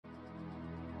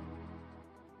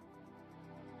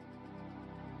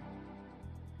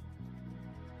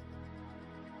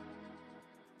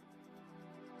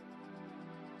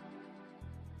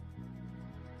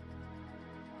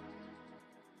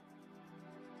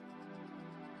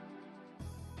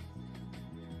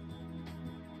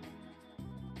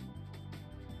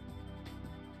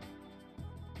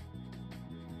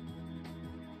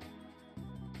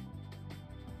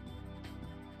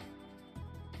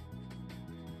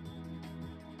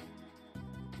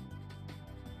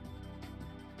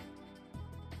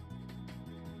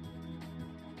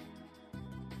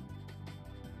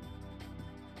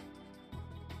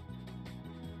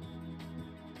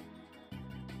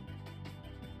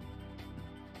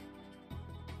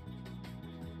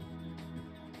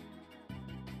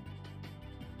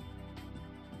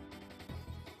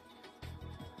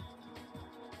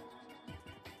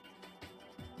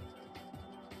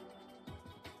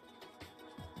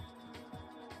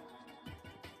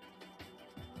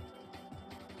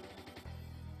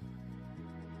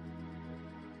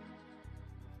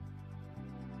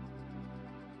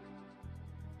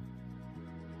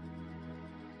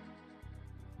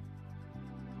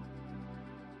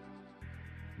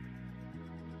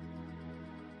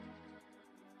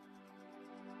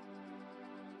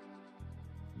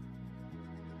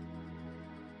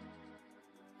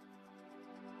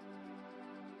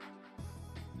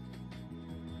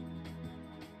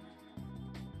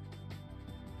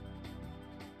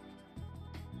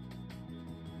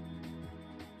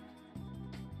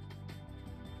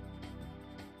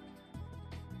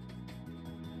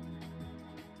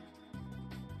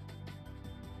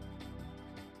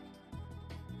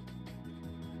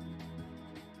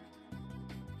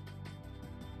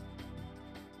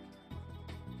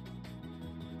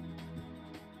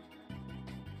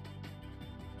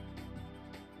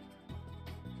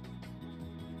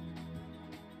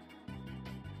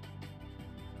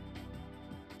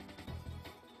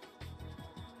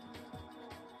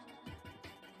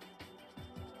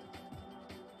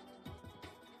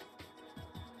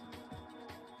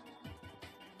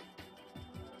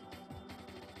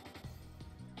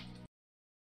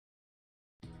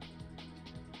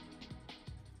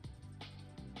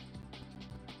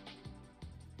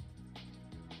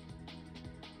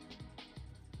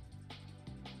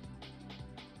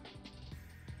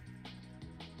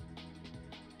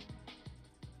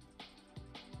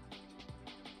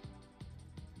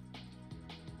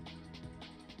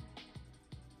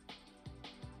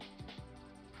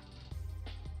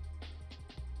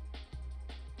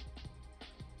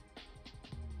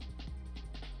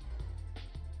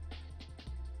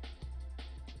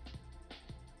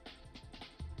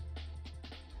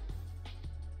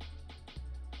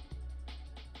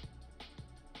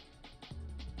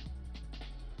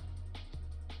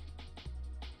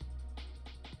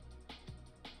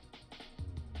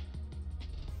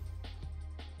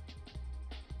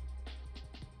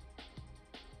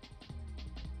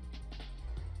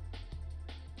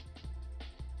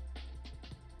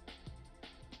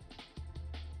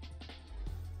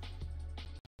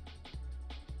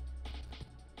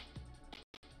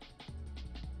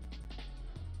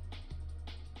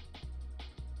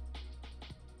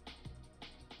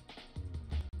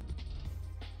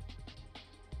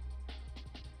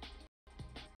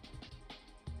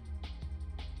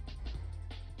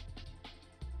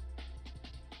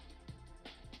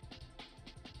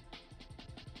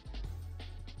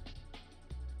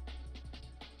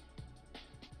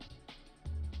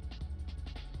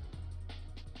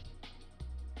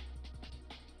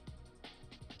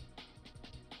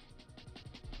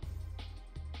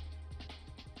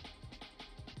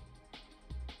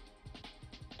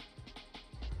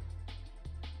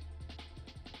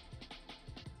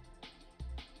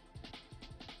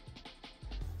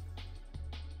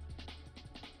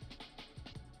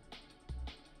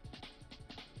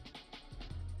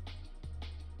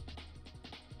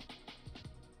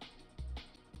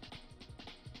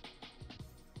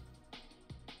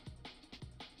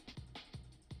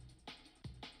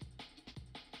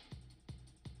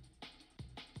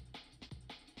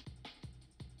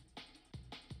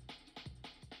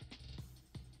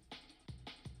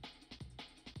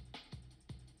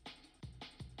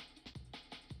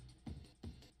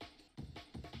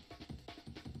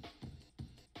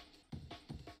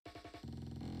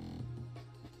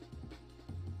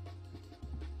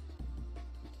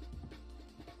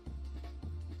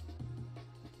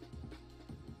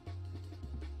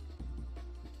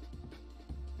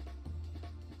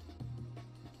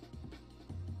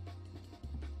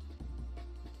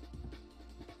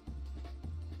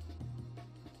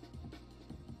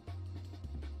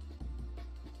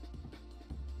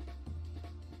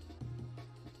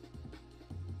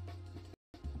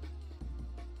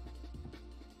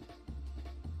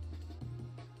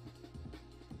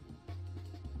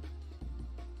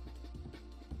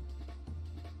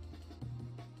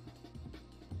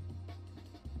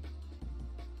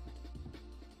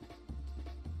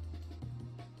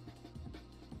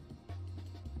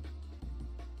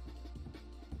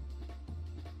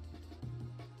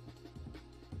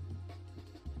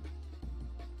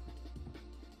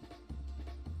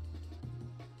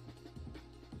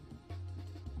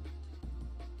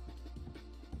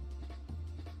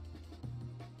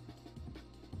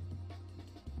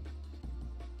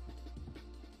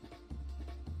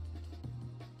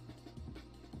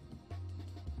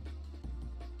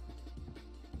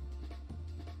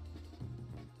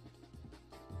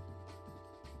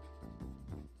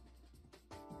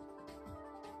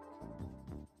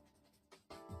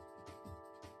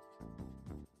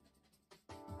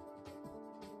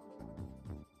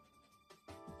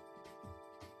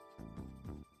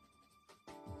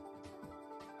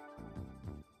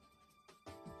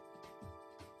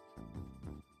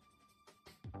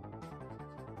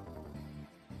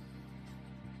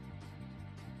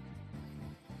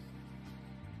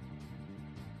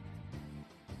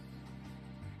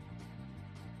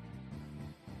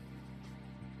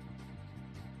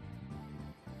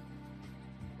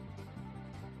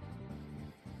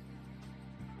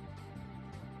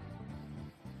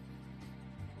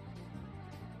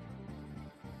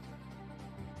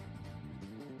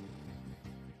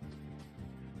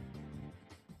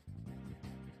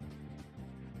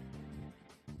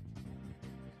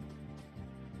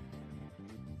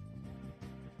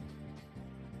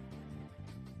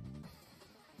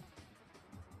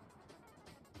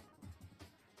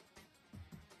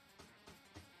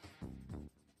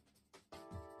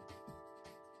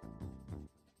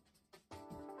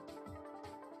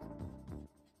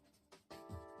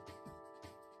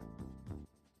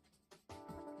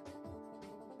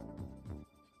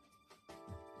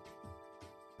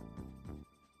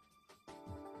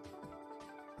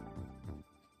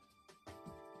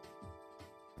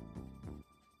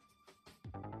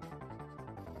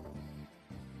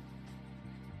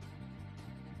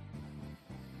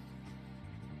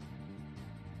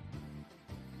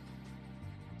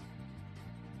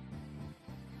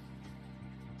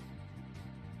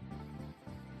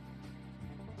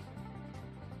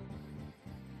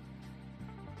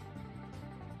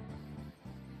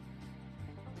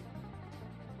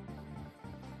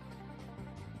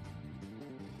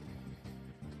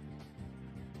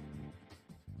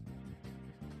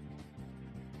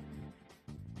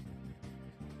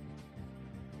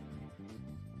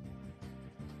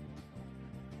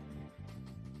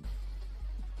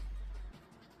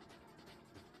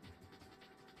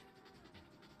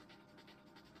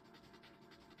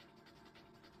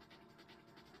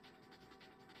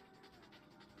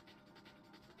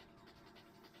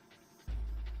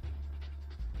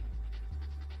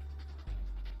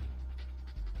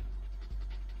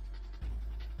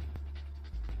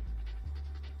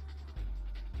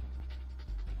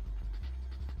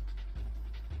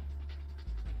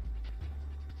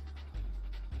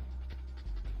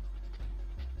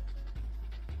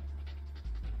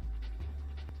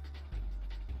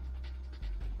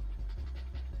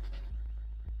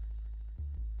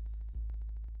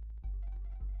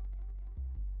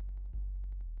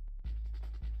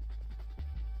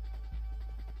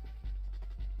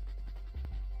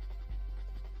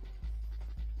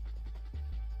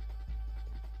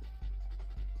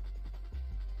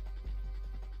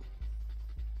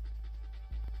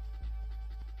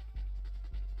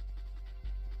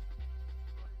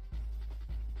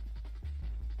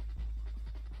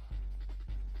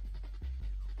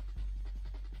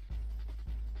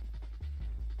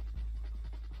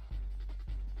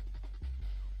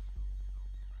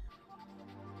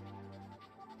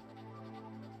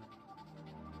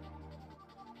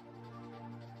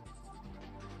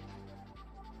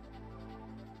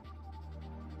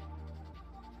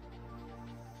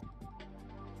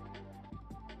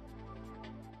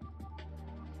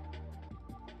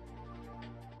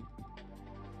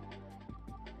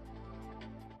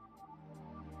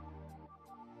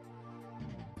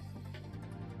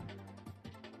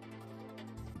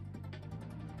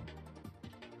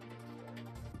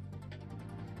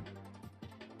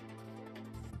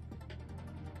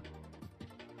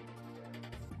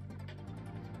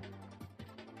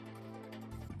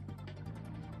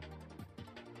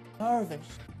Harvest.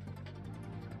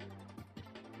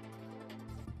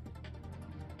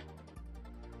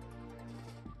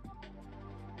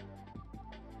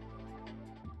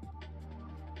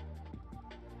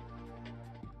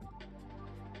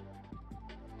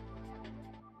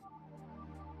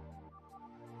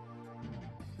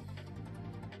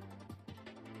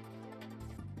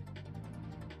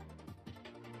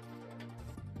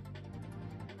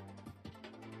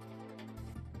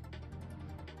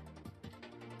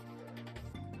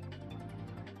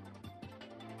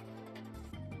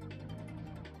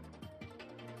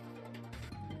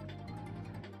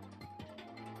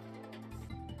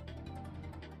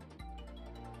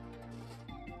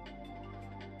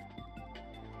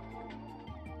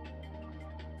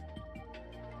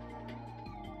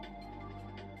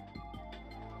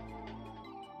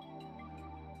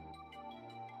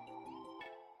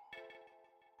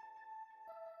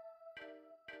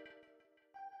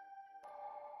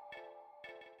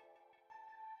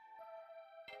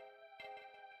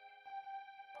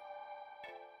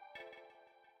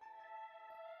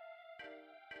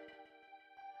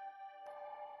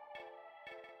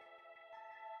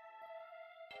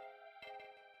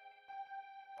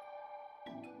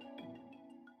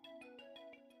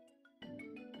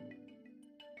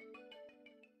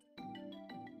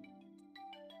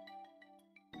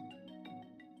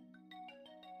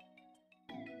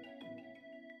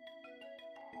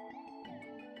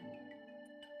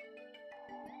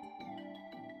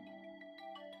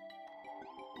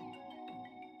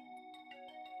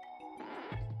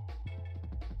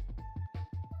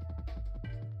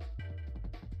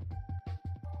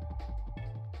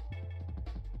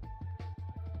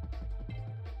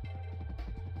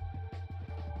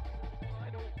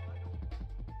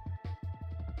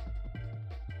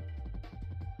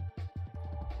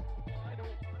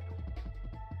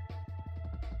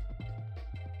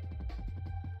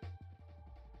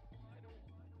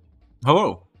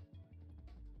 Hello.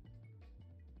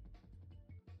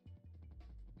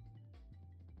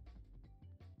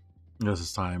 This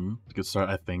is time to get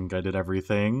started. I think I did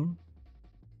everything.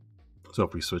 So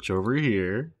if we switch over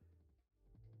here.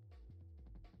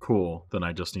 Cool. Then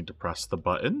I just need to press the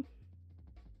button.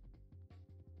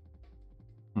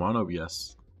 Come on,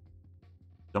 OBS.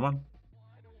 Come on.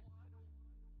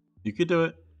 You could do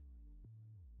it.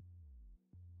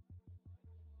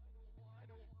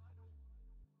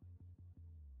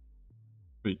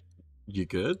 Wait, you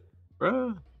good,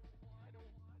 bruh?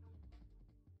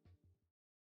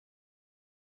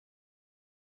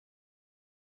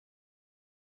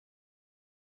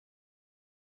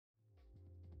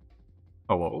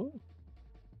 Hello?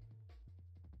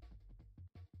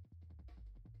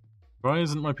 Why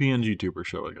isn't my PNG tuber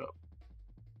showing up?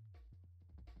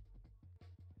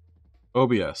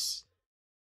 OBS.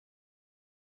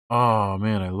 Oh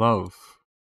man, I love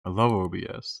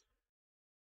OBS.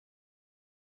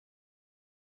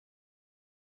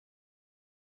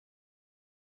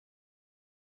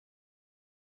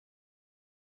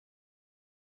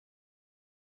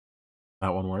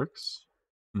 That one works.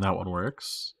 And that one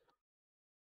works.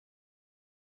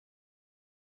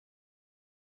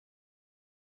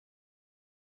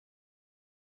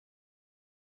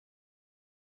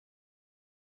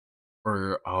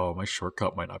 Or, oh, my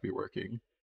shortcut might not be working.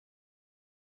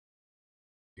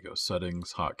 Here you go,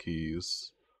 settings,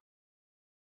 hotkeys.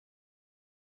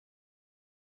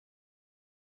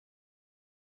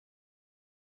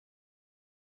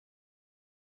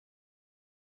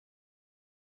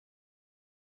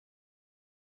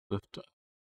 Lift up.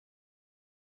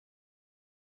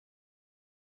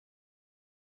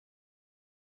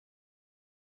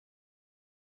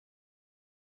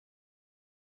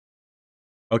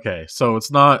 Okay, so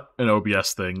it's not an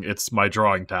OBS thing, it's my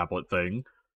drawing tablet thing.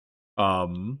 I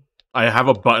have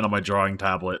a button on my drawing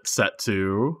tablet set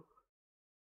to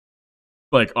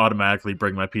like automatically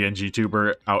bring my PNG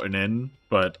tuber out and in,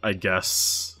 but I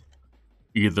guess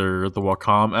either the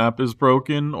Wacom app is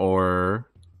broken or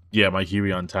yeah, my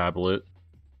Huey on tablet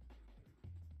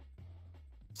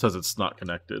says it's not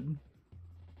connected.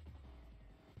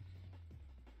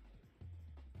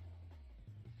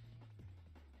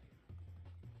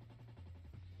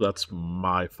 That's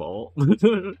my fault.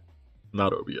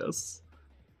 Not OBS.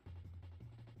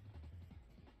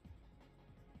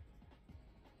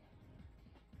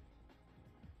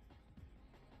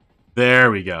 There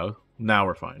we go. Now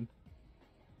we're fine.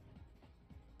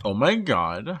 Oh my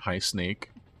god. Hi,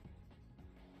 Snake.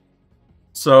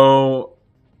 So,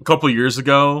 a couple years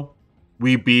ago,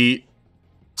 we beat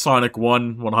Sonic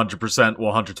 1 100%,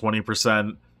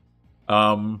 120%.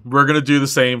 We're gonna do the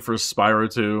same for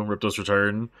Spyro 2, Ripto's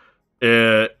Return.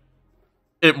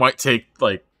 it might take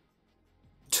like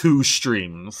 2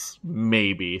 streams,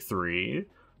 maybe 3,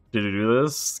 to do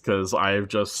this, because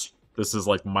this is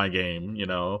like my game, you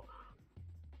know.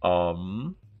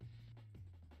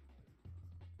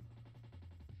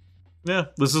 Yeah,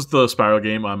 this is the Spyro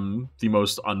game I'm the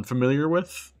most unfamiliar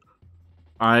with.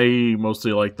 I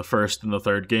mostly like the first and the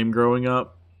third game growing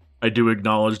up. I do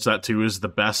acknowledge that 2 is the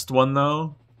best one,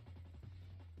 though.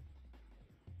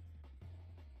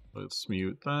 Let's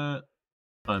mute that.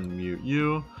 Unmute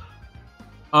you.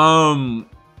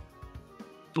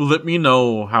 Let me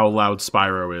know how loud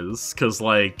Spyro is, because,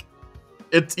 like,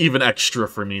 it's even extra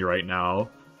for me right now.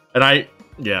 And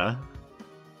yeah.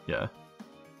 Yeah.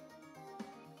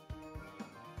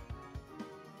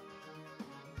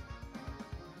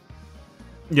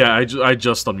 Yeah, I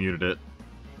just unmuted it.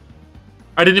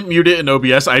 I didn't mute it in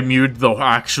OBS, I muted the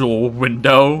actual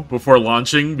window before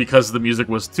launching because the music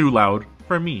was too loud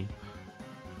for me.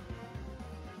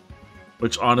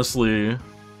 Which, honestly,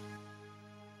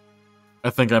 I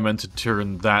think I meant to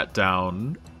turn that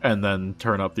down and then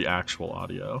turn up the actual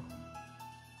audio.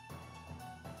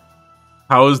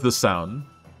 How is this sound?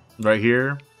 Right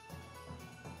here?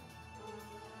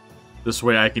 This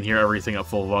way I can hear everything at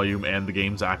full volume and the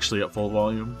game's actually at full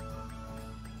volume.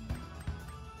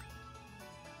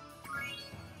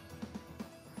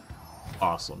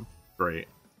 Awesome. Great.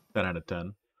 10 out of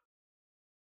 10.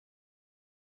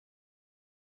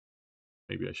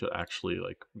 Maybe I should actually,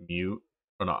 like, mute,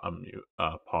 or not unmute,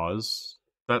 pause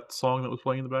that song that was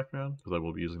playing in the background, because I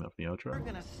will be using that for the outro. We're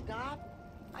gonna stop?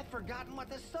 I've forgotten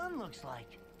what the sun looks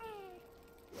like.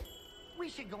 We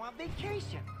should go on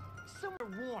vacation. Somewhere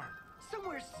warm.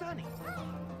 Somewhere sunny.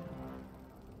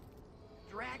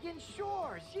 Dragon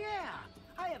Shores, yeah!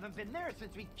 I haven't been there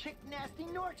since we kicked Nasty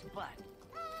Norc's butt.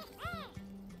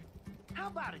 How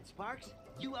about it, Sparks?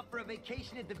 You up for a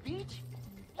vacation at the beach?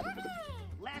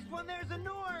 Last one there's a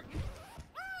Norc!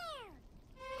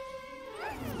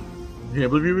 I can't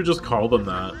believe you would just call them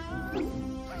that.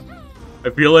 I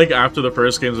feel like after the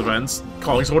first game's events,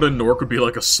 calling someone a Norc would be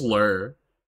like a slur.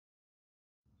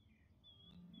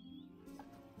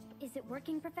 Is it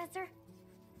working, Professor?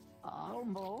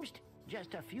 Almost.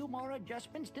 Just a few more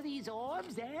adjustments to these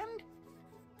orbs and...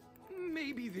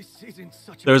 Maybe this isn't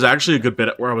such There was actually a good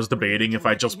bit where I was debating if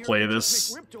I just play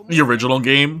this, the original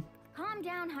game, Calm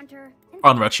down, Hunter.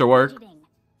 on RetroArc.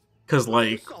 Because,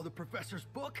 like, saw the professor's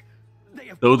book.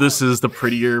 though this is the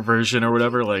prettier version or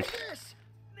whatever, like,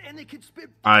 And they could spit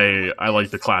I like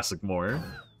the classic more.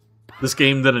 This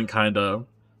game didn't kinda...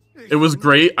 It was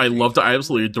great, I loved it, I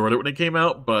absolutely adored it when it came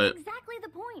out, but Exactly the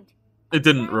point. it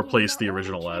didn't replace the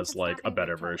original as, like, a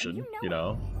better version, you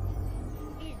know?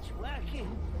 It's working!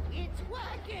 It's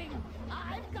working!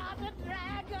 I've got a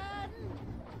dragon!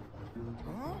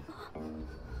 Huh?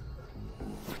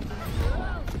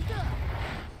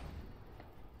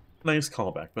 Nice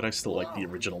callback, but I still like the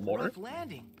original more. Rough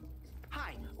landing.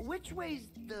 Hi, which way's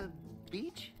the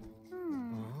beach?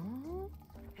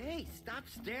 Hey, stop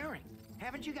staring.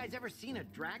 Haven't you guys ever seen a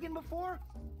dragon before?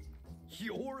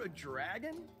 You're a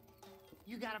dragon?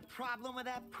 You got a problem with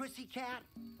that pussycat?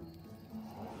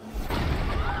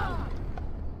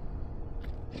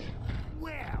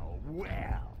 Well,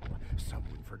 well,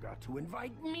 someone forgot to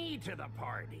invite me to the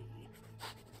party.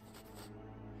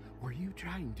 Were you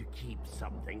trying to keep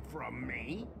something from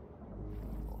me?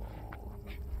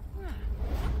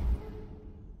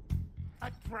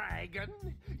 A dragon?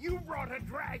 You brought a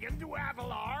dragon to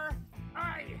Avalar?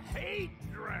 I hate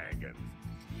dragons.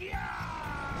 Yeah!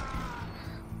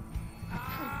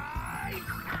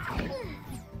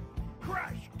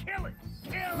 Crush! Kill it!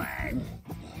 Kill it!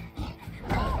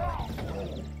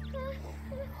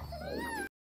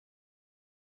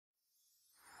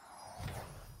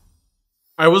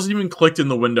 I wasn't even clicked in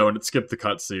the window and it skipped the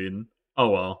cutscene. Oh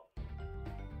well.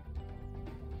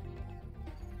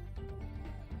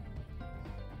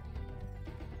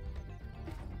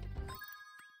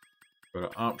 Go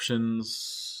to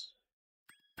options.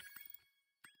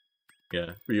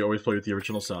 Yeah, we always play with the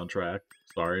original soundtrack.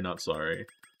 Sorry, not sorry.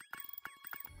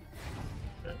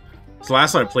 Okay. So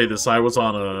last time I played this, I was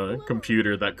on a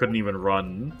computer that couldn't even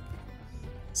run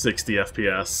 60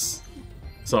 FPS.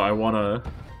 So I want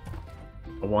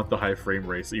the high frame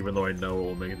rates, even though I know it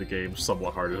will make the game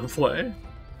somewhat harder to play.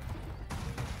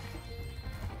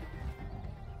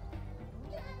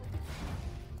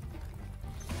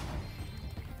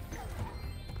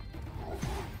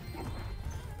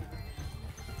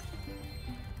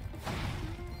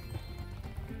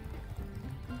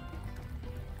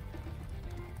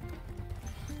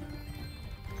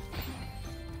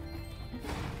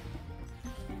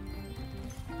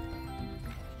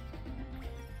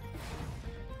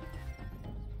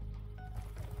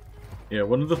 Yeah,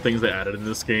 one of the things they added in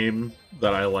this game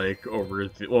that I like over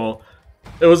the, well,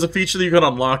 it was a feature that you could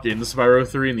unlock in Spyro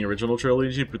 3 in the original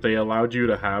trilogy, but they allowed you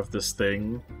to have this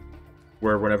thing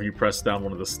where whenever you press down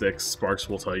one of the sticks, Sparks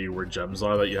will tell you where gems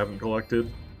are that you haven't collected.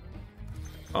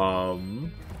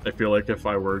 I feel like if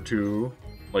I were to,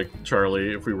 like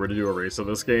Charlie, if we were to do a race of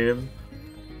this game,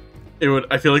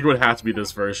 I feel like it would have to be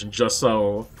this version, just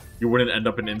so you wouldn't end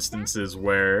up in instances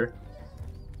where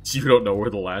you don't know where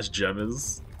the last gem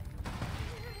is.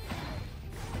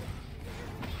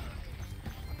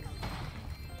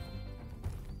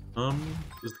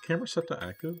 Is the camera set to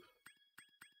active?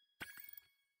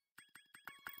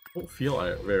 Don't feel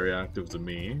very active to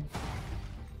me.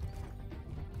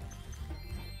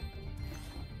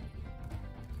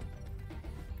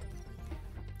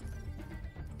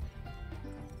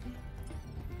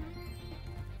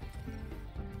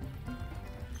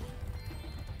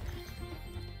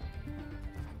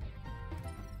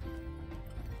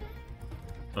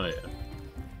 Oh yeah.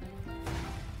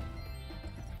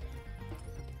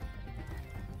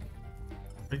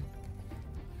 Hey.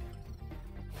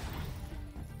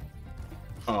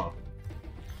 Oh.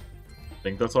 I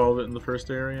think that's all of it in the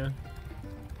first area.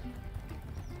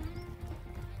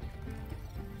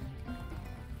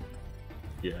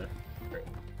 Yeah. Right.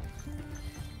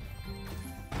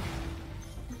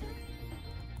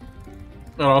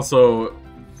 And also,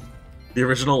 the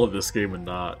original of this game would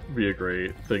not be a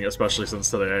great thing, especially since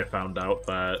today I found out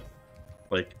that,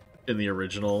 like, in the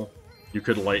original, you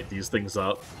could light these things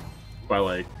up by,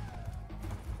 like,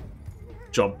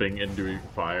 jumping and doing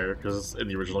fire, because in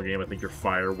the original game I think your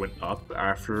fire went up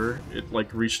after it,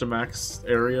 like, reached a max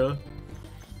area.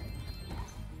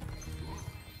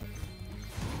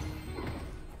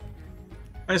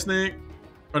 Hi, Snake!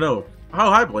 Oh no.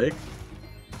 Oh, hi, Blake!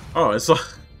 Oh, I saw...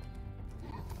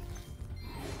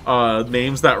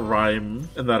 names that rhyme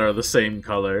and that are the same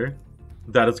color.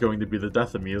 That is going to be the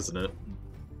death of me, isn't it?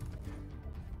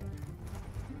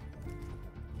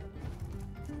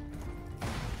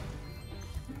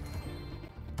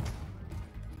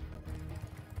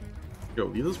 Yo,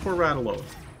 leave this poor rat alone.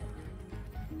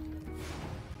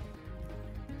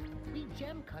 We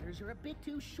gem cutters are a bit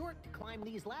too short to climb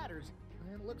these ladders.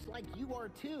 And it looks like you are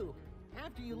too.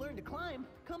 After you learn to climb,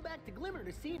 come back to Glimmer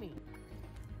to see me.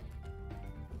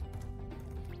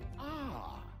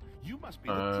 Ah, you must be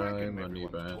the dragon Money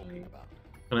everyone's bag. talking about.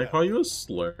 Can I call you a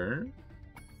slur?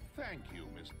 Thank you,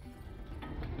 Miss.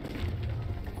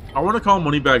 I want to call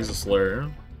Moneybags a slur.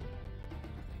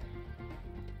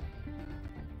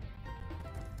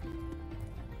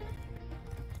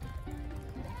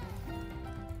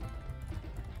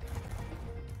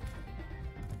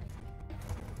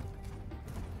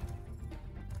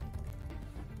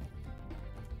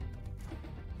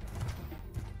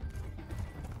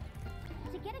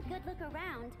 To get a good look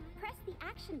around, press the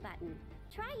action button.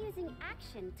 Try using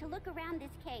action to look around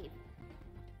this cave.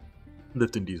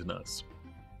 Lifting these nuts.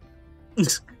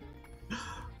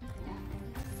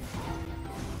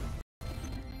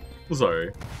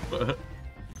 Sorry.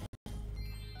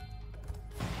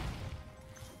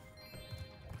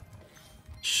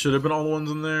 Should have been all the ones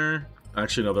in there.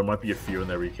 Actually, no, there might be a few in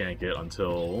there we can't get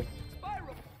until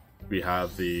we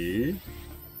have the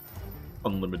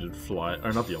unlimited fly,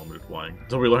 or not the unlimited flying,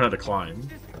 until we learn how to climb.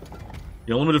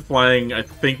 The unlimited flying, I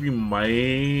think we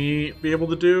might be able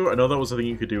to do. I know that was a thing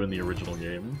you could do in the original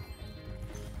game.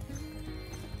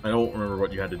 I don't remember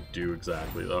what you had to do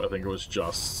exactly, though. I think it was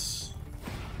just...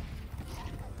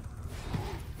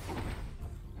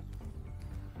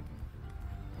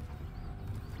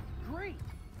 Great!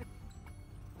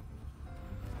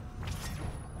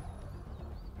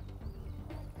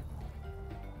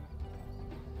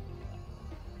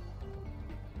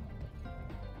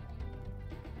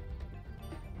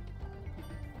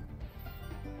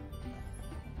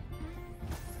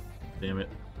 Damn it.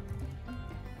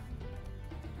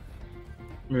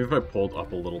 Maybe if I pulled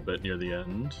up a little bit near the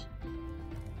end.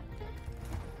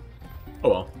 Oh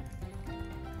well.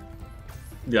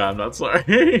 Yeah, I'm not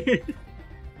sorry.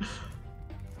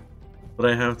 But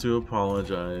I have to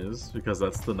apologize, because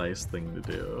that's the nice thing to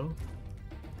do.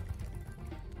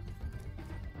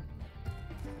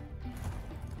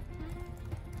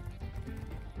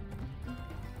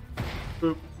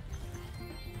 Boop.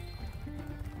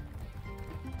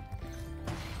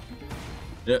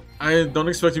 Yeah, I don't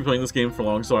expect you playing this game for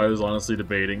long, so I was honestly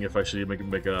debating if I should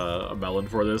make a melon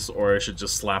for this, or I should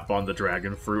just slap on the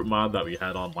dragon fruit mod that we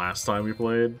had on last time we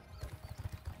played.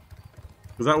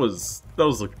 Because that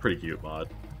was a pretty cute mod.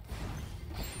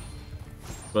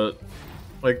 But,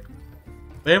 like,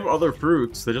 they have other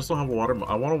fruits, they just don't have a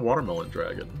watermelon. I want a watermelon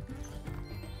dragon.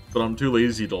 But I'm too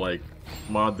lazy to, like,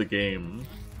 mod the game.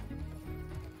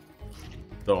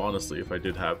 Though honestly, if I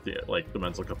did have the like the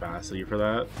mental capacity for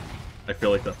that, I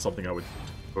feel like that's something I would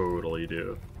totally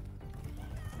do.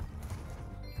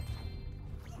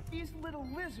 These little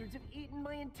lizards have eaten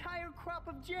my entire crop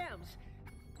of gems.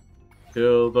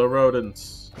 Kill the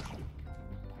rodents.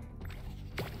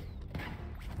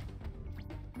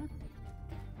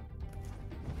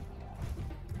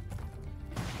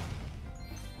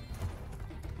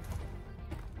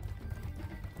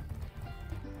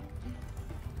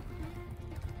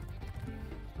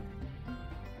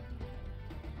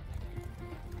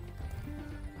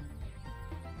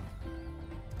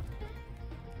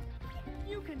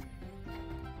 You can.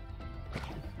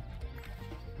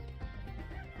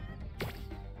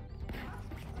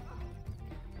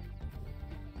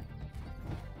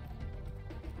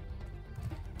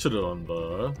 Should have done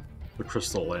the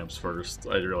crystal lamps first.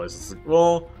 I realized it's like,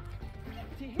 well,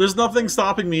 there's nothing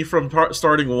stopping me from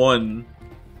starting one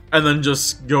and then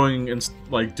just going and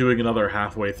like doing another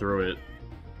halfway through it.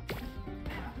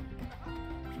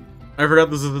 I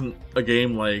forgot this isn't a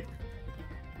game like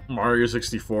Mario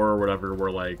 64 or whatever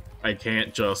where like I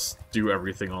can't just do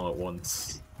everything all at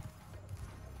once.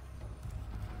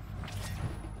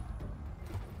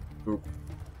 Oop.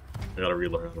 I gotta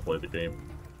relearn how to play the game.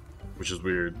 Which is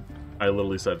weird. I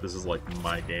literally said this is like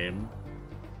my game.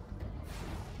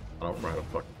 I don't know how to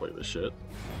fucking play this shit.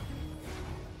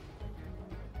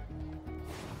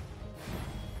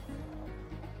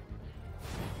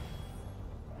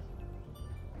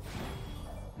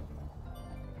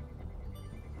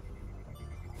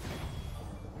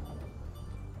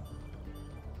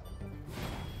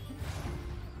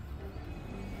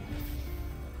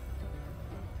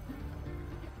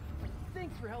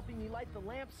 Thanks for helping me light the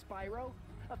lamp, Spyro.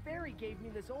 A fairy gave me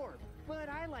this orb, but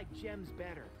I like gems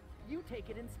better. You take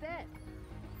it instead.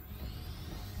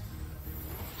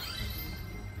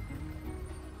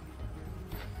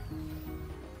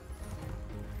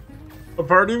 A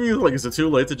part of me is like, is it too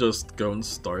late to just go and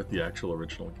start the actual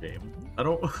original game? I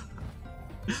don't...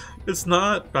 It's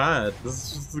not bad. This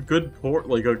is just a good port,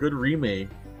 like a good remake.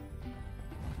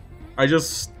 I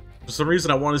just... For some reason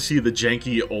I want to see the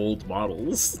janky old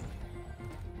models.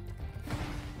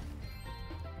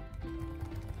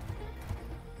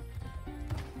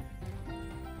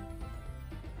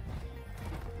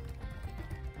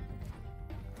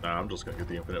 Nah, I'm just gonna get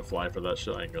the infinite fly for that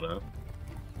shit. I ain't gonna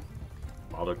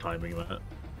bother timing that.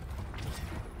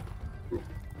 Ooh.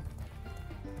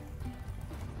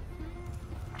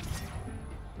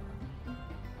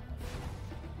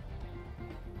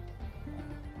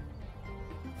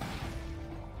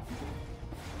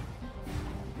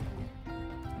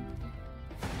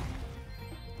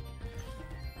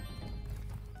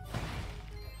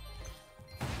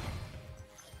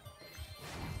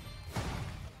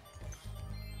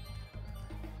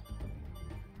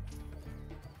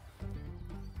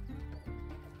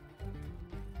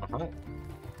 Uh-huh.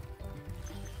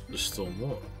 There's still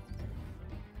more.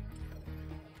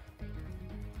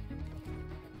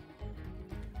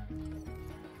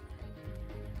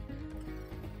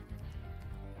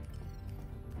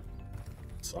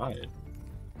 Inside.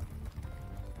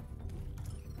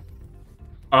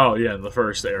 Oh yeah, in the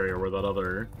first area where that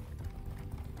other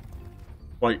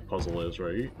white puzzle is,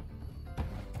 right?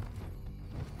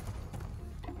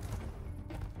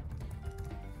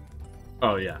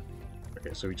 Oh yeah.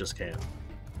 Okay, so we just can't.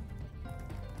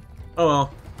 Oh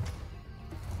well.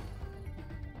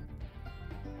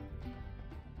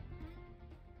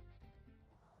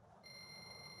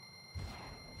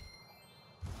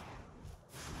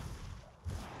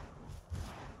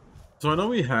 So I know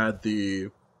we had the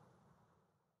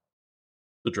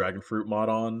dragon fruit mod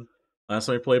on last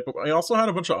time I played, but I also had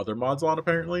a bunch of other mods on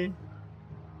apparently.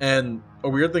 And a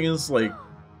weird thing is like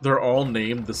they're all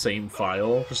named the same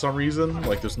file for some reason.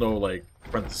 Like there's no like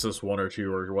parenthesis 1 or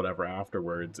 2 or whatever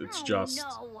afterwards. It's just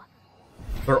No.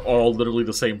 they're all literally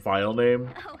the same file name.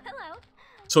 Oh, hello.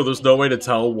 So there's no way to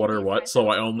tell what or what, so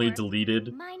I only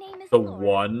deleted My name is the Laura.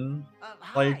 one,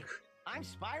 Hi, like, I'm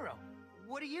Spyro.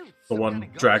 What are you? the some one kind of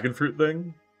ghost? dragon fruit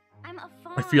thing. I'm a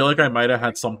I feel like I fawn. might have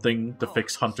had something to Oh,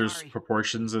 fix Hunter's sorry.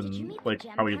 proportions Did you and, meet the like,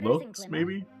 gem how he cutters in looked, Glimmer?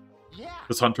 maybe? Yeah.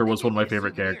 Because Hunter was they one of my gave me a favorite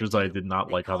souvenir, characters I too. did not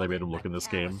They like how they called made it him look a in this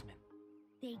game. talisman.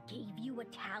 They gave you a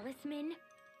talisman?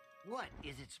 What?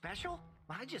 Is it special?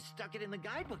 I just stuck it in the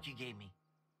guidebook you gave me.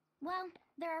 Well,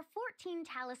 there are 14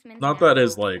 talismans. Not in that our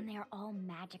is, vault, like- and they're all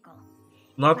magical.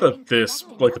 Not If I that can this,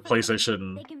 collect like, the enough of them,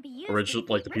 PlayStation they can be used original,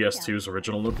 to like, the defeat Ripto. PS2's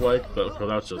original looked like, but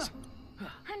that's just...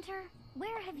 Hunter,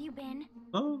 where have you been?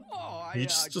 Oh, Oh, he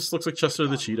just looks like Chester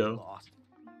the got a little Cheeto. lost.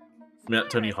 Met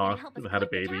Tony Spyro's gonna Hawk help us and had a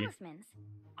collect the baby. talismans.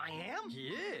 I am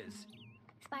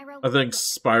Spyro. I think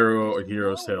Spyro A There's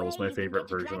Hero's no Tale is way my you can favorite get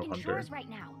to version of Dragon Hunter. Shores right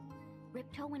now.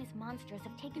 Ripto and his monsters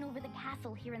have taken over the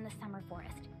castle here in the Summer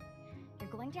Forest. You're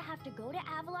going to have to go to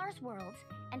Avalar's worlds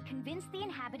and convince the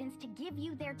inhabitants to give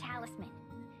you their talisman.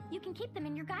 You can keep them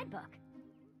in your guidebook.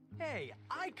 Hey,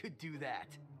 I could do that.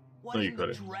 Why No, you didn't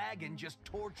the couldn't. dragon just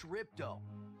torch Ripto?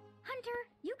 Hunter,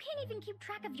 you can't even keep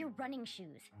track of your running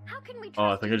shoes. How can we trust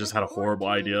Oh, I think you I just with had a horrible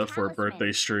 14 idea for a talismans?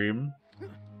 birthday stream.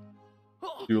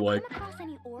 Oh, Do Come like across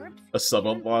any orbs? a sub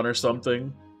up on or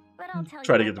something. But I'll tell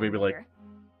Try you to about get them maybe like later.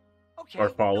 Okay, our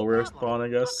no followers problem. on, I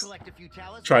guess. I'll collect a few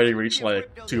talismans Try to and reach give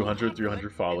like Ripto the 200, high 300 good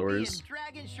and followers. be in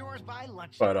Dragon Shores by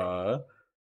But lunchtime.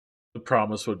 the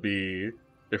promise would be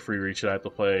if we reach it, I have to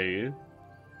play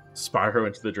Spyro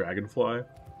into the Dragonfly.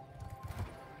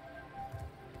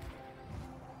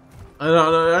 I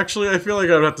don't know, actually, I feel like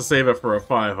I'd have to save it for a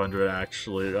 500,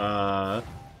 actually.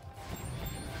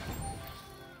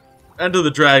 End of the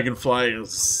Dragonfly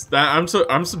is... that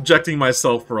I'm subjecting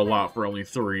myself for a lot for only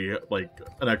 3, like,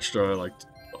 an extra, like,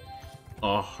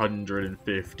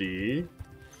 150.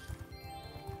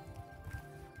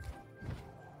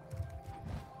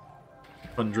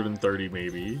 $130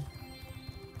 maybe.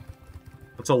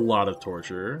 That's a lot of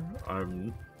torture.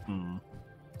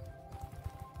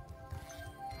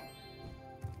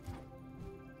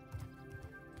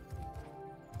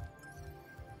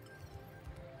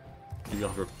 Maybe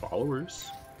 100 followers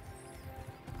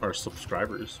or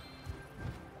subscribers.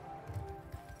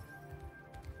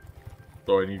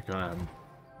 So I need kind of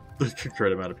the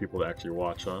correct amount of people to actually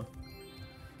watch, huh?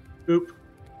 Oop.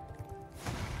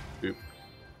 Oop.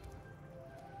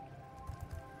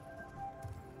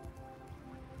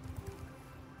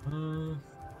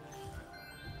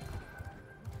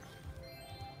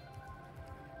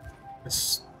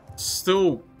 It's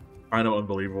still kind of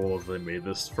unbelievable that they made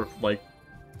this for like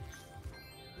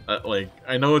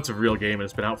I know it's a real game and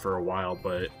it's been out for a while,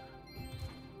 but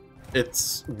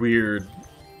it's weird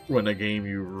when a game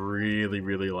you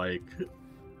really like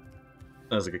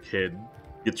as like a kid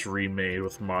gets remade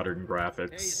with modern hey,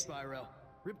 graphics. Spyro.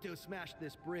 Ripto smashed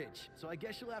this bridge, so I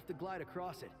guess you'll have to glide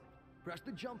across it. Press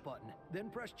the jump button, then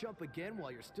press jump again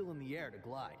while you're still in the air to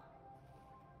glide.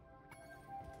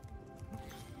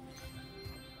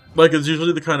 Like, it's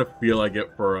usually the kind of feel I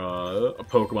get for a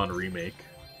Pokemon remake.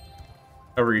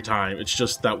 Every time. It's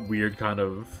just that weird kind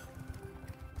of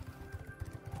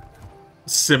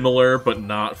similar but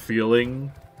not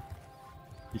feeling.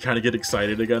 You kind of get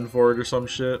excited again for it or some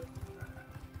shit.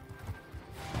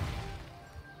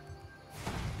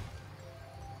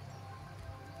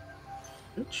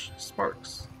 Bitch,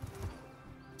 Sparks.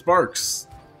 Sparks!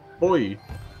 Boy!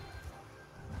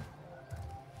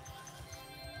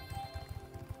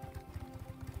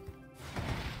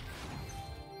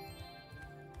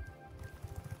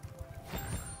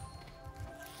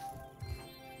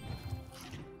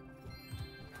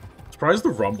 Surprised the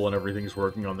rumble and everything's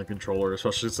working on the controller,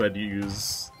 especially since I had to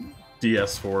use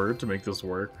DS4 to make this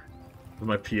work with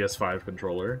my PS5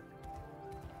 controller.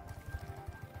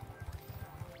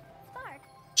 Spark,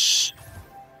 Shh.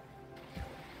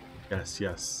 Yes,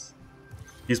 yes.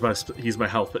 He's my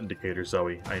health indicator,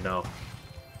 Zoe. I know.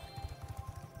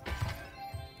 I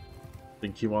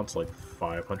think he wants like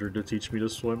 500 to teach me to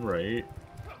swim, right?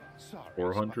 Sorry,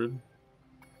 400?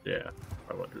 Yeah,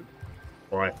 500.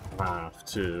 Or I have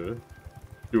to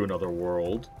do another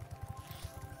world.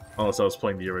 Unless I was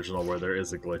playing the original where there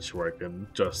is a glitch where I can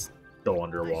just go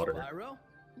underwater. Nice, Spyro.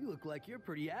 You look like you're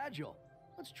pretty agile.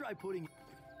 Let's try putting...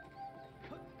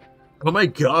 Oh my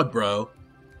god, bro.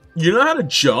 You know how to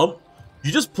jump?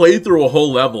 You just played through a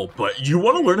whole level, but you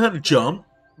want to learn how to jump?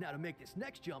 Now to make this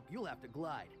next jump, you'll have to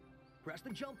glide. Press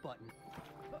the jump button.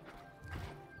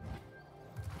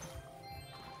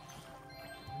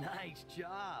 Nice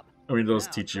job. I mean, those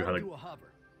Now, teach you try how do to... a hover.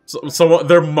 Someone,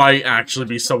 there might actually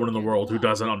be someone in the world who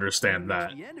doesn't understand that.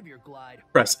 Reach the end of your glide,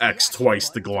 Press the X action twice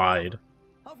to button. glide.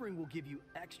 Hovering will give you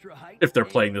extra height If they're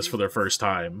and playing this for their distance. first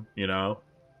time, you know?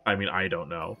 I mean, I don't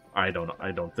know. I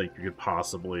don't think you could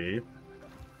possibly...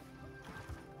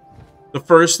 The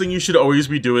first thing you should always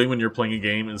be doing when you're playing a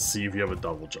game is see if you have a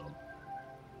double jump.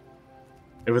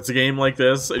 If it's a game like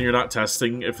this and you're not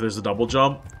testing if there's a double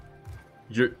jump,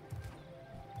 you're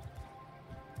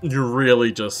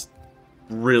really just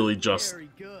Very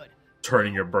good.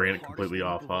 turning your brain Hardest completely thing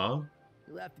off, of huh? all,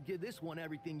 you'll have to give this one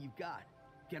everything you've got.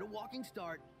 Get a walking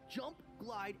start, jump,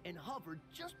 glide, and hover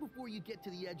just before you get to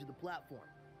the edge of the platform.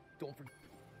 Don't forget.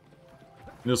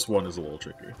 This one is a little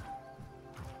tricky.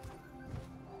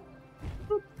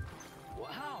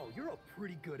 Wow, you're a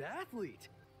pretty good athlete.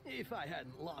 If I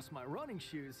hadn't lost my running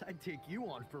shoes, I'd take you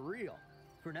on for real.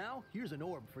 For now, here's an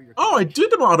orb for your Oh, I collection.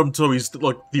 did mod him till he's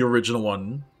like the original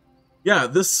one. Yeah,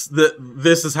 this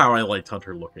is how I liked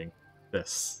Hunter looking.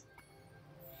 This.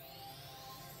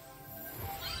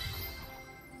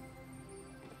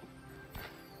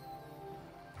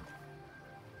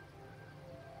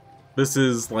 This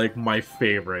is like my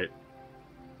favorite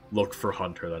look for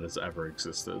Hunter that has ever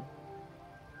existed.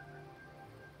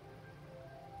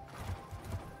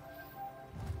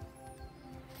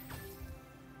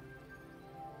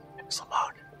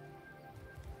 Pixelmog.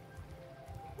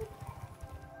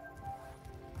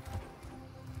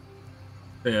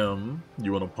 Damn,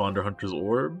 you want to ponder Hunter's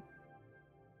orb?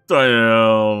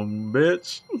 Damn,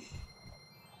 bitch.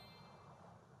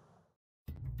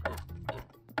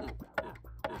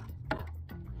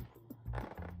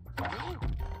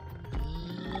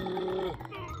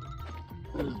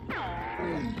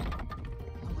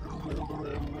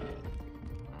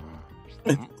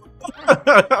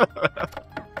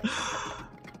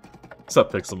 What's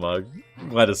up, Pixelmug?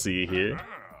 Glad to see you here.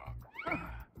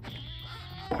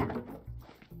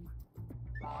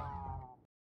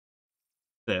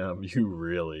 Damn, you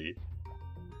really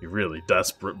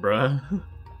desperate, bruh.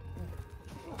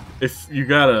 If you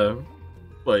gotta,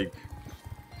 like,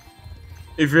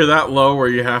 if you're that low where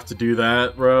you have to do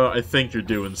that, bro, I think you're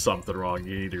doing something wrong.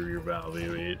 You need to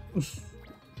reevaluate.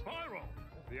 Spyro,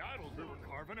 the idols we were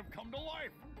carving have come to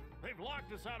life. They've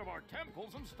locked us out of our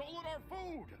temples and stolen our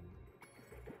food.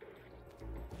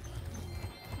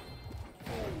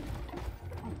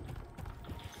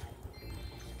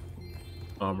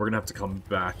 We're gonna have to come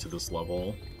back to this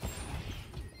level.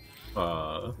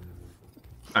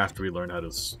 After we learn how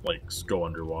to, like, go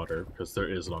underwater, because there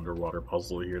is an underwater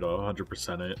puzzle here to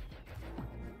 100% it.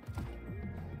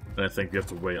 And I think we have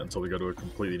to wait until we go to a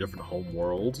completely different home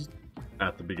world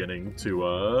at the beginning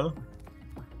to,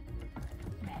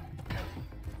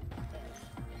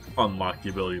 unlock the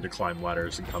ability to climb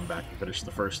ladders and come back and finish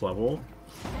the first level.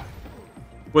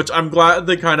 Which I'm glad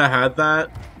they kind of had that.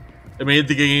 It made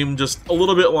the game just a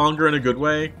little bit longer in a good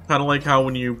way. Kind of like how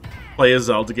when you play a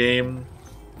Zelda game,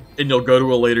 and you'll go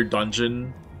to a later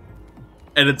dungeon,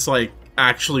 and it's, like,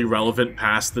 actually relevant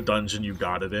past the dungeon you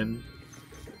got it in.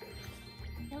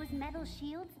 Those metal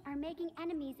shields are making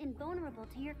enemies invulnerable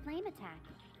to your flame attack.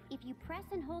 If you press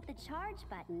and hold the charge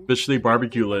button, Especially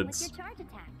barbecue with lids. your charge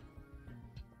attack.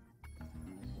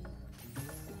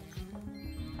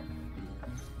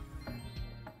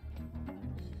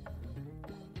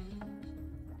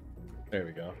 There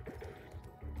we go.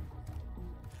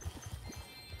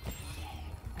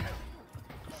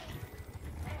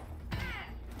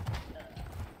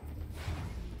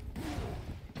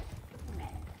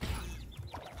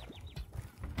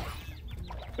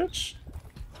 Bitch.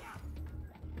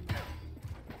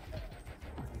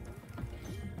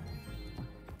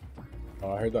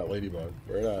 Oh, I heard that ladybug.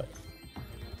 Where at?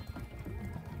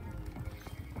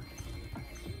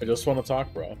 I just want to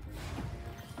talk, bro.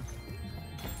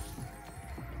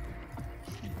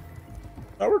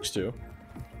 That works too.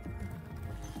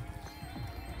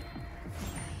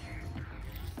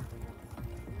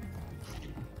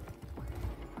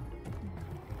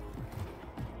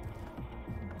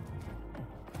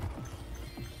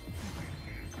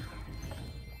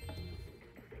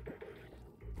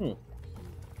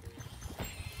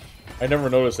 I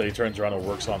never noticed that he turns around and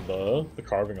works on the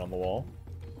carving on the wall.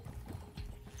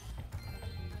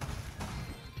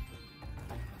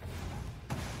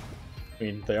 I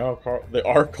mean, they are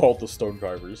called the stone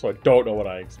carvers, so I don't know what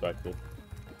I expected.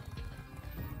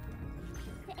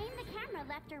 To aim the camera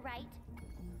left or right.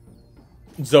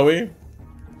 Zoe,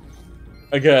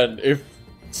 again, if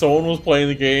someone was playing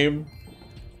the game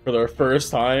for their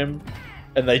first time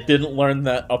and they didn't learn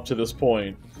that up to this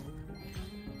point,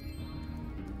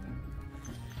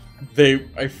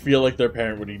 I feel like their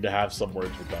parent would need to have some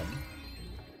words with them.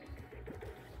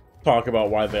 Talk about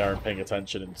why they aren't paying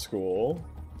attention in school.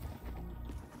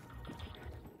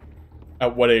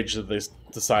 At what age did they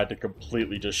decide to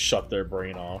completely just shut their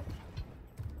brain off?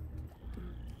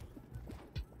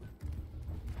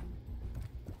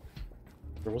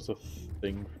 There was a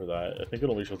thing for that. I think it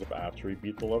only shows up after we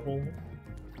beat the level.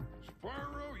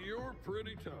 Spyro, you're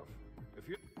pretty tough. If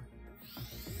you...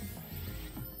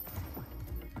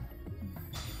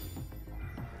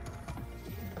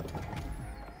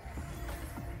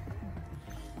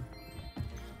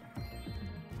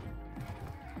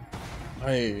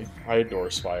 I adore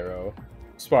Spyro.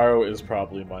 Spyro is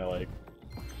probably my, like...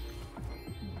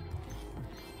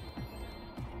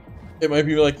 It might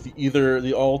be, like, either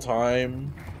the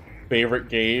all-time favorite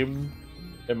game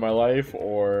in my life,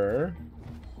 or...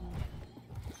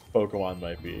 Pokemon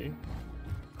might be.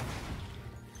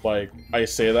 Like, I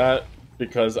say that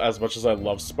because as much as I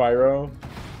love Spyro,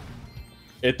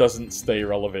 it doesn't stay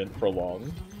relevant for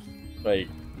long. Like,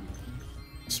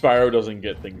 Spyro doesn't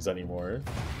get things anymore.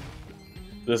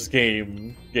 This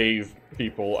game gave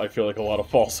people, I feel like, a lot of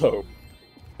false hope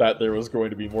that there was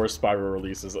going to be more Spyro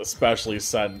releases, especially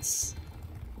since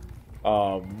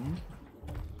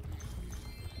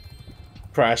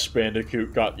Crash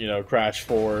Bandicoot got, you know, Crash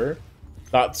 4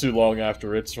 not too long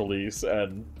after its release,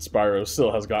 and Spyro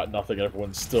still has got nothing.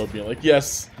 Everyone's still being like,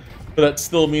 yes, but that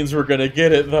still means we're gonna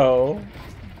get it, though.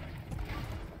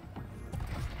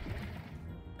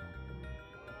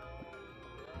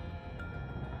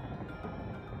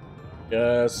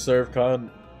 Yes, serve cunt.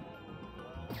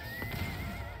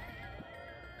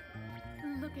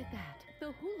 Look at that.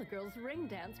 The hula girl's ring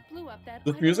dance blew up that.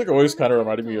 This music always kind of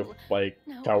reminded me of, like,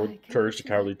 Courage the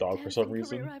Cowardly Dog for some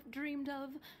reason. I've dreamed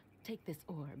of. Take this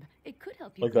orb. It could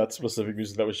help you. Like that specific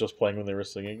music that was just playing when they were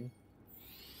singing.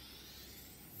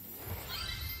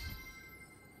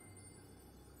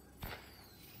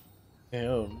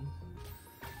 Damn.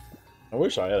 I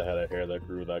wish I had had a hair that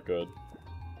grew that good.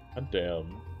 God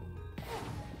damn.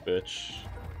 Bitch.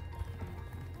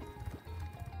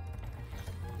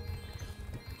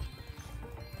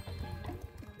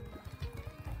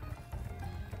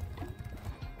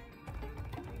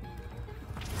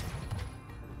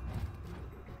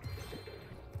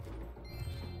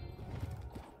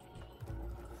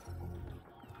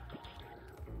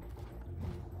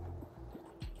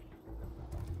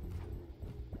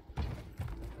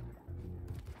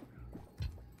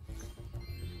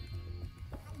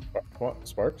 What?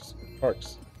 Sparks?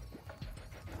 Sparks.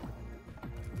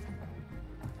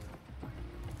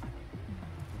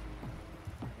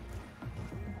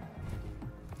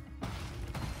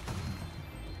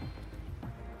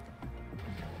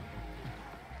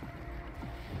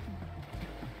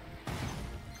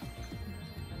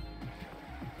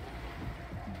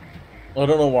 I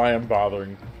don't know why I'm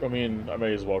bothering. I mean, I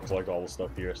may as well collect all the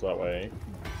stuff here, so that way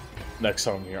next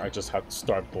time I'm here, I just have to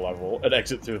start the level and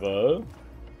exit through the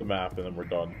map, and then we're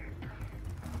done.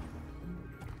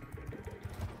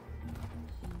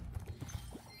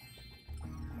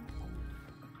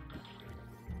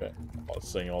 Okay,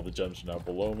 saying all the gems are now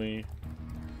below me.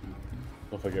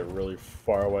 If I get really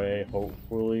far away,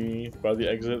 hopefully by the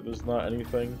exit there's not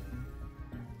anything.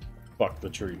 Fuck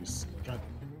the trees. God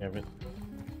damn it.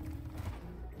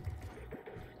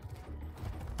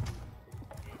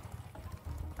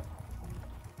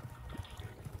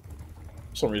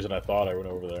 For some reason I thought I went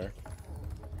over there.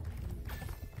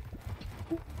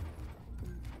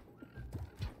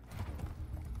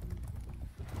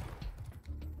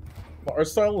 The art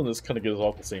style in this kind of gives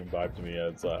off the same vibe to me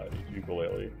as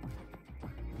Ukulele.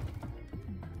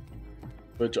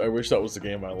 Which I wish that was the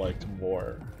game I liked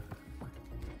more.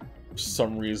 For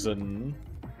some reason,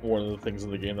 one of the things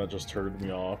in the game that just turned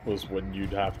me off was when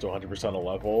you'd have to 100% a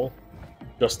level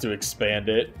just to expand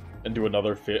it and do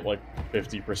another fit like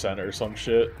 50% or some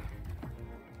shit.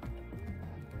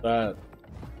 That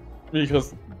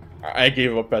because I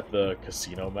gave up at the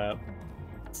casino map.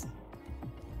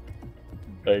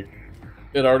 Like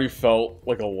it already felt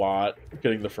like a lot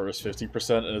getting the first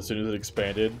 50%, and as soon as it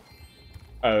expanded,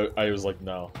 I was like,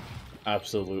 no,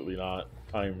 absolutely not.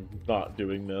 I'm not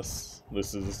doing this.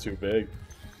 This is too big.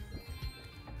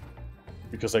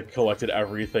 Because I collected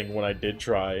everything when I did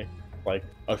try, like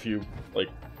a few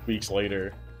weeks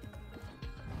later,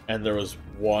 and there was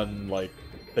one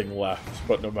thing left,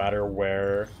 but no matter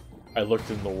where I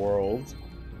looked in the world,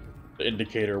 the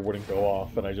indicator wouldn't go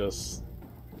off, and I just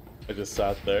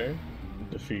sat there in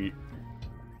defeat.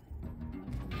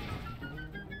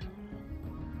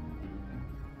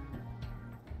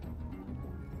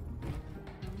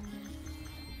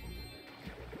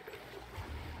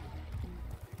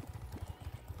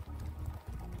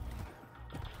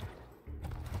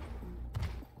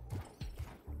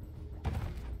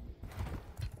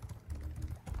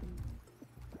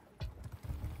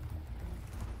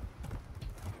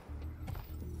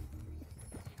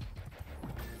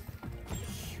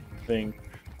 Think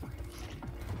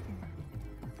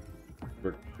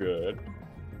we're good.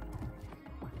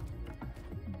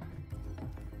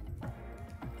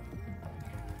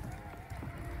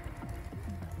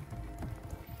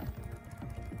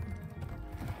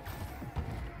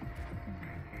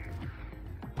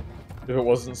 If it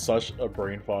wasn't such a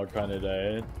brain fog kind of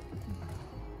day,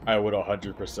 I would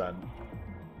 100%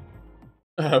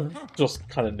 have just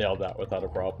kind of nailed that without a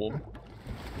problem.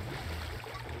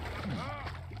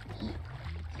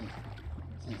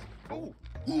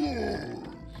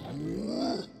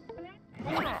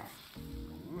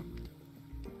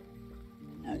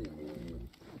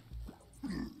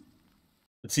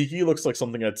 Tiki looks like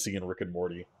something I'd see in Rick and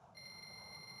Morty.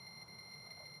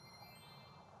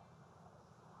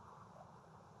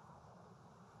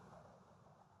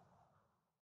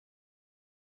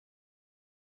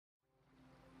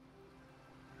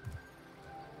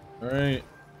 Alright.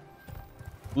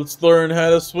 Let's learn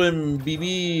how to swim,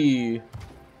 BB!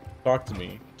 Talk to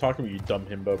me. Talk to me, you dumb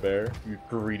himbo bear. You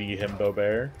greedy himbo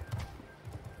bear.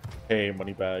 Hey,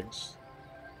 moneybags.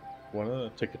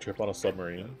 Wanna take a trip on a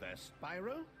submarine? Hello there,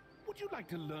 Spyro. Would you like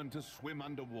to learn to swim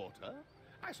underwater?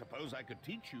 I suppose I could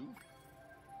teach you.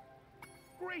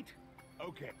 Great.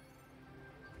 Okay.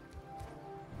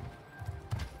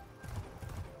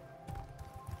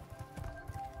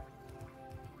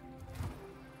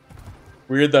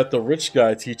 Weird that the rich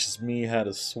guy teaches me how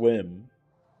to swim.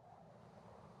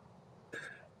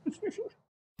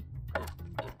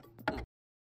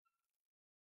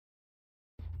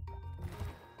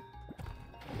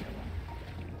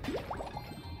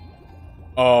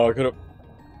 Oh, I could've...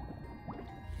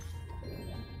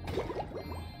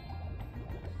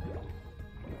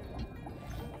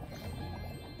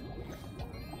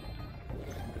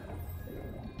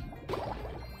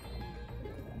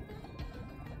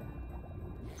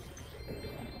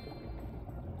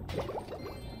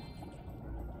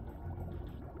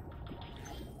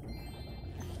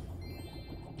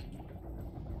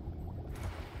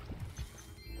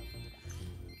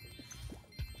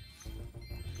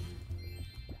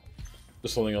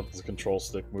 Just something up the control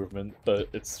stick movement, but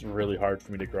it's really hard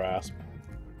for me to grasp.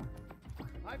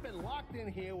 I've been locked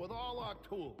in here with all our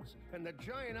tools, and the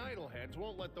giant idleheads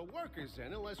won't let the workers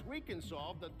in unless we can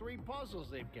solve the 3 puzzles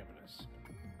they've given us.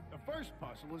 The first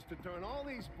puzzle is to turn all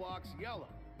these blocks yellow.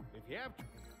 If you have...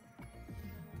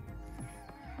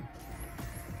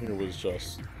 It was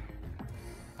just...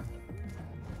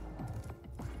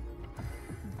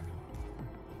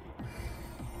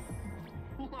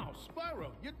 Wow,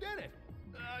 Spyro, you did it!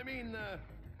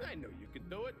 I knew you could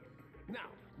do it. Now,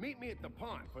 meet me at the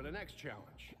pond for the next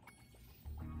challenge.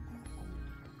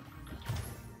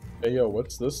 Hey, yo,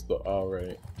 what's this? Oh,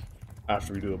 right.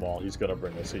 After we do them all, he's gonna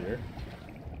bring us here.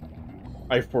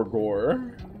 I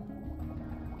forgore.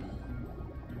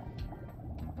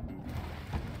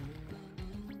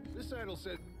 This idol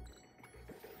said...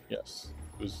 Yes.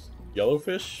 It was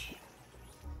yellowfish?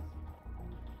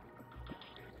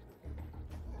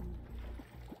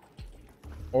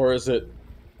 Or is it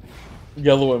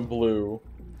yellow and blue?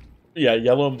 Yeah,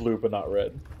 yellow and blue, but not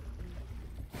red.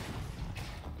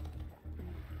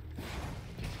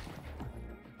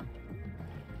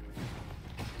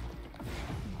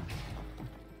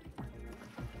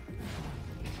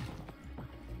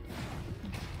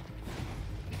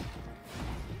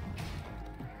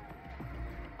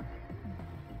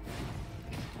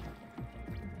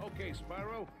 Okay,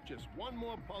 Spyro, just one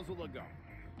more puzzle to go.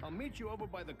 I'll meet you over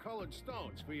by the colored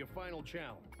stones for your final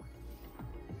challenge.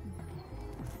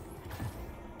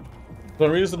 For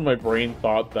some reason, my brain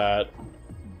thought that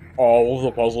all of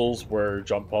the puzzles were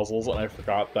jump puzzles, and I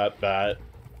forgot that that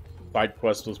side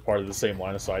quest was part of the same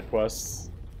line of side quests.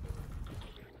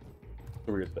 It's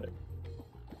a weird thing.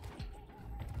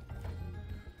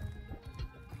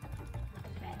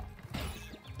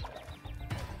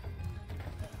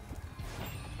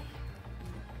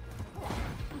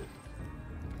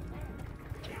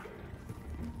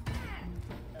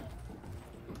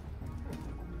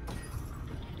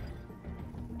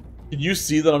 Can you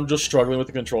see that I'm just struggling with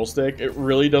the control stick? It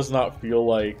really does not feel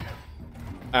like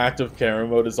active camera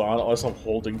mode is on unless I'm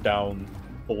holding down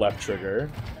the left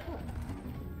trigger.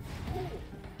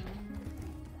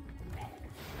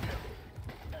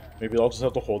 Maybe I'll just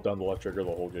have to hold down the left trigger the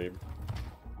whole game.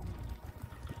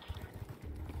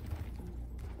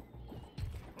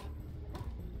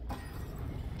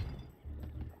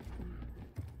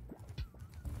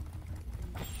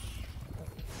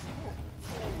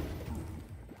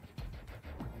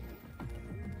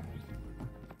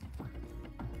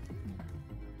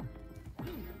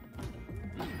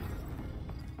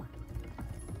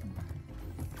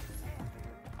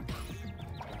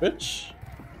 Bitch.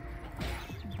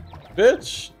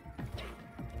 Bitch.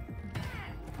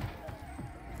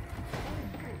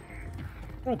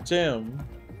 God damn.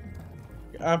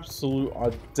 Absolute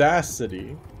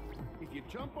audacity. If you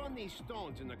jump on these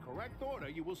stones in the correct order,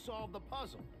 you will solve the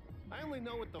puzzle. I only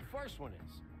know what the first one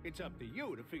is. It's up to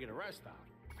you to figure the rest out.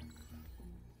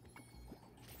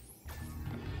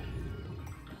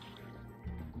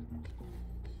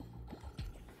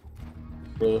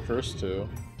 For the first two.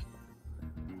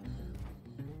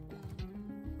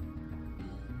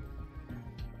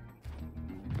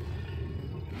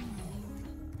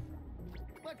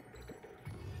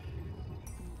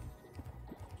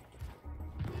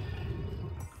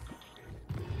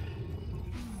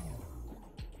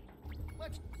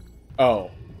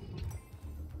 Oh.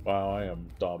 Wow, I am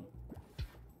dumb.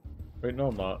 Wait, no,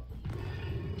 I'm not.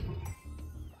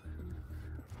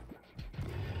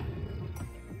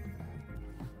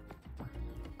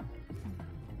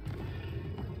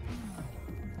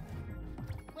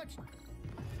 Let's...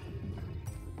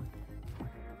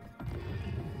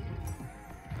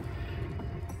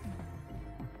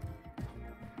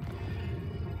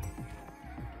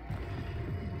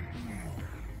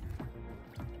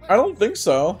 I don't think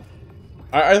so.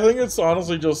 I think it's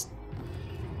honestly just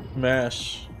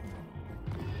mash.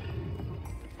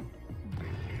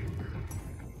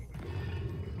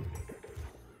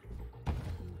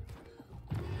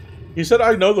 He said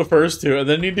I know the first two, and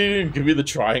then he didn't even give me the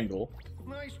triangle.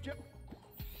 Nice job.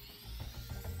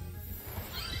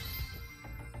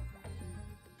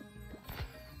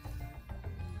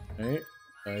 Right?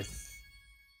 I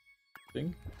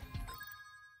think.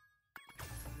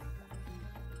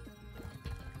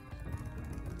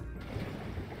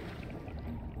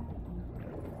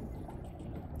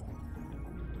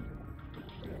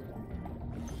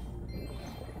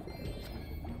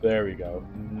 There we go.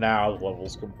 Now the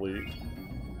level's complete.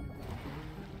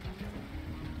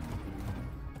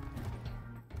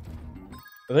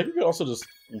 I think you could also just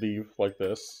leave like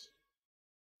this.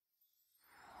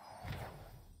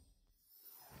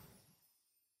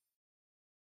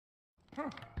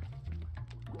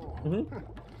 Mm-hmm.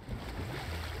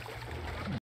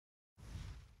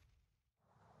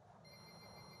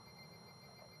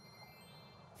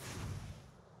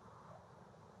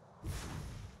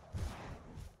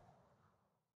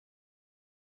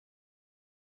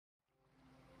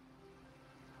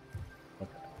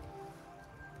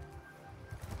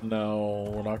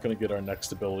 No, we're not going to get our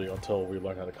next ability until we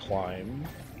learn how to climb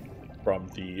from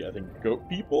the, I think, goat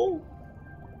people?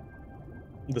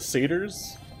 The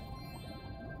satyrs?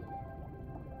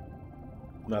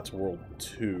 And that's World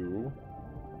 2.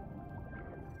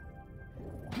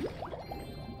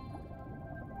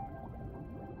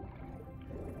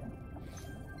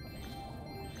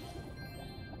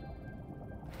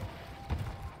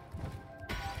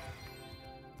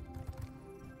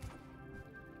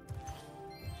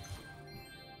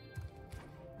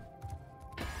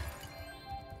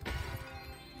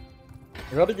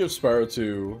 I gotta give Spyro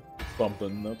 2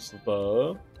 something. That's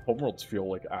the homeworlds feel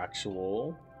like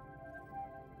actual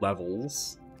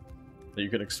levels that you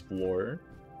can explore.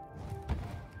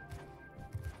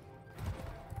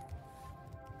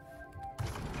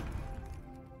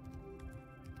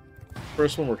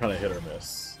 First one, we're kind of hit or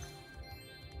miss.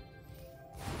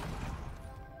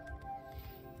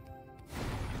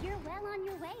 You're well on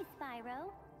your way,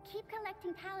 Spyro. Keep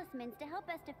collecting talismans to help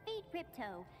us defeat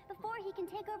Ripto before he can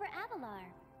take over Avalar.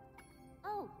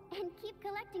 Oh, and keep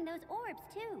collecting those orbs,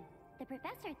 too. The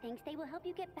professor thinks they will help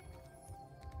you get back.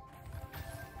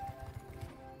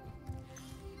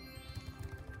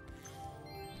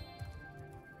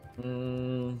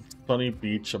 Sunny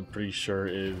Beach, I'm pretty sure,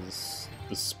 is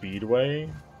the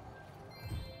Speedway.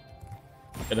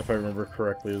 And if I remember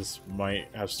correctly, this might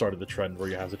have started the trend where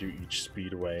you have to do each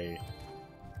Speedway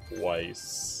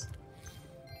twice.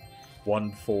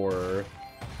 One for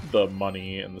the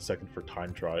money and the second for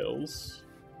time trials.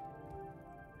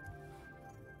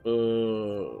 Fuck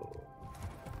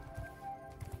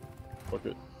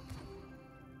it.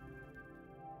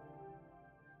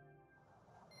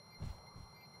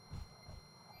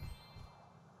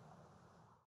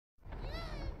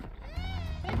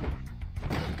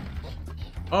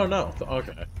 Oh no,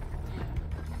 okay.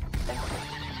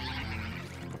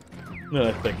 Then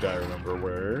I think I remember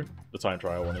where the time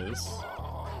trial one is.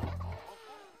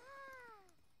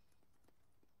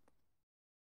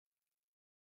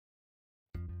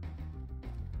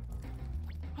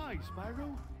 Hi,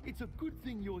 Spyro. It's a good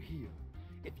thing you're here.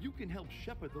 If you can help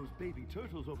shepherd those baby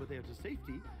turtles over there to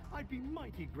safety, I'd be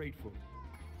mighty grateful.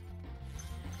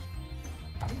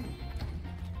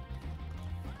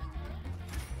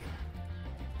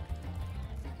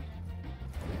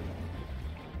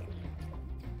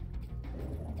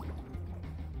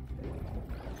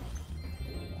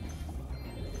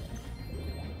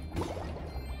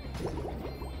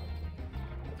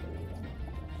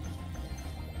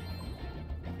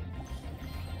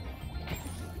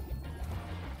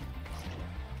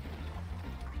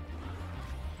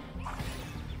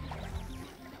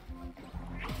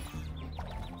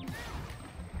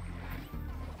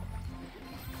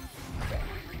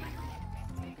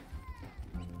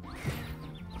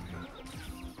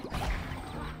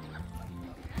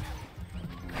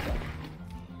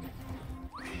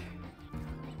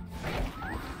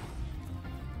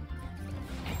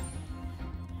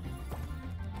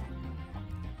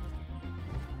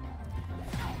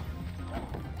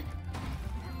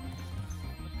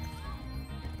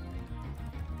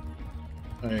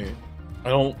 I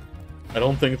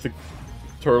don't think the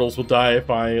turtles will die if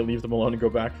I leave them alone and go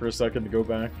back for a second to go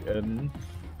back and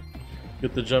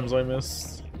get the gems I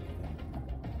missed.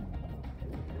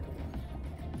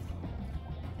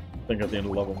 I think at the end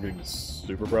of the level I'm getting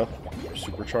super breath or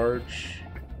supercharge.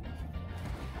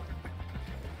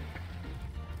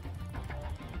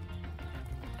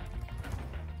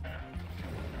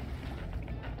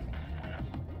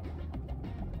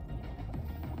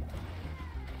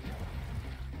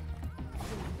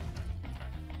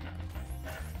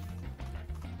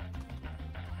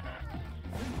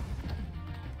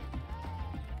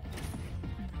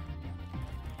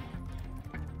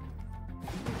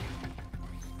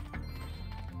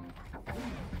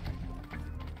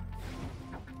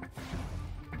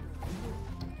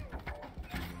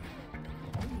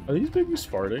 Are these babies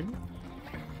farting?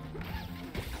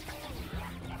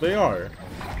 They are.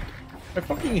 I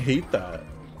fucking hate that.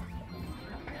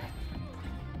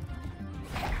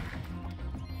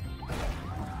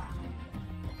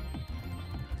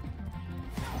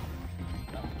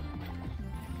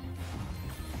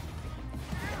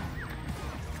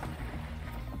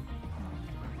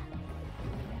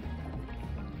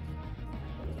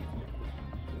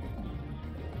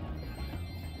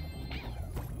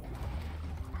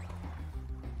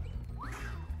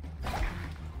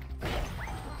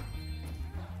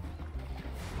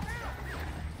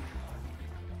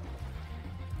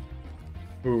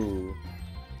 Ooh.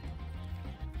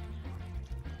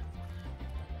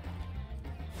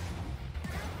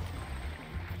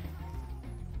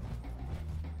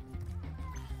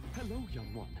 Hello,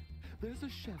 young one. There's a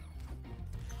chef.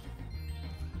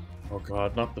 Oh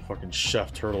god, not the fucking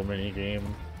Chef Turtle minigame.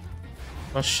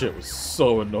 That shit was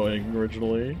so annoying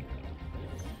originally.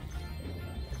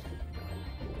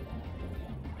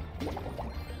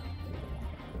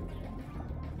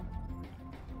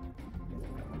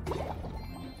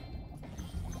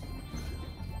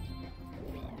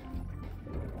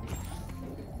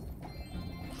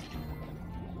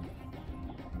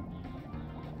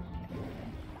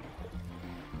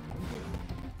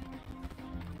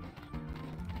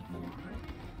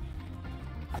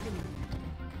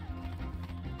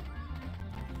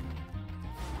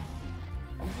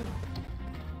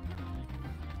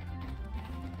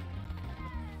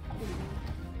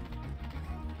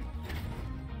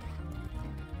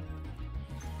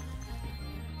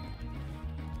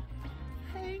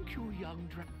 Thank you, young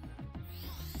dra-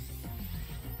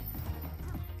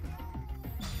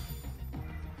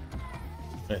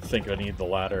 I think I need the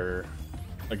ladder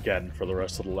again for the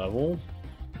rest of the level,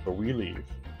 but we leave.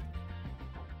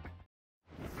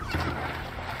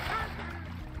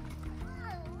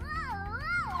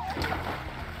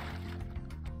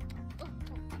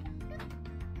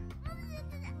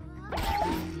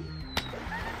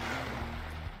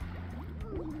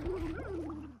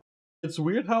 It's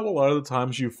weird how a lot of the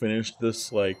times you finish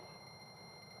this, like,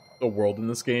 the world in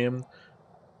this game,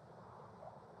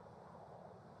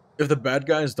 if the bad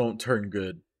guys don't turn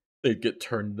good, they get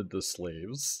turned into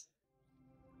slaves.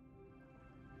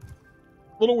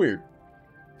 Little weird.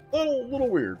 Little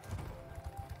weird.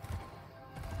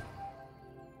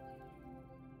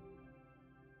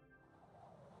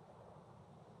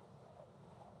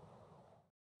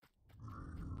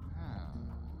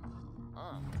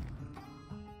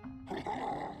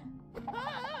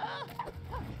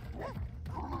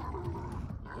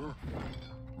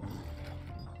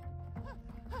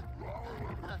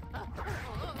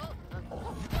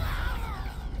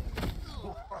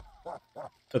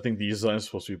 I think the design is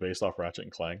supposed to be based off Ratchet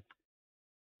and Clank.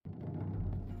 I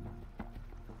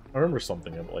remember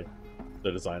something of, like,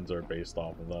 the designs are based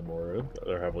off of them, or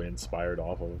they're heavily inspired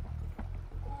off of.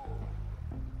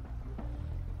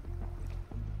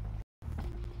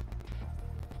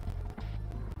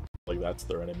 Like, that's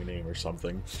their enemy name or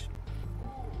something.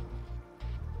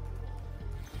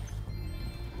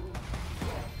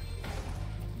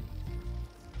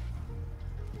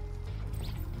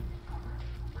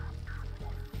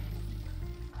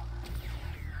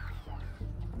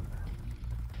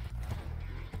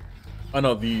 I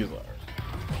know these are.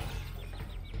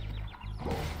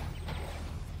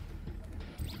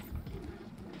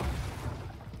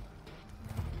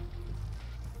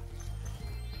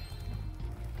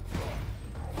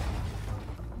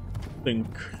 I think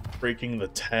breaking the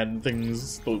 10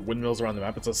 things, the windmills around the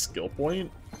map, it's a skill point.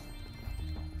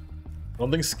 I don't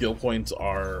think skill points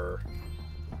are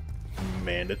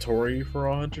mandatory for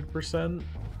 100%.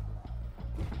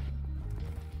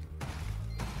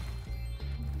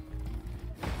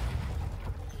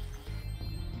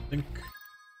 I think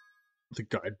the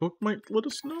guidebook might let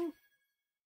us know.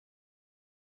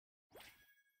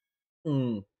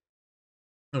 Hmm.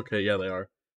 Okay, yeah, they are.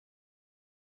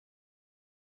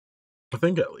 I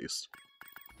think at least.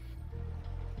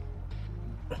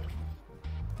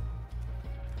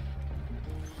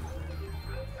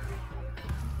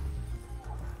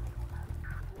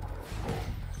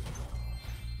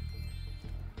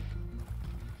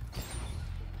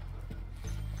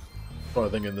 But I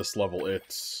think in this level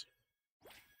it's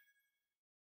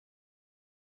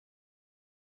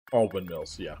all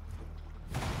windmills, yeah.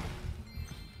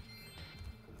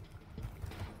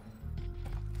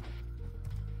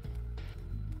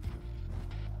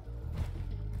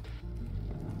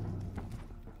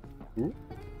 Ooh.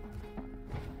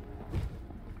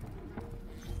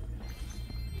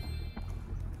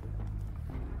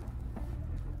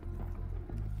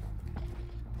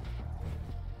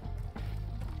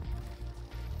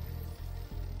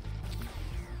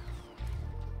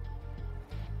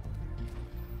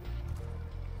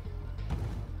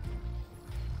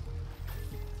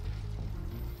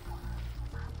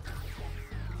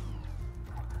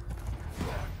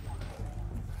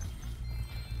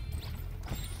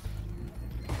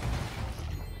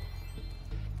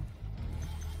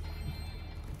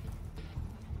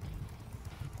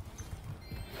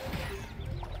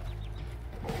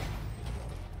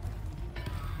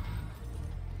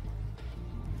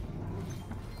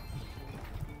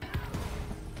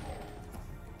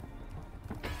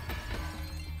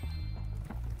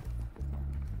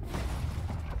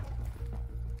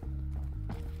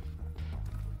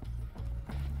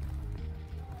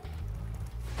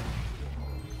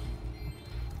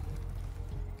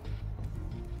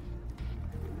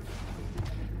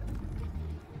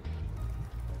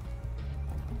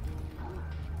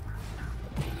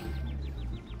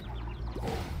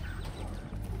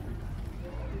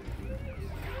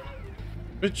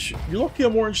 Bitch, you're lucky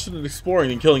I'm more interested in exploring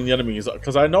than killing the enemies,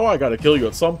 because I know I gotta kill you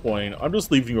at some point. I'm just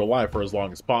leaving you alive for as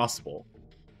long as possible.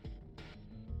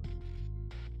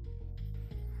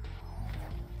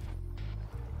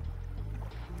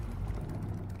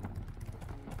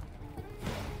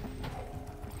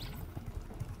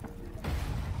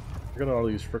 I got all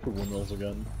these frickin' windmills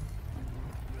again.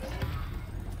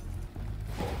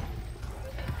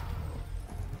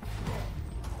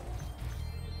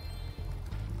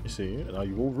 You see, and now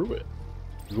you will rue it.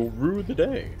 You will rue the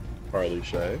day, Harley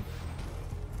Shay.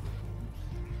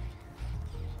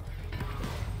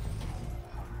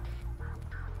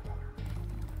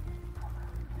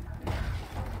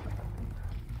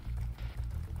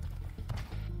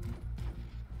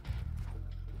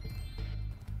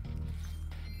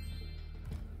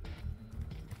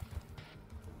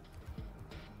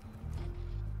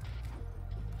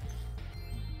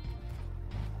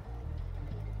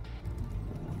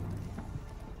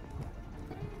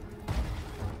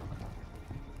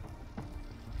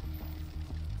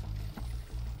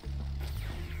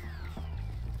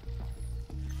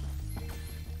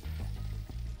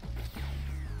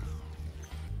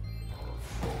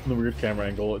 The weird camera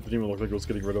angle, it didn't even look like it was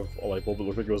getting rid of a light bulb. It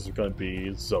looked like it was going to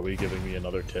be Zoe giving me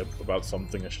another tip about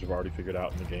something I should have already figured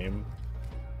out in the game.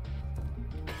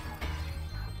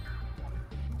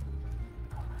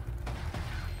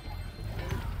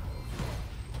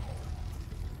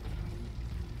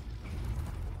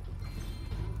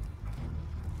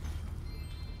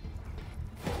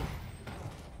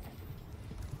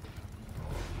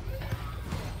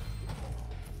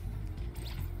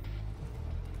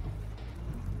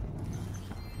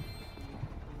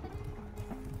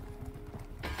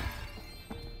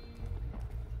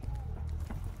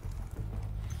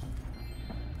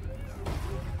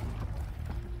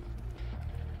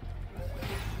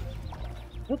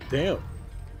 Oh, damn.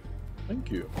 Thank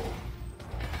you.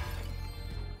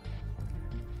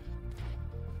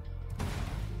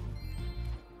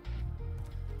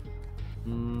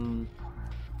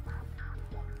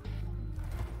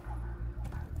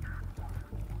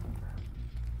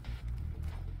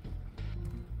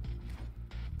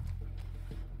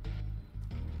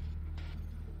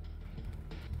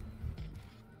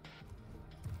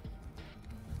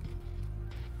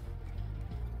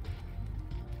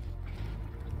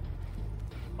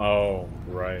 Oh,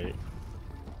 right.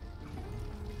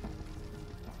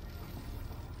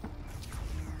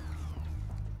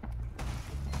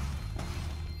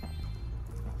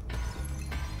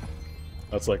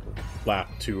 That's like lap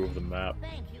 2 of the map.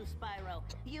 Thank you, Spyro.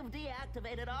 You've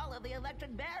deactivated all of the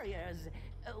electric barriers.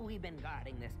 We've been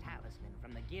guarding this talisman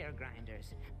from the gear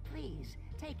grinders. Please,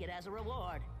 take it as a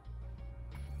reward.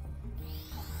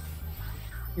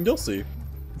 You'll see.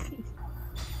 Okay.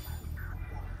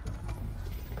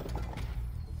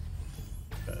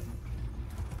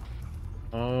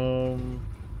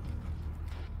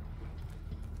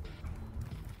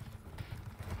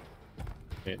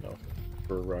 Wait, no.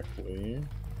 Correctly.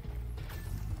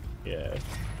 Yeah.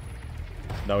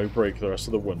 Now we break the rest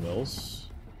of the windmills.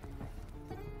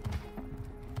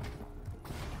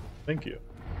 Thank you.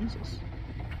 Jesus.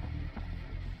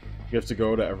 You have to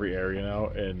go to every area now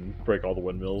and break all the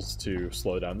windmills to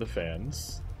slow down the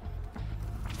fans.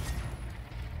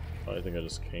 Oh, I think I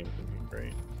just came from you.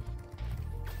 Great.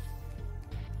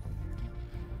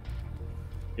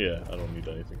 Yeah, I don't need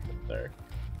anything from there.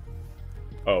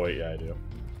 Oh, wait, yeah, I do.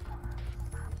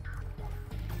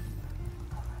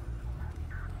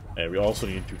 And we also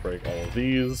need to break all of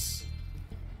these.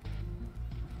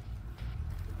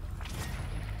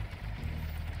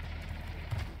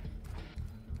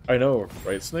 I know,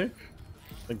 right, Snake?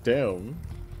 Like, damn.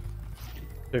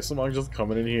 Takes so long just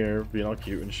coming in here, being all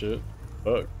cute and shit.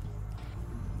 Fuck.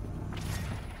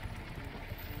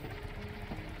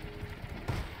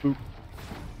 Boop.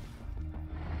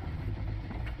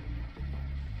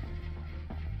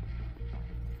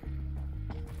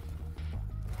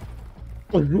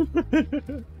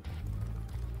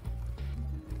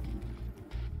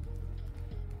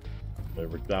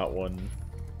 Over that one.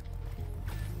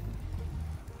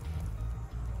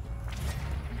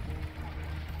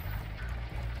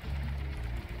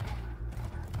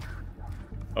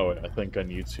 Oh wait, I think I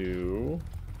need to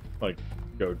like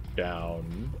go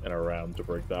down and around to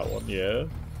break that one. Yeah.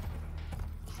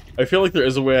 I feel like there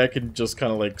is a way I can just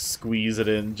kind of like squeeze it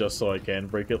in just so I can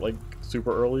break it like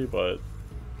super early, but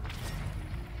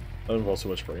that involves so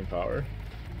much brain power.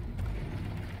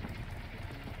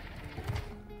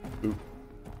 Oop.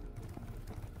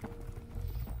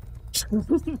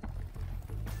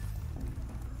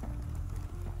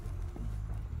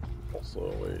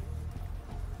 Also, wait.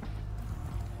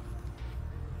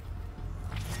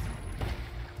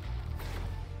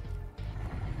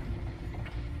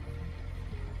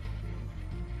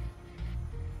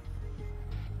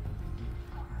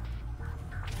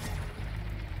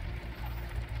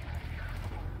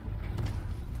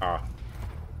 Ah.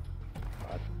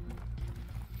 God.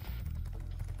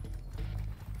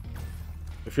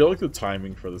 I feel like the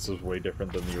timing for this is way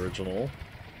different than the original.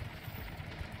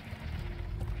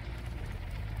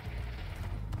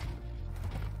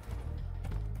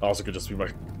 Also could just be my...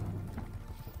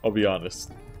 I'll be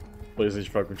honest. PlayStation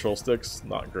 5 control sticks,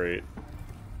 not great.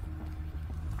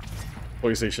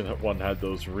 PlayStation 1 had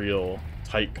those real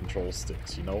tight control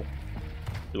sticks, you know?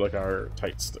 You like our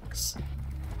tight sticks.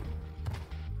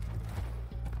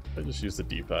 I just use the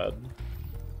D-pad.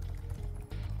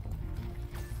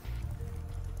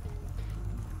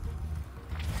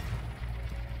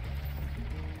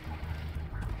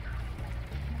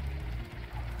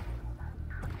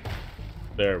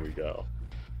 There we go.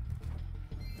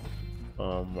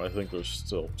 I think there's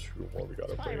still 2 more we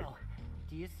gotta break. Spyro,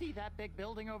 do you see that big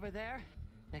building over there?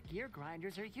 The gear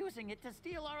grinders are using it to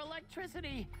steal our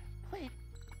electricity. Please.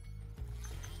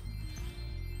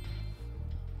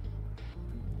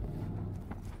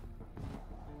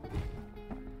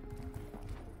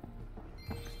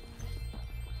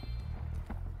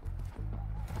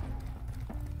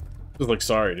 Just like,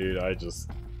 sorry, dude. I just,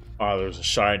 oh, there's a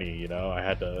shiny. You know, I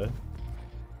had to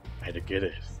get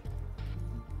it.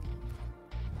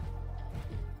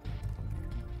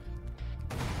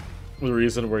 The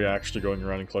reason we're actually going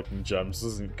around and collecting gems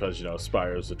isn't because, you know,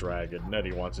 Spyro's a dragon and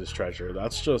he wants his treasure.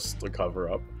 That's just a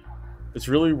cover-up. It's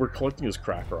really, we're collecting his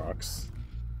crack rocks.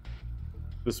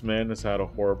 This man has had a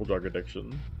horrible drug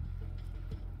addiction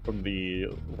from the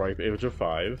ripe age of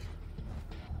 5.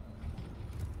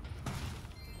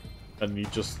 And he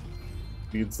just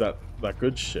needs that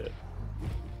good shit.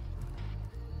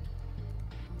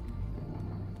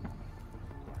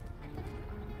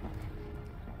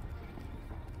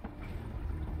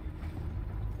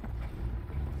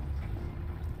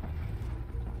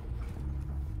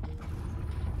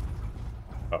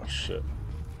 Oh shit.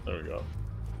 There we go.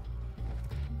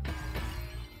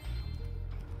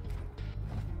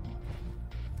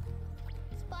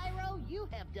 Spyro, you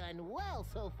have done well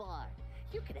so far.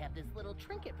 You could have this little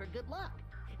trinket for good luck.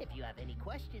 If you have any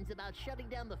questions about shutting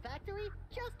down the factory,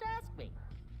 just ask me.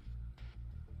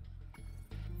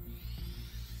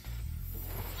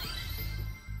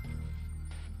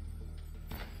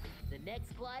 The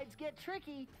next glides get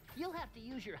tricky. You'll have to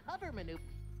use your hover maneuver.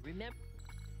 Remember...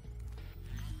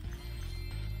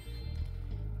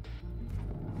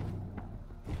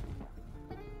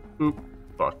 Oop.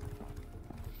 Fuck.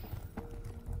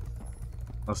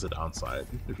 That's the downside.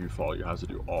 If you fall, you have to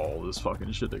do all this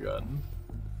fucking shit again.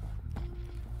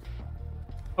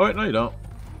 Oh wait, no you don't.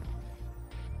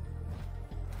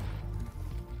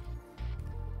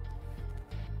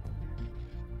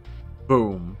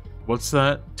 Boom. What's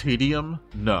that? Tedium?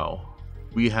 No.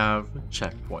 We have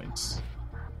checkpoints.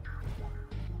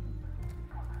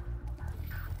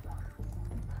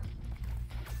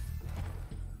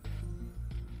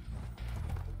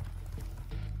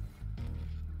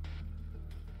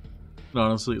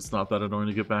 Honestly, it's not that annoying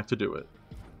to get back to do it.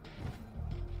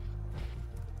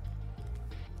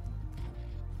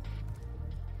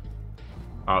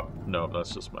 No,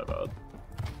 that's just my bad.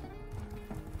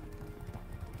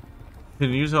 Can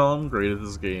you tell I'm great at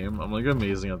this game? I'm like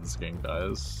amazing at this game,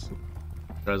 guys.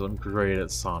 Guys, I'm great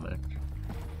at Sonic.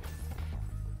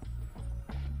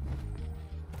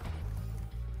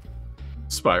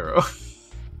 Spyro.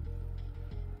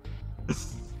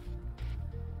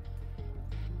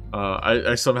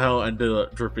 I somehow ended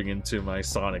up dripping into my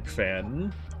Sonic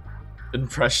fan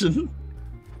impression.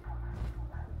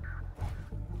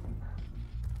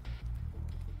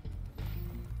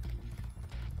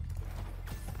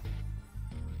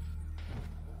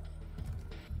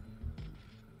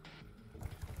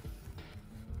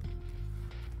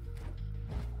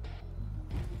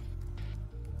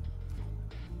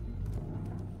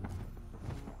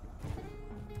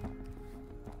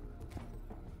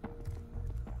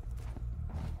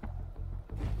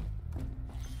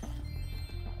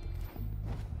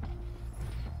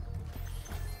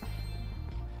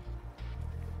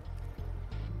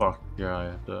 Fuck, yeah, I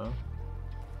had to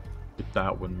get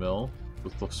that windmill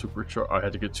with the supercharge. I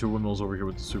had to get 2 windmills over here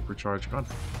with the supercharge. God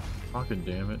fucking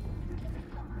damn it.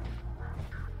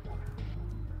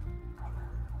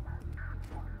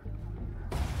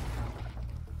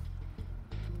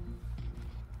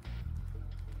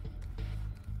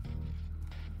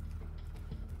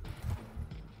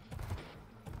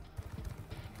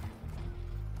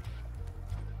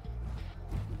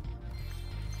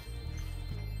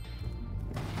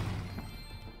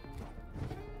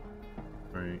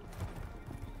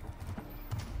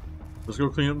 Let's go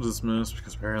clean up this mess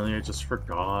because apparently I just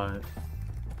forgot.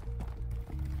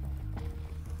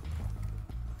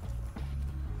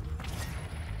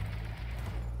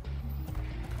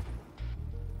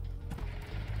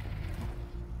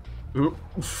 Oop.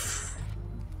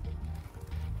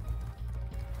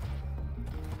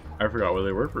 I forgot where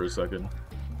they were for a second.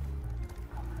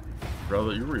 Forgot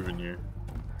that you were even here.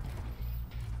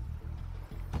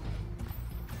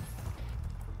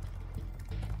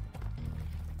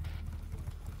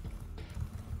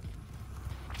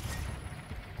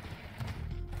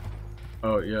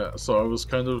 Oh yeah, so I was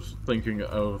kind of thinking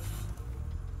of...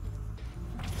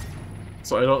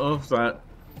 So I don't know if that,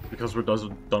 because we're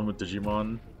done with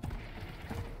Digimon,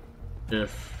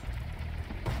 if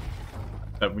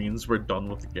that means we're done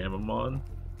with the Gamamon.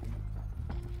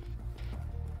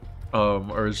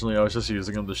 Originally I was just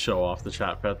using them to show off the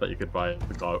chat pet that you could buy at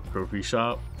the Gofi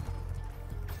shop.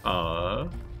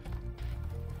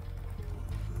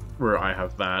 Where I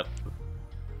have that,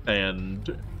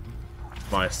 and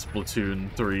my Splatoon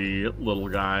 3 little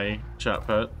guy chat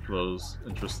pet for those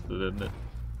interested in it.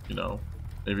 You know,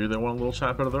 maybe they want a little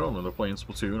chat pet of their own when they're playing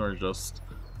Splatoon, or just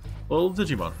a little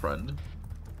Digimon friend.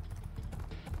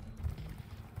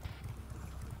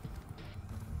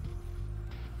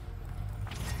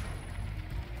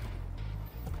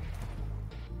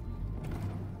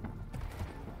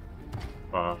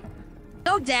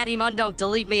 No, Daddy Mon, don't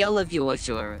delete me. I love you,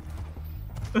 sure.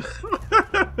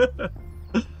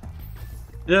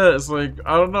 Yeah, it's like,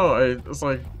 I don't know, it's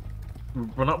like,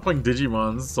 we're not playing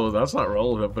Digimon, so that's not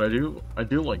relevant, but I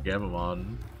do like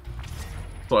Gamamon.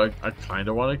 So I kind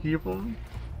of want to keep them.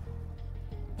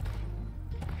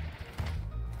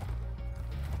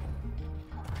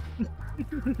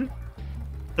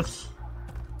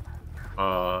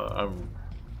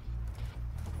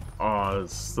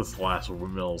 This last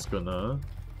windmill's gonna...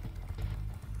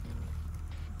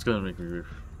 It's gonna make me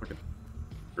fucking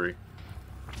angry.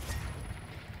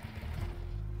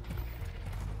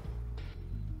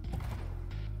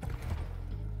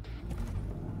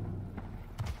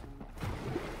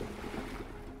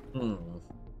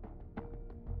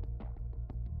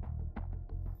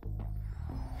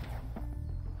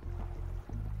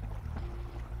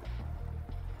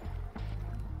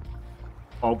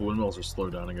 All the windmills are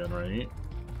slowed down again, right?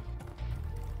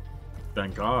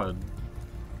 Thank God.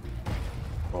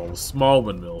 All the small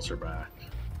windmills are back.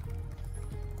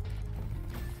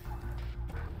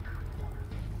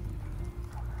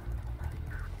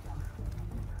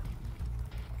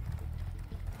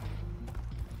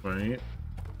 Right?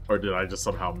 Or did I just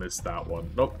somehow miss that one?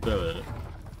 Nope, there it is.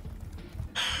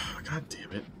 God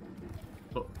damn it.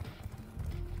 Oh.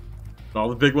 All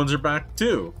the big ones are back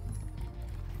too.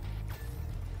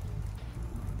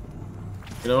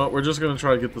 You know what? We're just gonna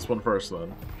try to get this one first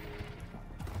then.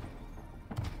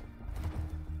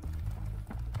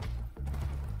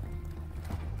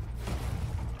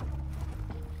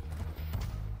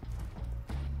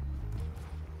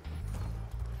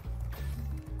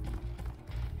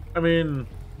 I mean,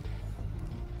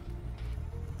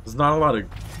 there's not a lot of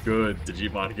good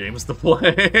Digimon games to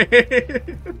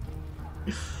play.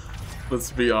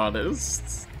 Let's be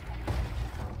honest.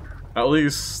 At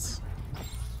least,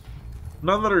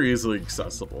 none that are easily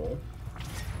accessible.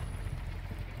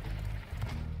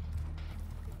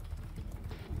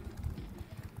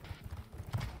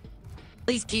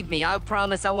 Please keep me. I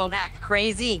promise I won't act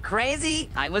crazy. Crazy?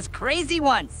 I was crazy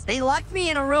once. They locked me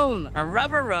in a room. A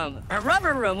rubber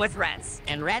room with rats.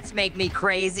 And rats make me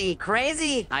crazy.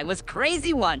 Crazy? I was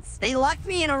crazy once. They locked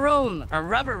me in a room. A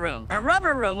rubber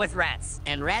room with rats.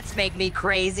 And rats make me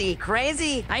crazy.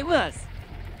 Crazy? I was.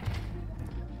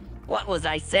 What was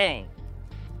I saying?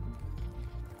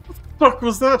 What the fuck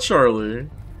was that, Charlie?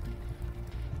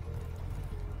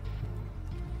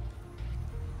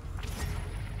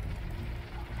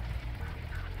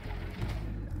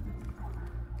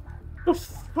 The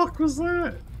fuck was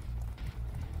that?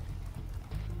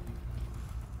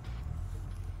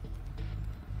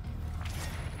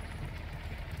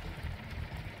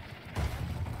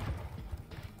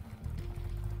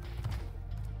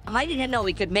 I didn't know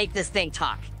we could make this thing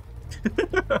talk.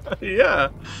 Yeah.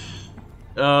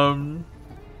 Gamamon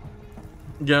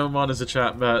is a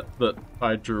chat mat that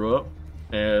I drew up,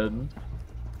 and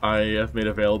I have made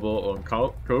available on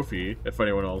Ko-fi if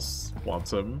anyone else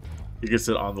wants him. You can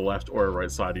sit on the left or right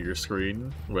side of your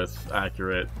screen with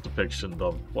accurate depiction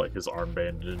of like his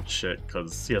armband and shit,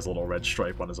 because he has a little red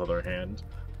stripe on his other hand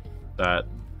that,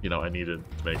 you know, I needed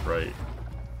to make right.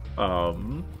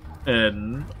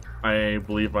 And I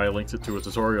believe I linked it to a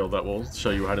tutorial that will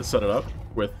show you how to set it up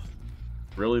with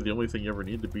really the only thing you ever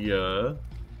need to be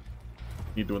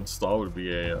need to install would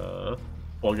be a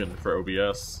plugin for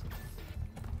OBS.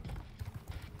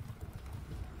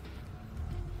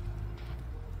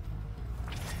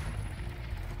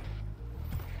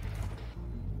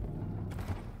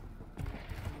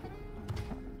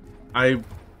 I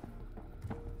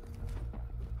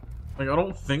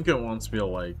don't think it wants me to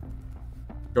like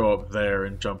go up there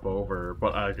and jump over,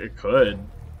 but it could.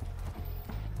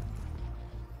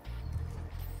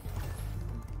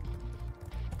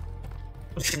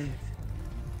 I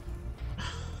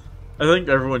think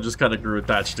everyone just kind of grew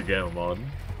attached to Gamamon.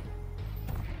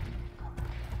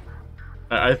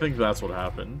 I think that's what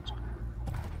happened.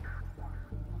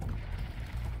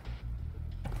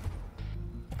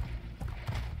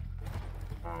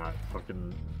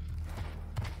 Fucking...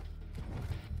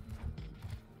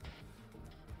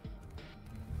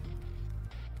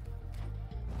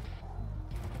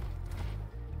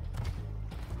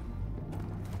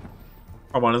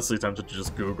 I'm honestly tempted to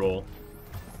just Google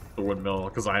the windmill,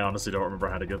 because I honestly don't remember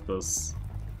how to get this.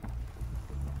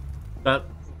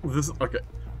 Okay.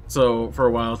 So, for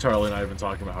a while, Charlie and I have been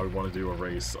talking about how we want to do a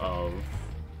race of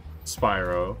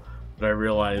Spyro, but I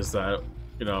realized that,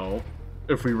 you know,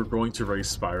 if we were going to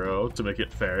race Spyro, to make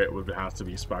it fair, it would have to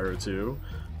be Spyro 2,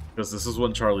 because this is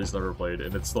one Charlie's never played,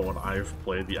 and it's the one I've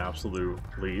played the absolute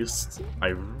least.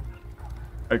 I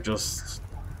just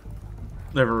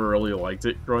never really liked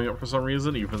it growing up for some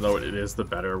reason, even though it is the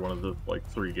better one of the, like,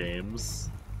 3 games.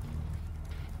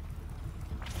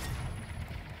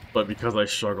 But because I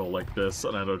struggle like this,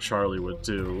 and I know Charlie would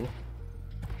too,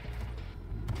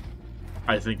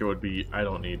 I think it would be...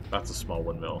 That's a small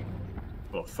windmill.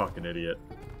 I'm a fucking idiot.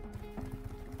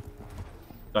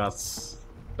 That's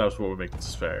what would make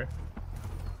this fair.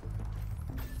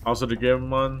 Also, did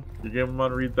Gamamon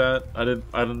read that? I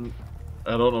don't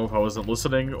know if I wasn't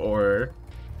listening or...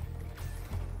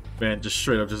 Man, just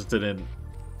straight up just didn't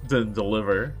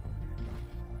deliver.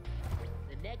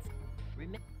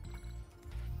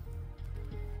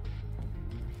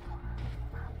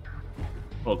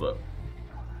 Hold up.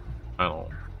 I don't...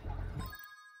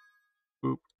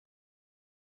 Boop.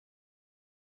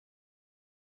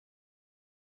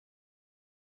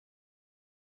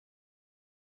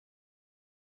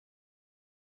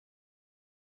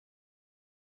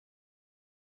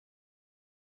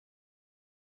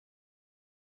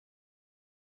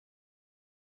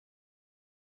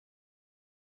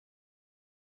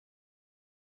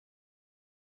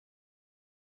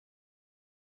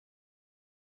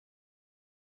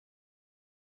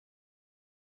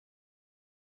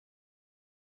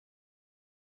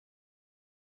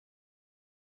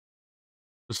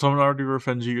 Does someone already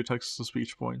refund you your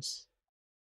text-to-speech points?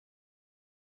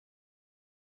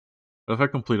 But if I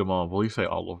complete them all, will you say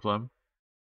all of them?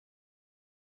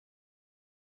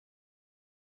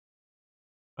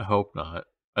 I hope not.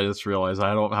 I just realized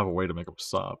I don't have a way to make them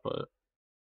stop, but...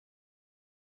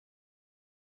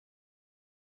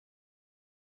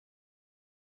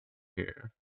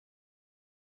 Here.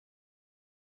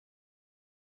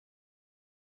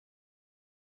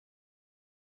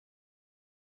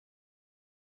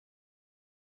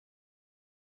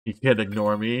 He can't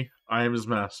ignore me. I am his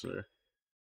master.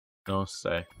 No,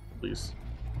 stay, please.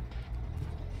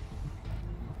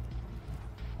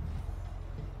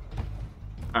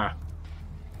 Ah.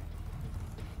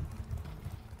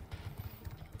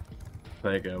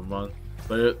 Thank you, man.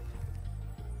 Say it.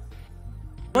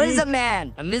 What is a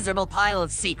man? A miserable pile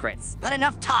of secrets. But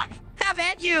enough talk. Have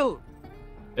at you!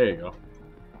 There you go.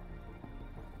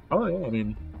 Oh yeah, I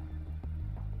mean,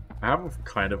 I have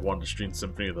kind of wanted to stream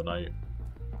Symphony of the Night.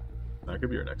 That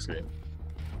could be your next game.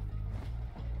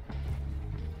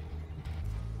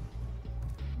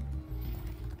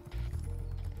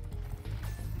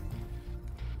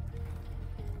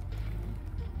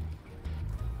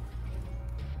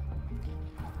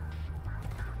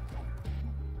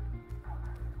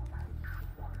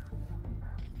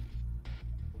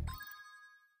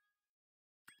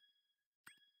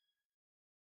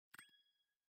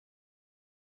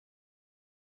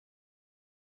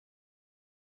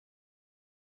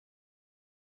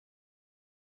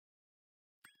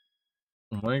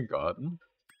 Oh my god.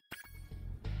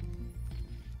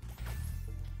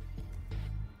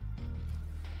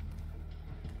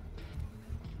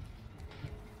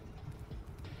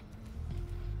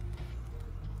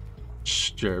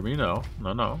 Shh, Jeremy, no.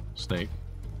 No, Snake.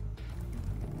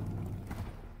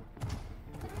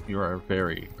 You are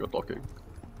very good looking.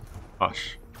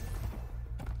 Hush.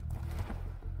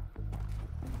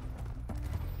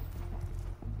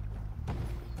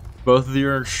 Both of you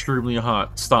are extremely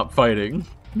hot. Stop fighting.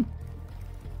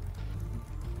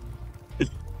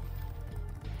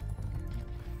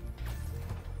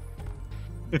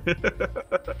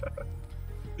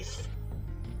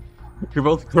 You're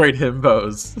both great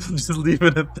himbos. Just leave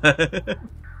it at that.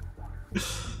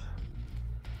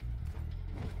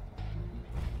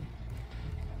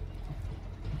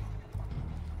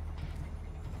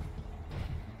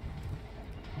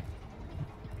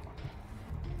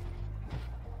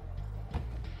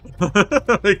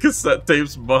 Cassette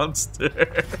tapes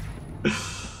monster.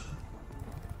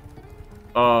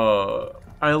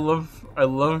 I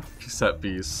love cassette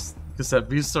beasts. Cassette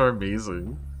beasts are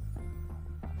amazing.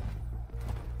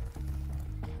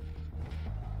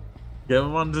 Get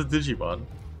them onto Digimon.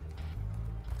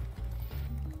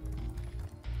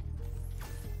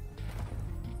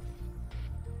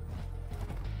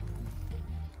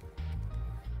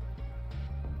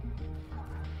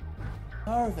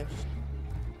 Harvest.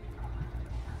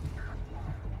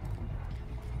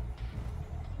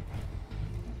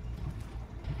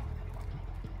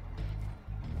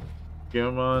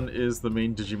 Gamamon is the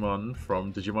main Digimon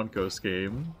from Digimon Ghost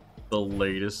Game, the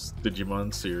latest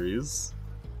Digimon series.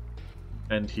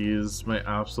 And he is my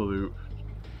absolute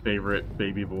favorite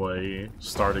baby boy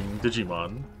starting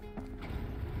Digimon.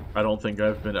 I don't think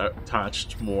I've been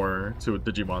attached more to a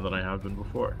Digimon than I have been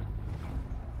before.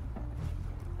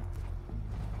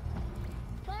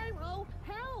 Spyro,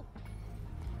 help!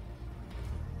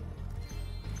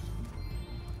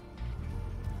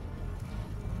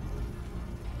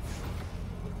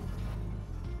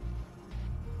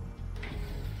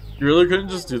 You really couldn't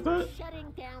just do that?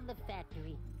 Shutting down the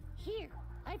factory. Here,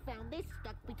 I found this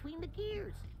stuck between the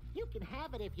gears. You can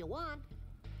have it if you want.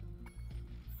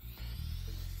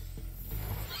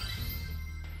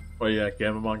 Oh yeah,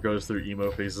 Gamamon goes through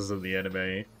emo phases in the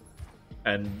anime,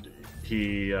 and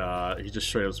he just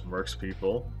straight up murks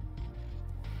people.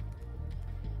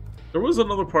 There was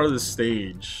another part of the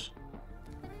stage,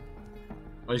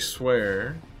 I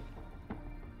swear.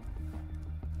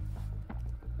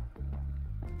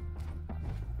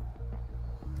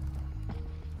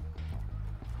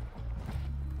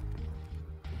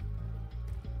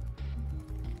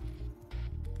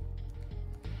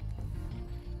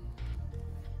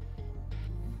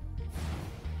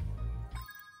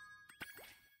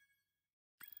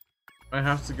 I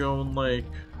have to go and, like,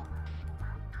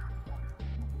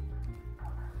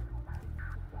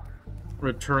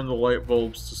 return the light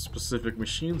bulbs to specific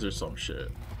machines or some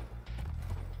shit.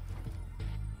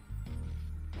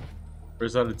 Or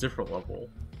is that a different level?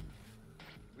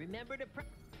 Remember to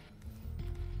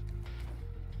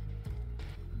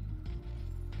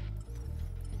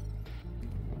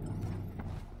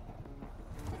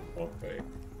Okay.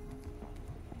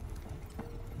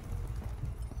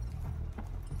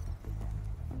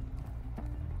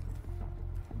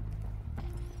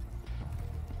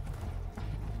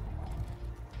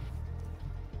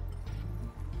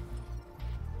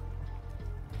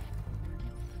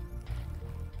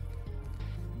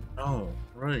 Oh,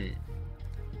 right.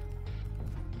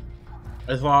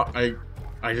 I thought I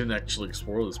didn't actually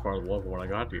explore this part of the level when I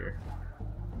got here.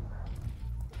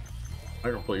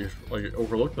 I completely, like,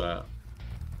 overlooked that.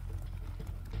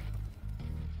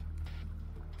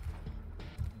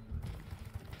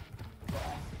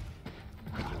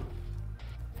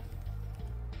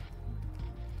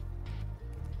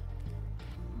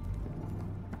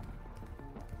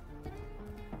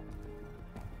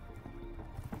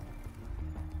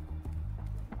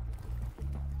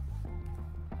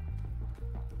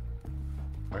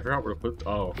 I forgot where to put.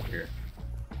 Oh, here.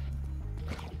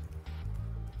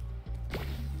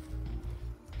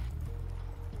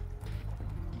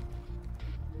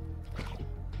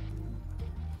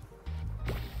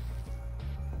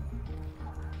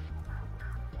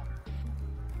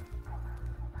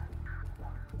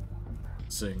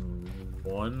 Missing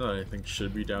one that I think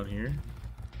should be down here.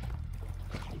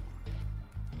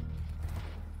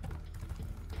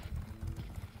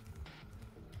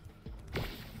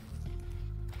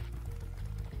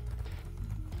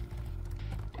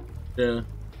 Yeah,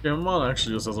 my mom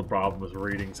actually just has a problem with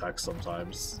reading text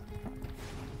sometimes.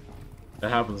 It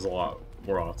happens a lot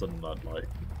more often than I'd like.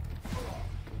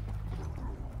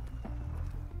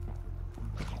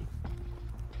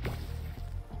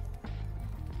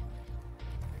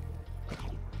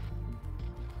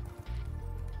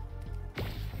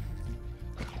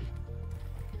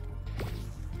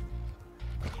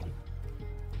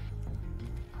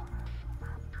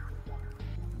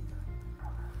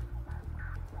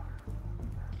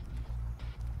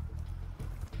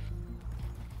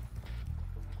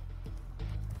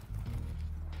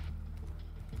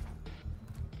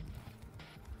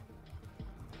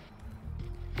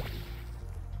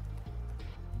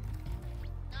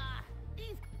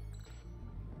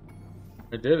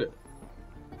 I did it.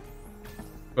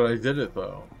 But I did it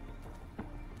though.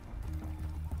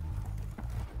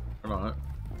 Or not.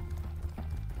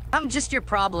 I'm just your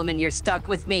problem and you're stuck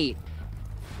with me.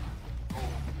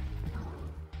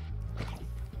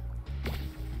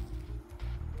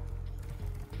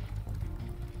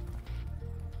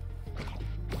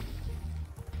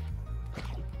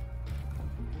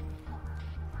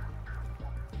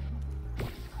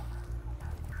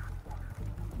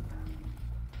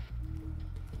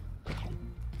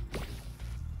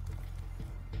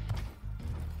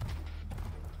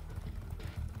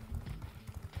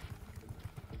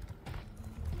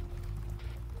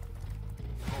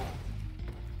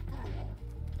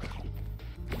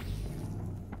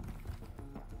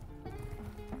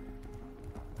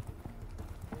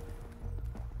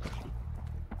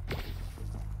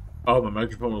 Oh, the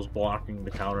microphone was blocking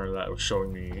the counter that was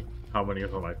showing me how many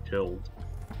of them I've killed.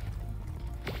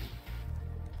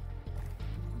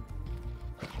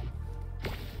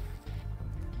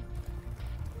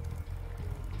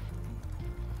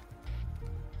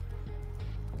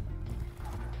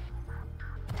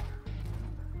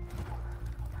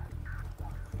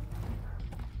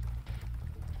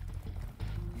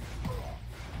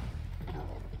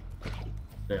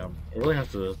 Damn, I really have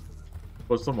to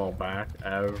put them all back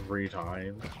every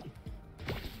time.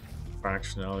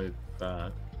 Fractionality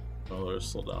that. Oh, they're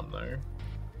still down there.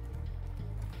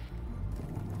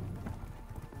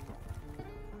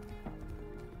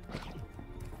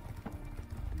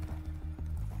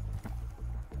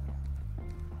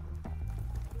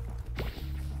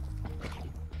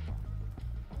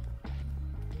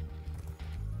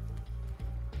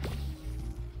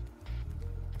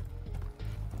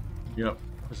 Yep,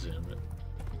 assume it.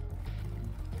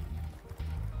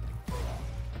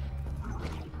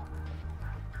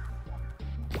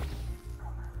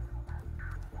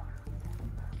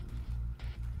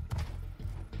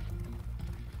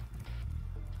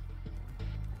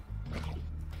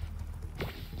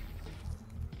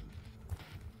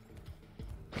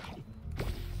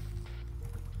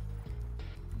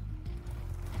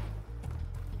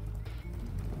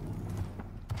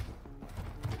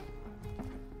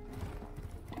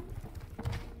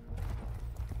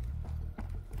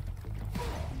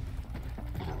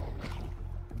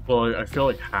 Well, I feel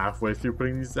like halfway through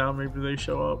putting these down, maybe they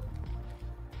show up.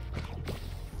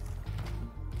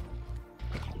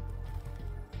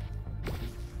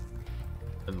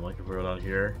 And like if we go down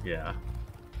here, yeah.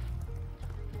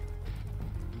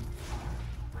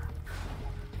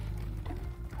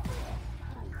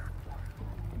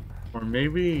 Or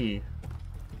maybe...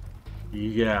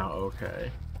 Yeah, okay.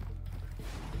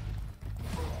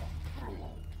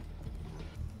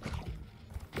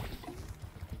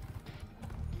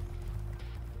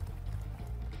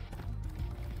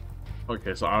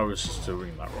 Okay, so I was just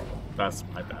doing that wrong. That's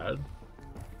my bad.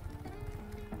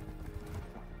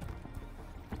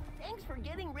 Thanks for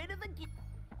getting rid of the...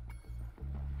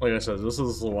 Like I said, this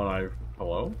is the one I...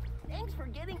 Hello? Thanks for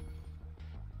getting...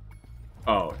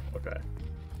 Oh, okay.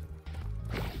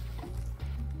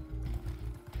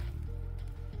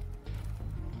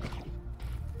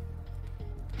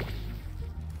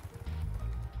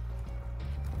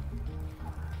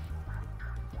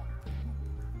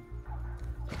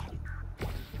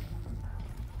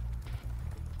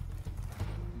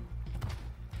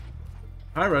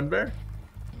 Hi, Red Bear.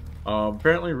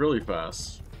 Apparently really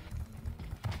fast.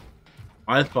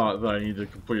 I thought that I needed to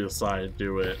complete a side,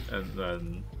 do it, and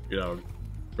then, you know,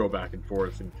 go back and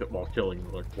forth and while killing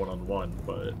like one-on-one,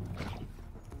 but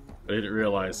I didn't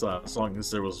realize that as long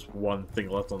as there was one thing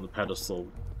left on the pedestal,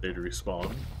 they'd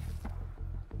respawn.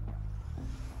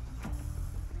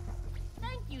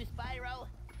 Thank you, Spyro.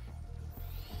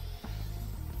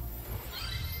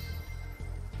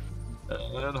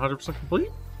 And 100% complete?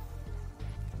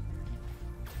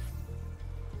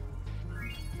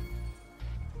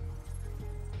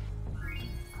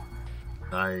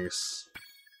 Nice.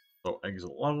 So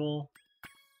exit level.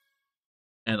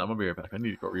 And I'm gonna be right back. I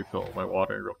need to go refill my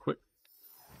water real quick.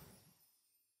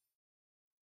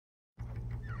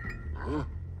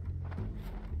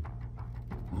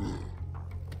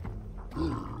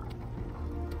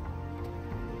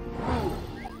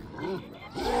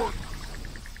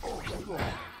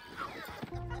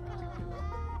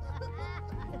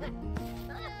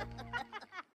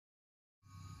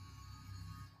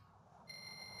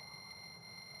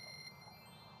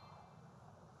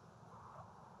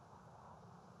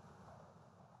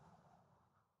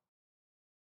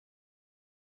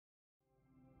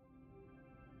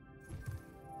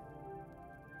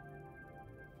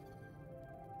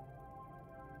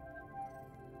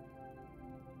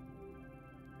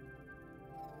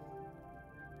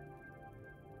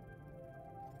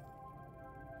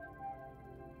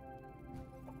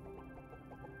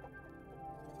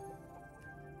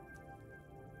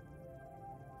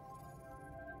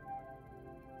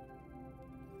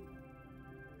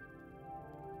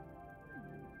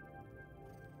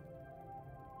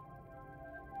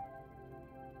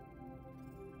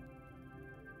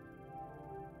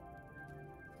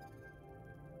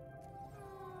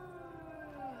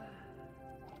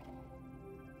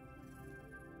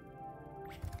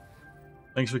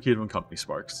 Thanks for keeping company,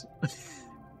 Sparks. Do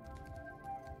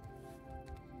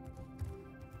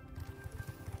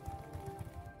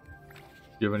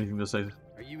you have anything to say?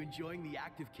 Are you enjoying the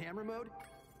active camera mode?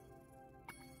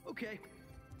 Okay.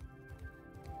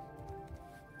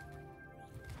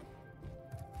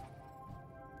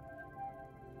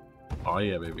 Oh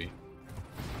yeah, baby.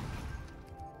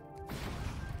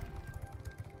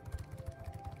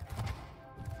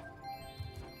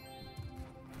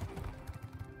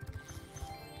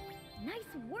 Nice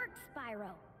work, Spyro.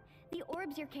 The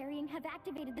orbs you're carrying have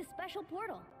activated the special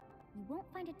portal. You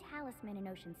won't find a talisman in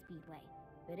Ocean Speedway,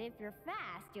 but if you're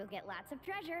fast, you'll get lots of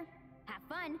treasure. Have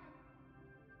fun!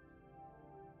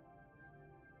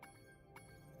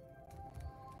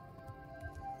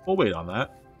 We'll wait on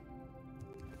that.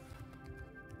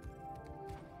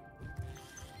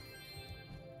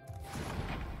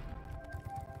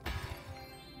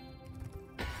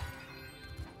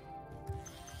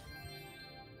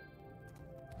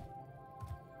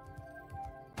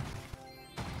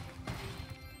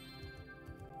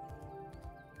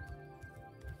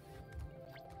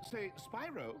 Say,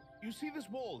 Spyro, you see this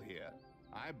wall here?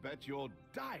 I bet you're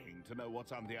dying to know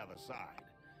what's on the other side.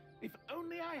 If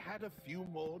only I had a few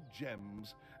more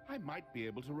gems, I might be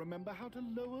able to remember how to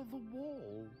lower the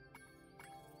wall.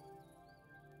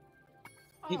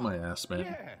 Eat my ass, man.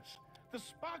 Yes, the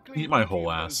sparkling Eat my beauty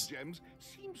whole of those ass. gems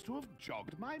seems to have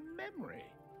jogged my memory.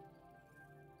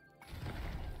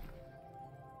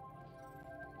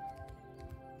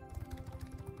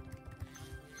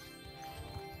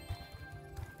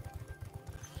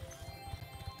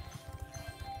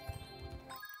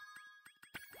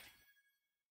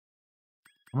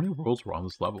 How many worlds were on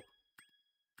this level?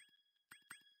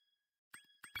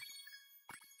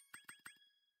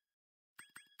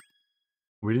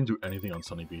 We didn't do anything on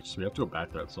Sunny Beach, so we have to go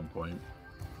back there at some point.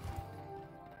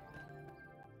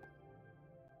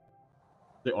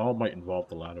 They all might involve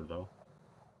the ladder, though.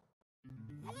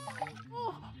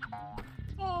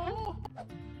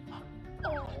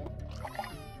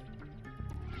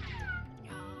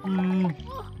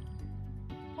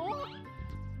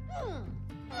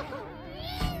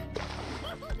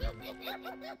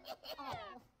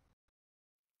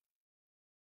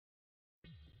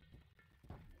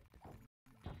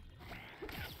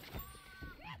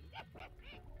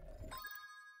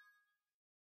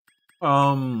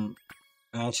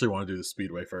 I actually want to do the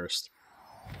Speedway first.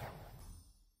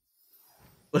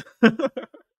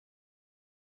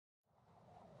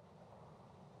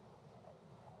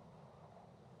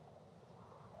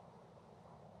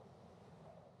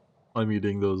 I'm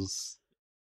eating those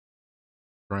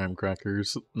graham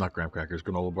crackers, not graham crackers,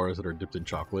 granola bars that are dipped in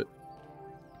chocolate.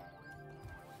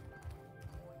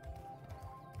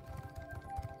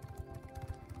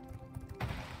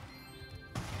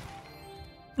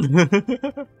 Hi,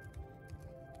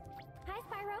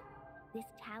 Spyro. This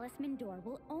talisman door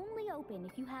will only open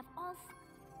if you have all...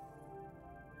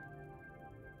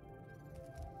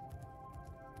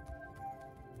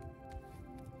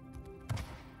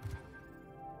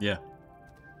 Yeah.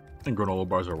 And granola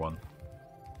bars are one.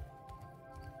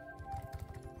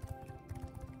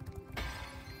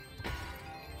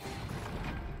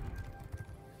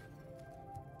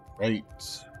 Right.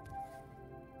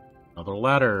 Another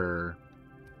ladder.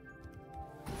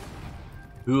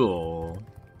 Cool.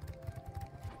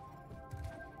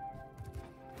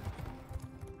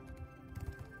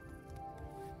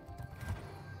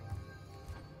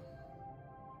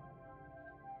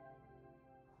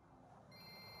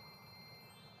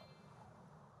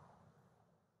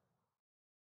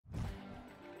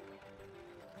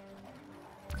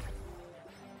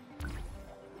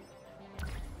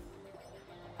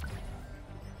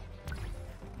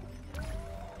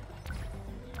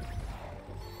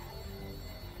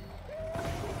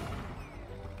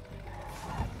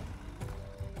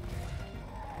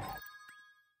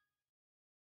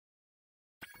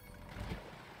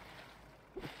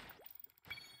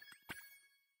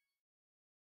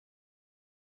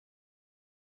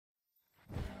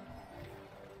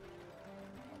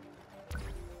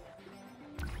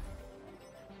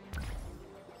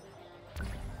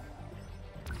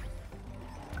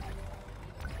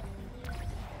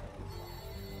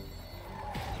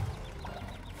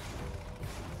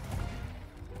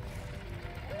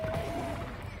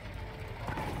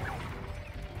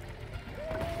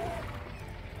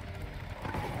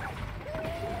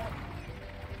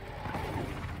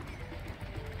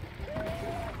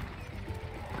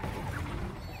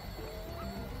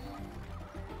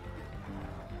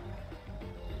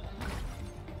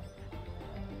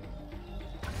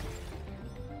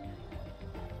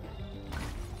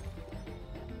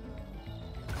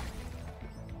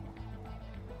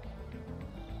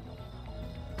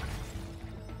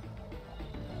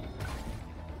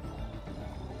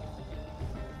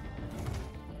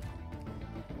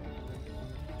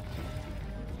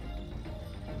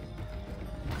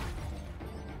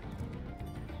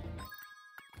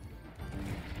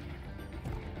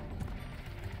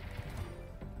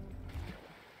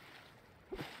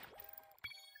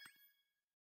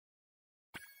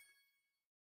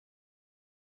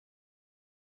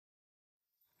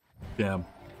 Damn.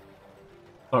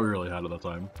 Thought we really had it that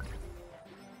time.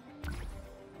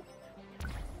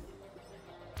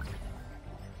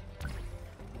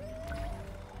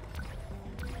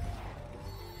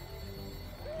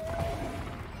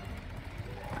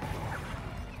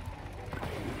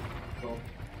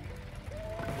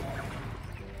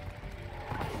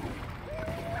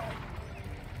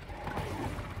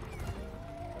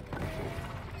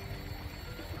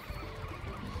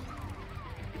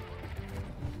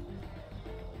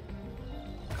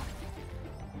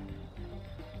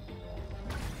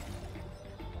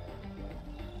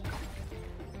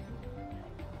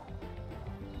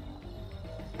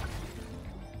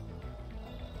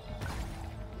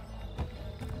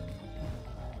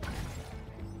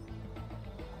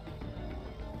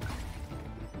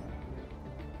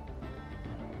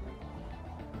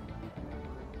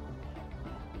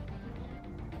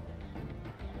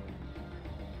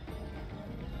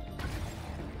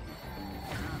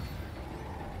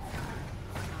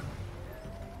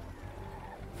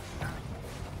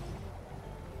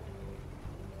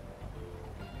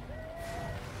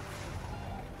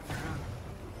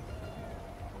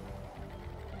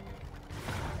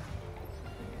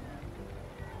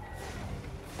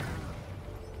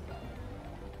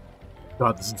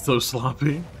 God, this is so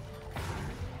sloppy.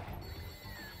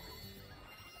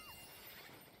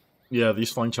 Yeah,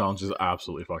 these flying challenges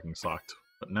absolutely fucking sucked.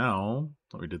 But now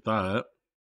that we did that,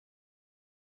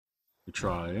 we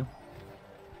try.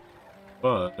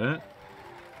 But I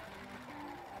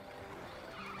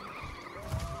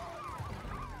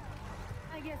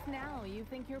guess now you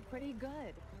think you're pretty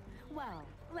good. Well,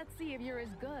 let's see if you're as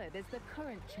good as the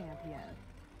current champion.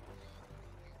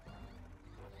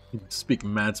 you speak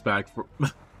mad smack for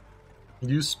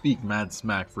you speak mad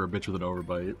smack for a bitch with an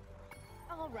overbite.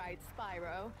 All right,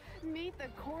 Spyro, meet the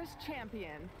course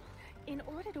champion. In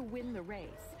order to win the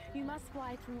race, you must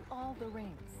fly through all the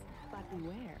rings. But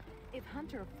beware, if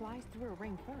Hunter flies through a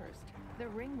ring first, the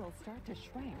ring will start to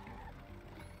shrink.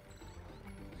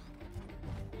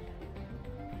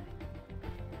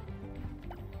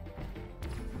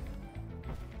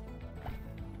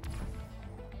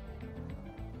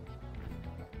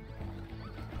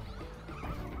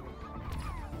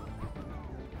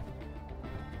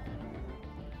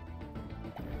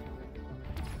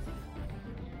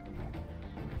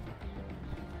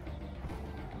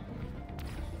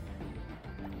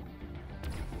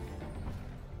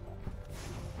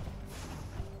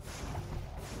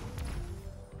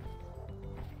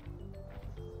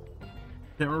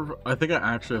 Can't remember. I think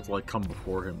I actually have to like come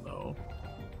before him though,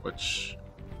 which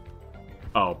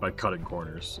by cutting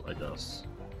corners, I guess.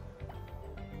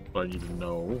 But I need to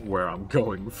know where I'm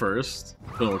going first.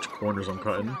 I don't know which corners I'm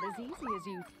cutting. Not as easy as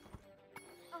you.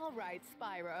 All right,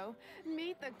 Spyro,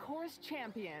 meet the course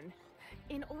champion.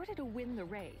 In order to win the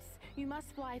race, you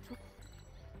must fly through.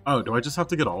 Oh, do I just have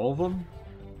to get all of them?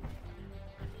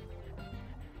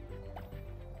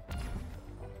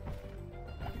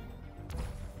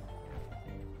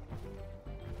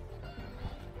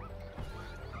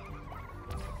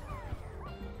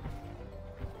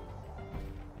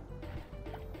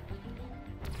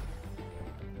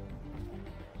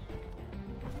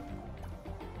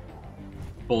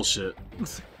 Bullshit.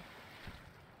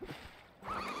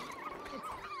 All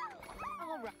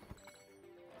right.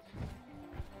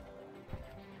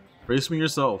 Race me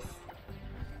yourself.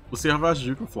 Let's see how fast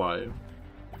you can fly.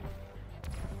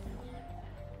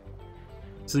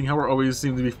 Seeing how we always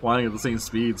seem to be flying at the same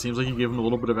speed, seems like you gave him a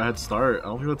little bit of a head start. I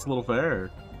don't think that's a little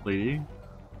fair, lady.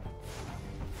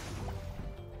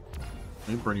 Let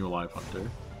me burn you alive,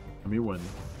 Hunter. Let me win.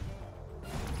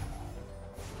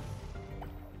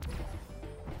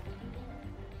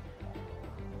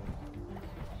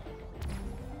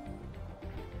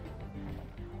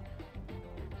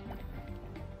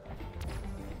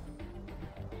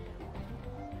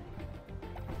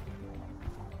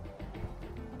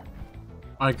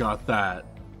 I got that.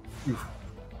 Oof.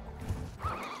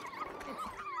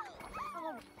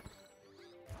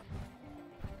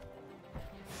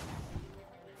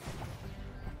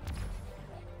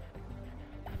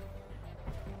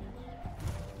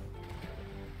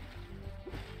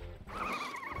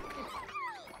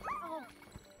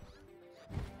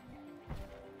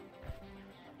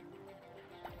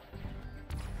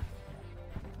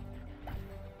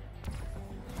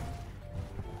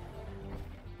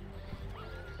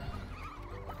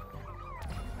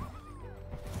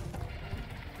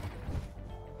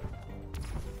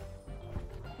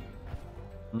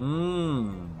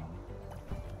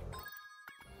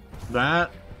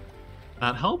 That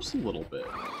helps a little bit.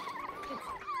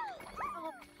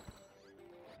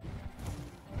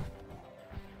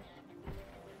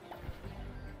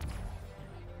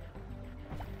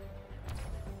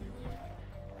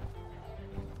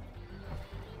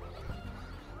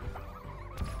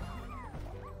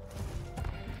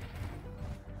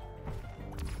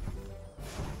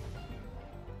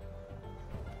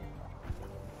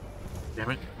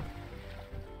 Damn it.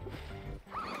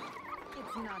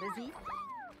 It's not as easy.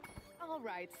 All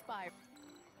right, Spyro.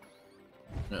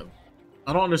 Yeah.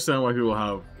 I don't understand why people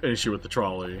have an issue with the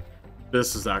trolley.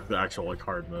 This is the actual like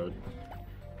hard mode.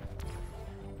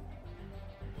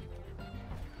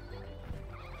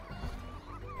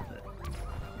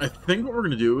 I think what we're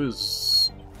gonna do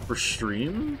is for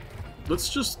stream, let's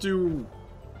just do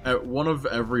at one of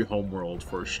every homeworld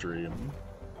for a stream.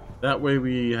 That way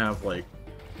we have like,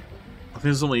 I think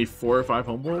there's only 4 or 5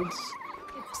 homeworlds,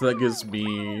 so that gives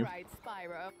me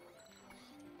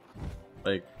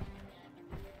like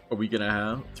a week and a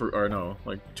half, or no,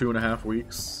 like 2.5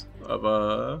 weeks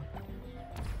of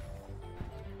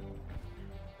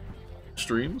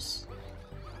streams.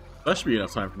 That should be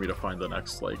enough time for me to find the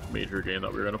next like major game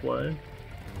that we're gonna play.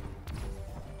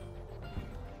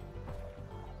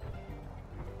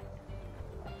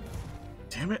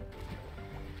 Damn it.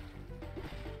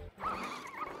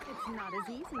 It's not as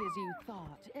easy as you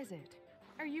thought, is it?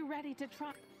 Are you ready to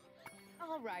try?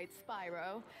 All right,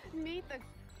 Spyro. Meet the...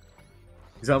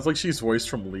 He sounds like she's voiced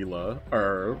from Leela,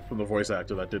 or from the voice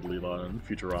actor that did Leela in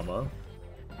Futurama.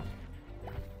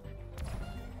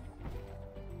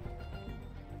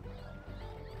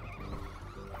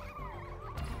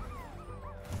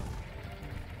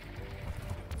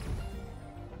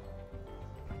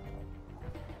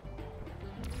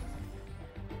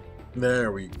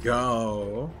 There we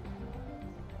go.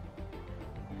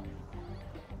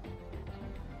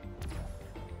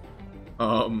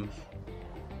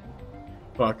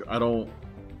 Fuck, I don't...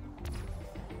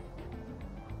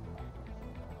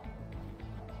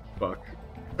 Fuck.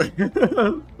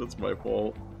 That's my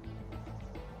fault.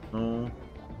 No.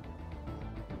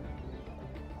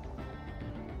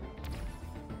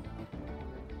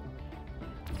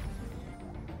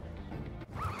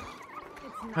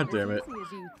 God damn it.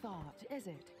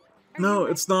 No,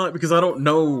 it's not, because I don't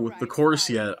know the course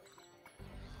yet.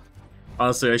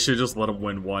 Honestly, I should just let him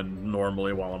win one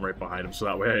normally while I'm right behind him, so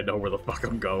that way I know where the fuck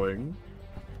I'm going.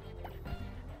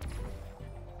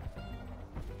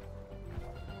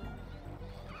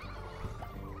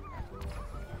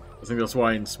 I think that's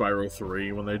why in Spyro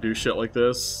 3, when they do shit like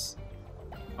this,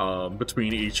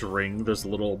 between each ring, there's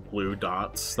little blue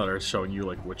dots that are showing you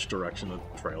like which direction the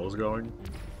trail is going.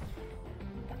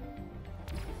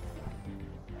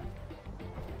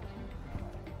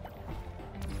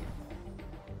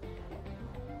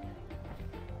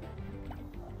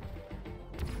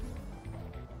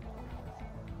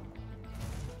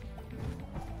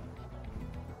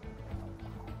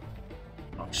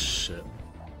 Oh shit.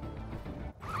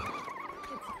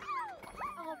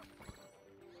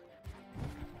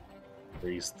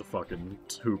 Raised the fucking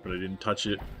hoop and I didn't touch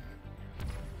it.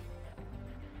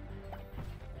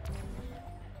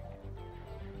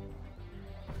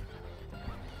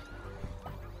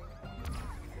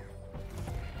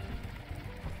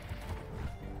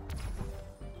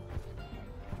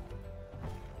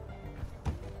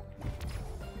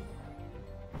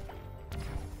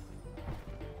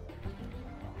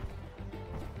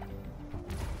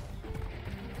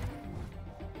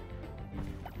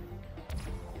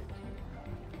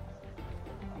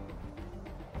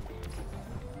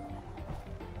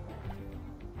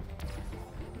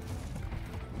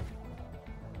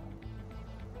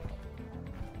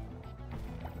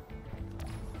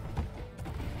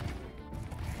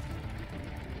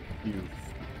 You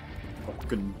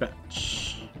fucking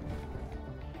bitch.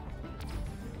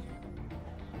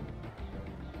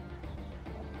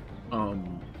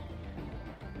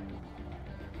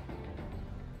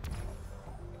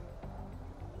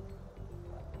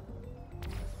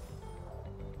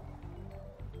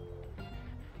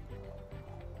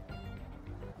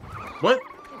 What?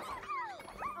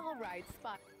 All right,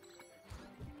 Spot.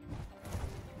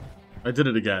 I did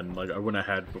it again. Like I went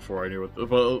ahead before I knew what.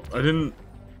 Well, I didn't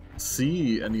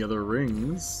see any other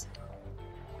rings.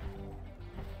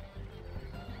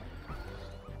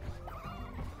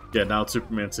 Yeah, now it's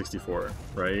Superman 64,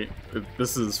 right?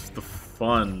 This is the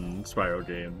fun Spyro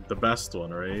game, the best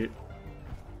one, right?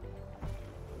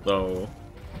 Though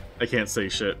I can't say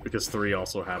shit because 3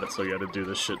 also had it, so you had to do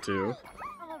this shit too.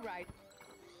 All right.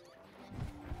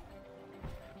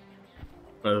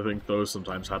 But I think those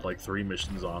sometimes had like 3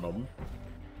 missions on them.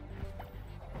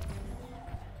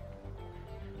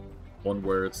 One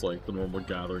where it's like the normal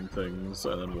gathering things,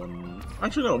 and then one...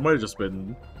 Actually, no, it might have just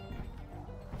been...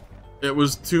 It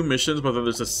was 2 missions, but then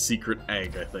there's a secret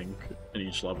egg, I think, in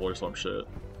each level or some shit.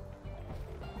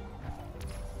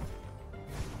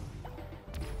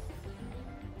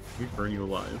 We burn you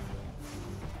alive.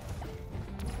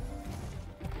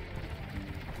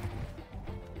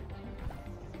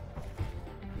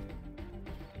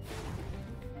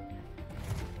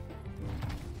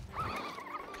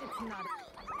 It's not.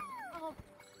 Oh.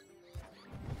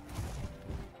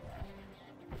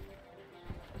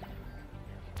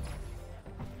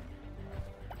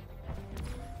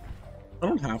 I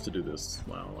don't have to do this.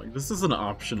 Wow, like, this is an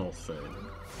optional thing.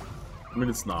 I mean,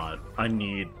 it's not. I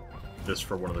need this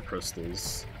for one of the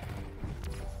crystals.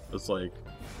 It's like...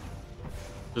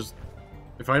 Just...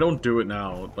 If I don't do it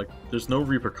now, like, there's no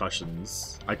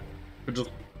repercussions. I could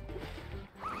just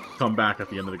come back at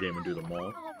the end of the game and do them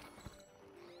all.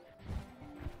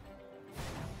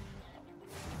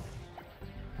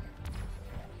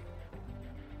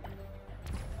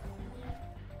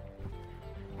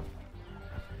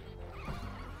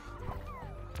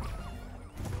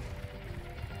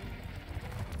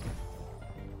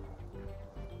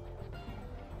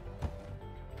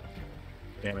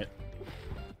 Damn it.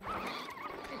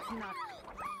 It's not.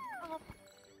 Oh.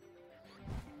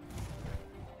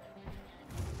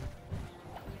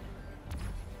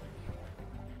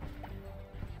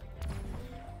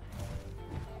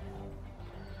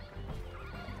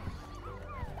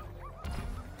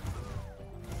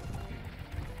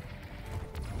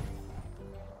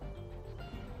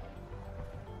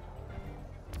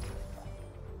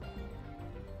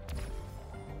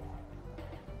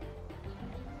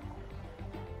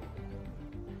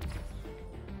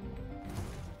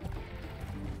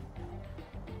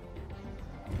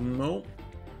 No.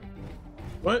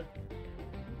 What?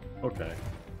 Okay.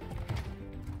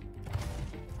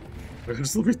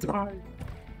 Just let me die.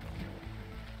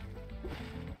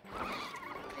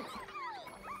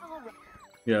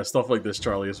 Yeah, stuff like this,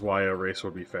 Charlie, is why a race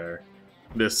would be fair.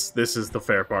 This is the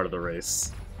fair part of the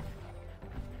race.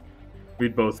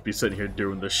 We'd both be sitting here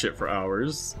doing this shit for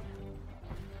hours.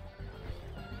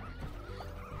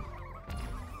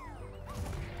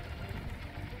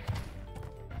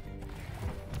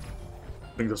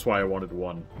 I think that's why I wanted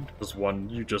 1. Because 1,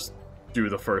 you just do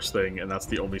the first thing, and that's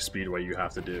the only speedway you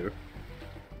have to do.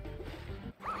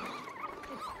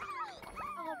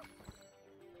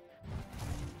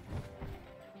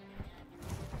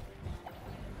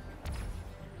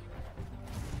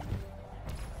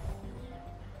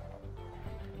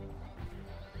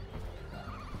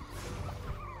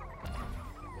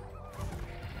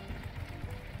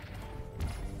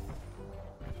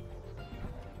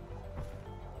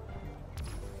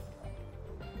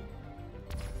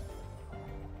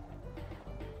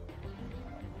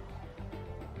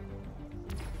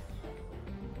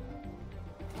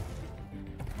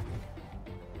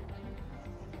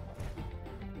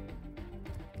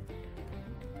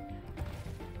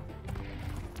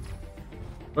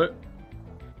 What?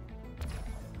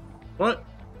 What?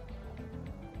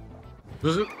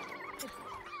 Is it?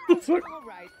 What the fuck? All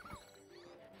right.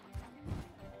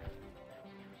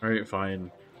 Alright,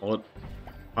 fine. I'll let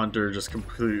Hunter just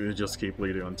completely just keep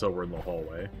leading until we're in the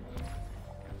hallway.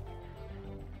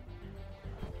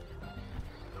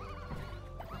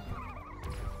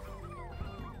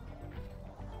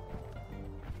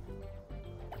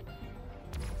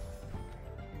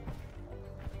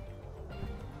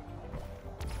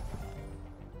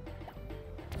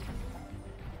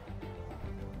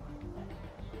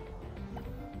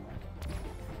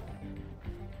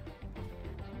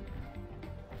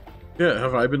 Yeah,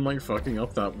 have I been, like, fucking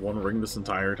up that one ring this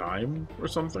entire time, or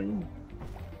something?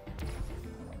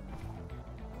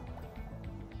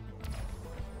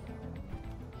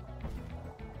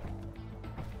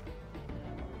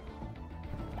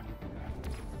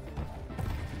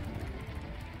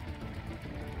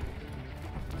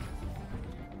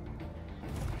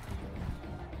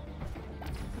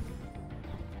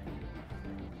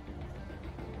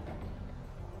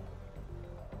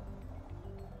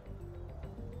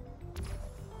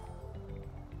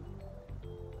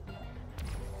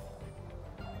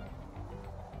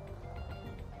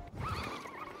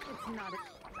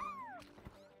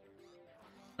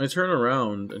 I turn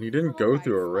around, and he didn't go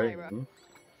through a ring.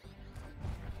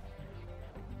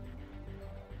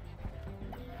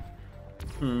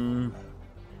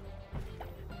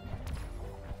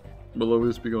 We'll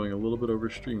always be going a little bit over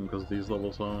stream because these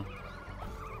levels are.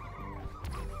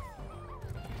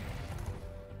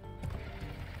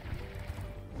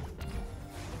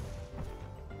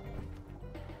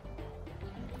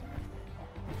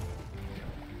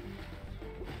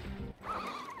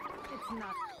 It's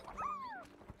not.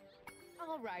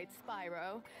 All right,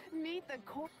 Spyro. Meet the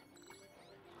core.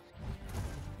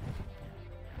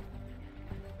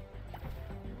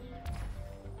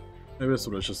 Maybe this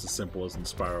one is just as simple as in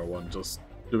Spyro 1, just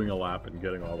doing a lap and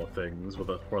getting all the things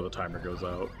before the timer goes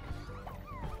out.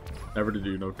 Never to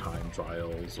do no time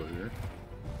trials or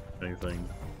anything.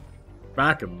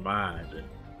 Back in my day.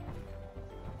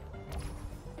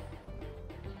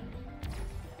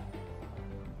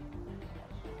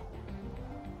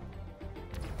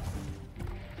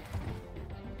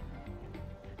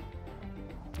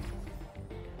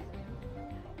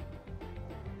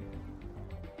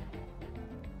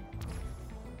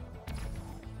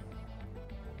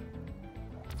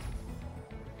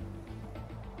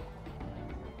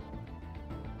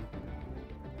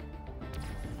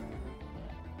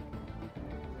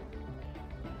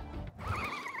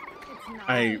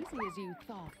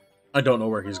 I don't know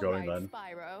where he's going then.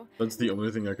 That's the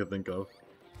only thing I could think of.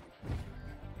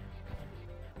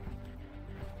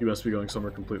 He must be going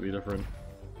somewhere completely different.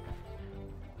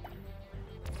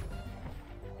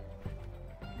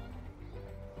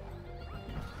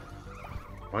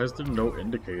 Why is there no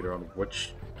indicator on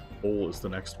which hole is the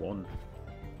next one?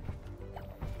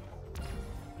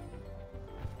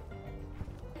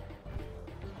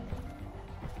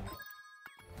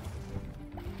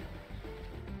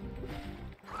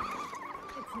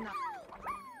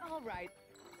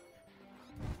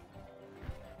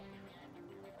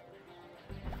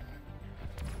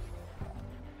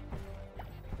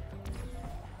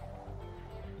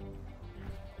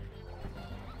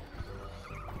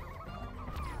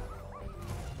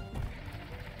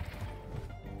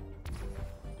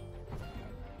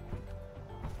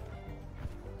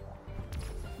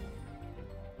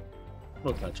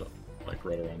 We'll catch up, like,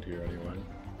 right around here anyway.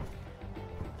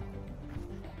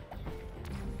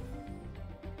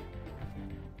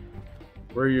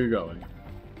 Where are you going?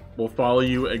 We'll follow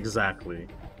you exactly.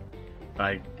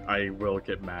 I will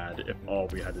get mad if all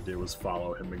we had to do was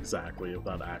follow him exactly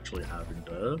without actually having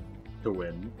to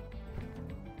win.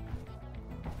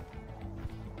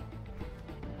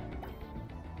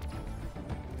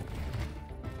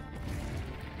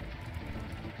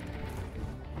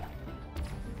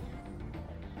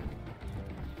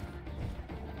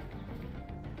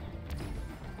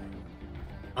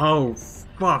 Oh,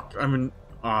 fuck. I'm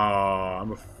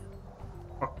a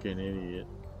fucking idiot.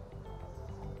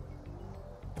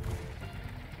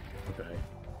 Okay,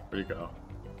 where'd he go?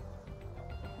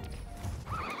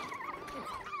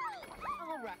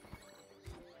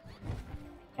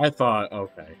 I thought,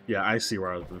 okay. Yeah, I see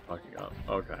where I was been fucking up.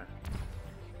 Okay.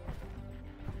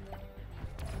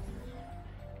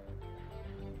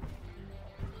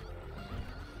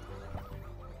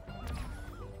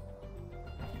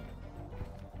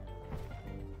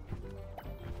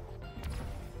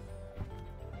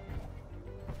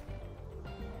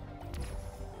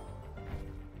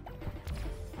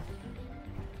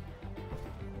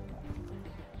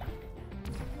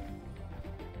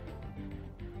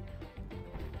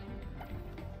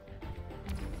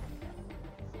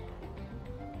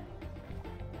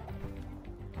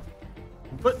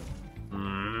 What?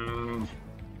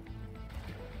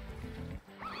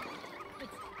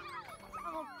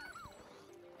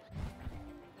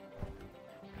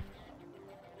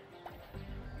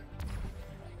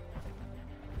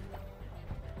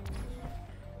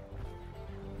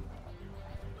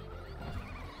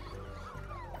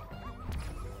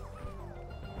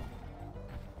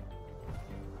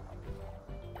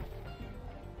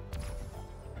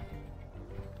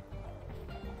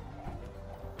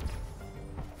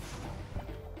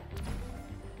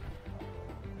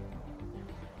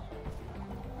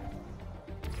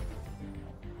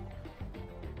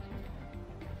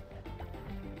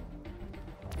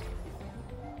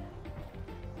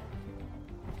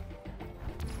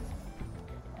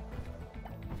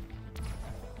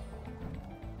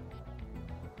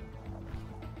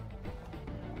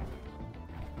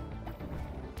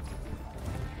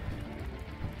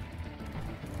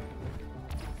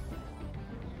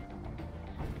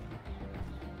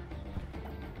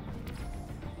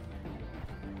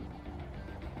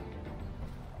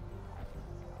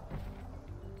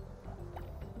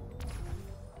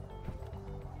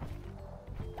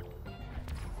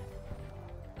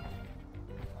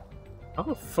 How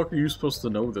the fuck are you supposed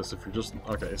to know this if you're just...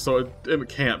 Okay, so it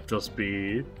can't just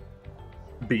be...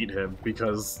 beat him,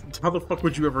 because how the fuck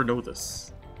would you ever know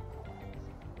this?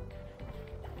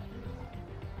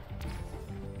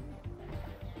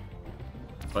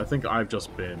 I think I've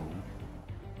just been...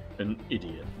 an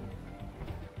idiot.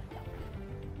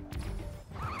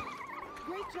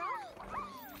 Great job.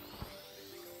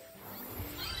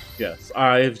 Yes,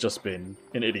 I've just been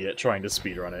an idiot trying to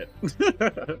speedrun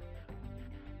it.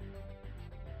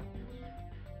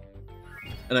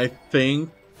 And I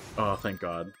think... Oh, thank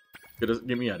God. Get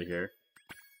me out of here.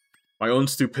 My own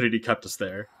stupidity kept us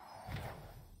there.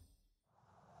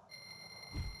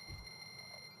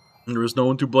 And there was no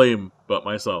one to blame but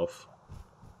myself.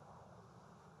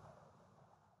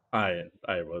 I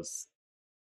was...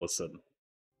 Listen.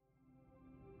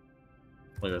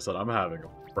 Like I said, I'm having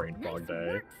a brain fog day.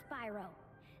 Nice work, Spyro.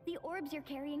 The orbs you're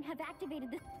carrying have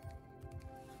activated the...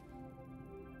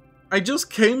 I just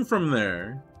came from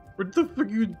there. What the fuck are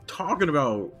you talking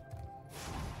about?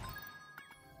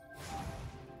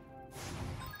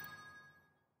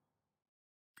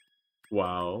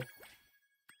 Wow.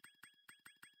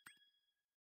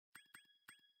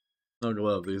 I'm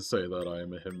glad they say that I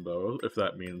am a himbo, if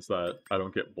that means that I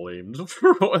don't get blamed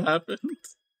for what happened.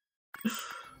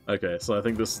 Okay, so I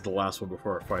think this is the last one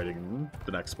before fighting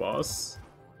the next boss.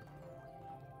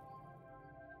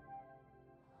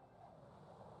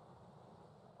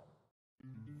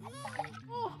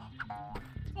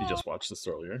 You just watched this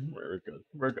earlier. We're good.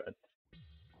 We're good.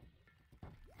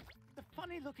 The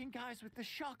funny-looking guys with the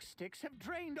shock sticks have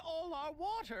drained all our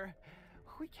water.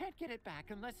 We can't get it back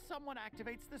unless someone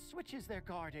activates the switches they're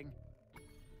guarding.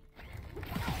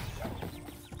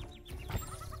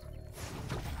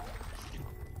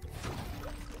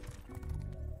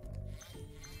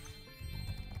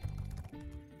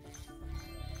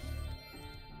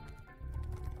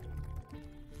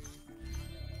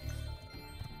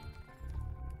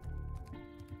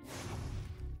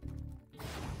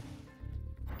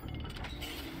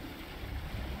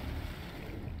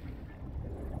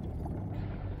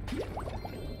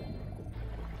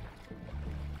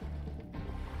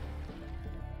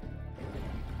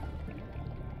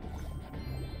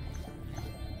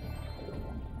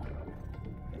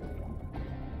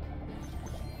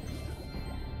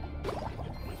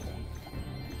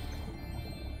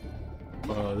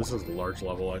 This is the large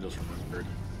level, I just remembered.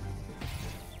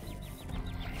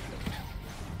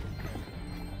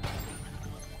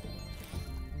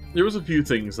 There was a few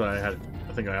things that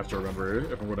I think I have to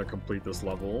remember if I'm going to complete this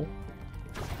level.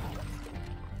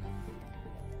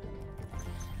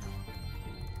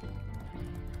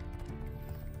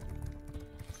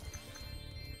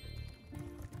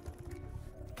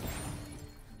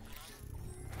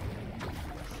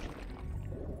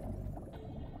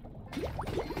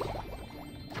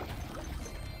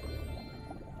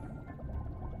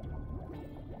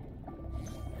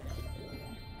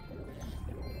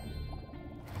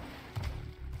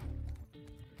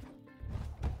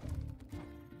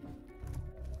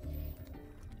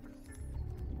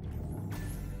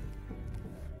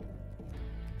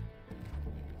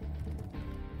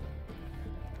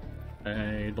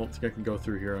 I don't think I can go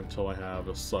through here until I have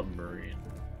a submarine.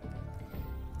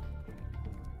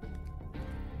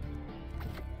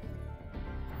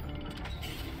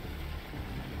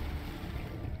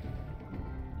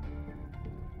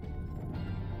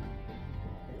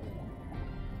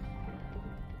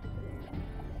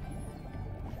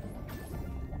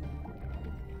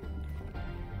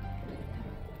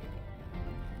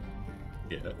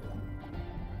 Yeah.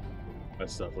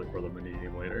 That's definitely for the mini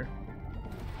game later.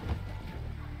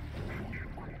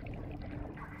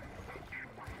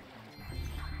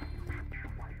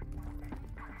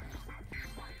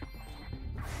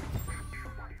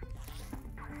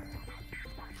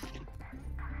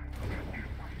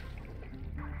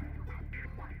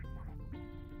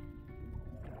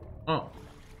 Oh.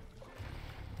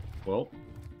 Well.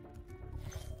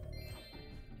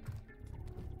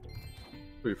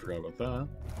 We forgot about that.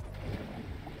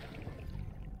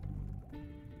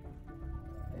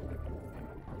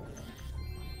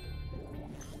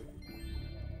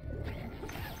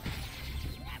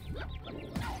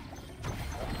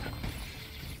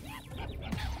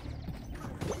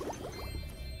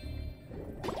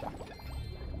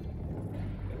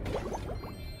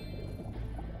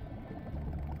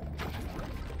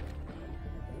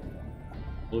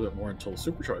 A little bit more until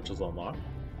Supercharge is unlocked.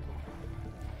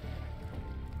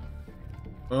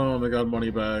 Oh my god, money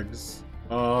bags.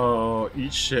 Oh,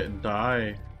 eat shit and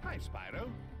die. Hi, Spyro.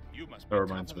 You must be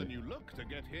tougher than you look to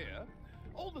get here.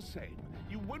 All the same,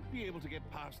 you won't be able to get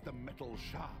past the metal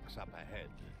sharks up ahead.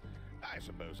 I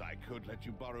suppose I could let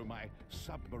you borrow my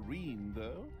submarine,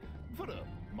 though, for a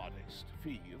modest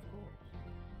fee, of course.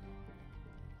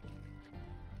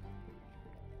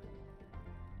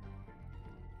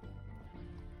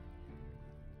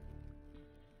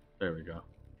 There we go.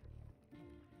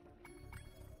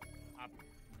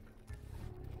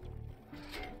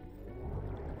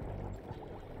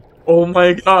 Oh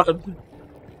my god!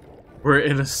 We're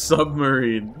in a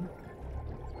submarine.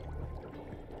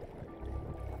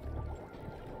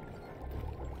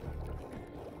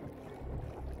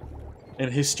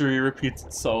 And history repeats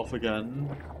itself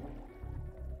again.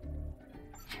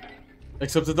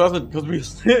 Except it doesn't, because we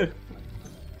live.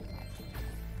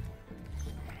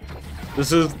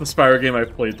 This is the Spyro game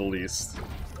I've played the least.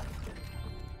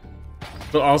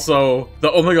 But also,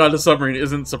 the oh my god, the submarine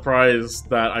isn't surprised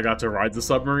that I got to ride the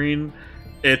submarine.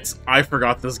 It's, I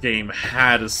forgot this game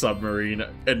had a submarine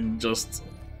and just,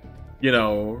 you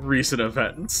know, recent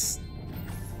events.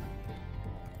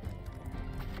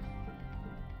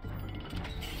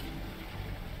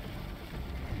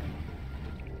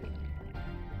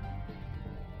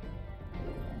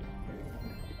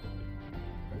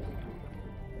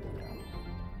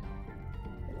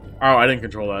 Oh, I didn't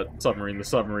control that submarine. The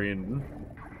submarine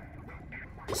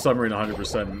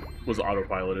 100% was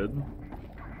autopiloted.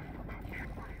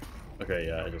 Okay,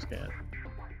 yeah, I just can't.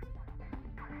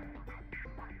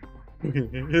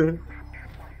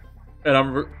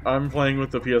 And I'm playing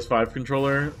with the PS5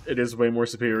 controller. It is way more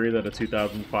superior than a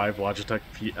 2005 Logitech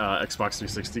Xbox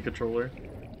 360 controller.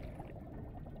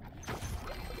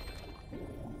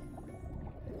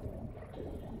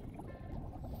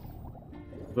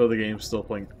 Though the game still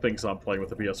thinks I'm playing with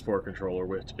the PS4 controller,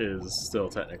 which is still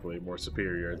technically more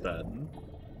superior than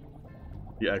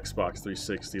the Xbox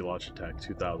 360 Logitech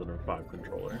 2005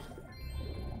 controller.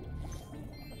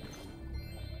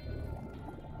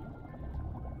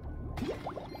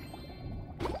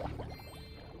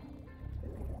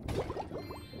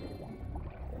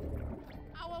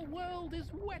 Our world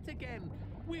is wet again.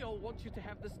 We all want you to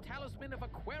have this talisman of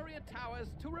Aquaria Towers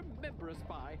to remember us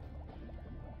by.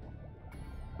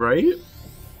 Right?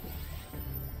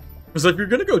 Because if you're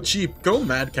gonna go cheap, go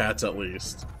Mad Catz at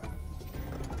least.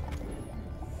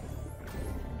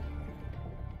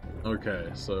 Okay,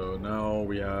 so now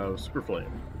we have Super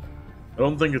Flame. I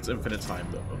don't think it's infinite time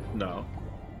though. No.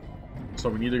 So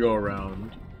we need to go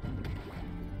around.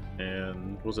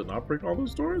 And was it not break all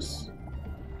those doors?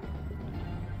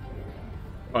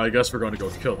 I guess we're going to go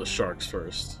kill the sharks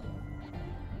first.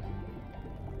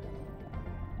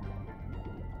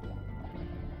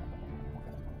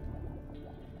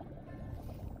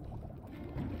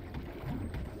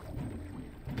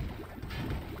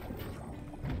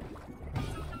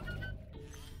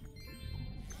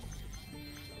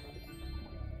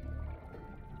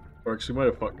 Or actually, might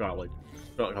have got like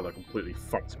completely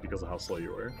fucked because of how slow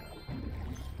you were.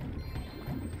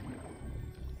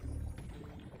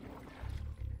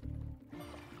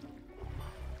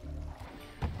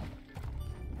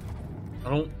 I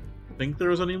don't think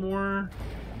there's any more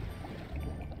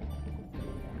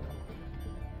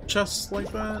chests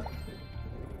like that.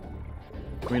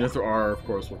 I mean, if there are, of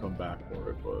course, we'll come back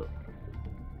for it, but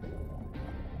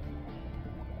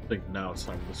I think now it's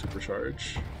time for the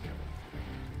supercharge.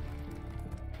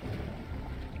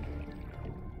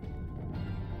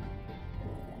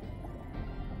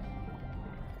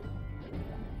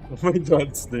 Oh my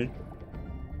god, Snake.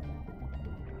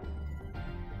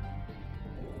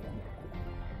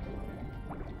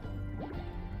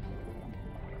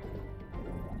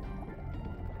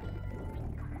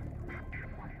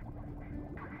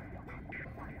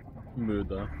 mood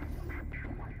though.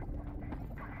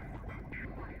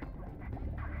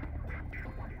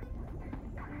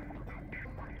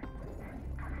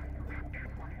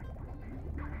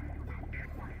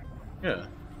 Yeah.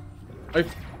 I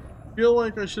feel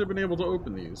like I should have been able to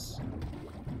open these.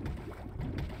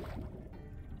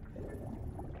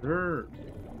 They're...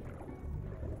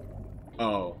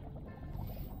 Oh.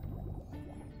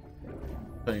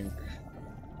 I think...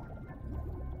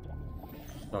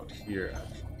 Out here,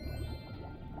 actually.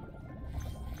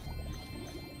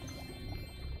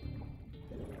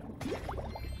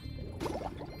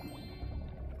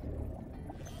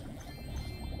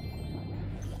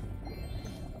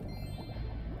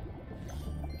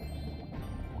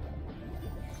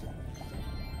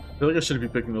 I feel like I shouldn't be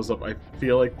picking those up. I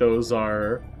feel like those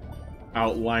are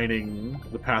outlining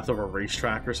the path of a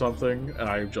racetrack or something, and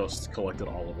I just collected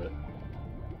all of it.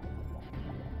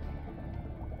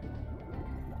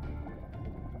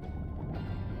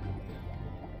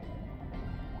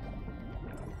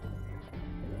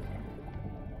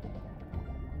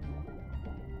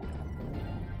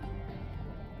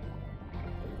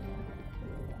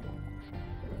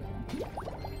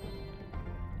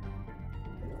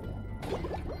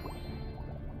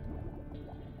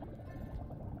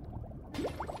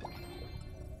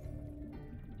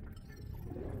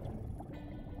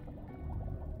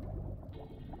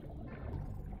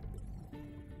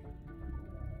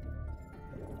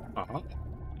 Uh-huh.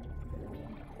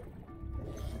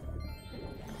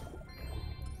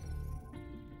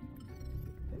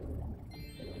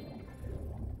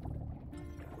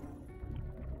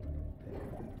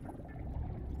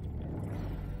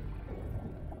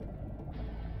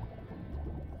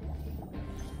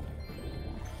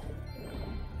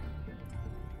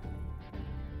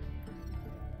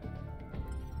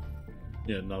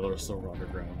 Yeah, now they're still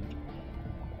underground.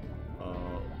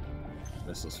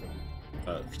 Missed this one.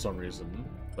 For some reason,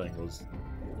 thing was...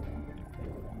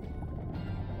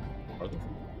 farther.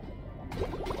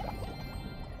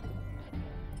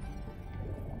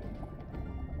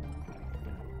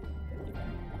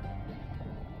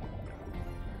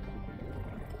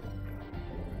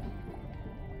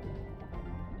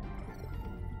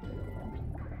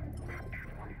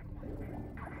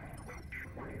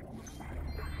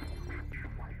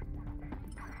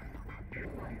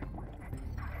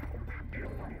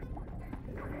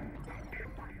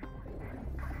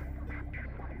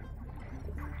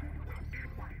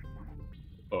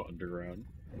 Oh, underground.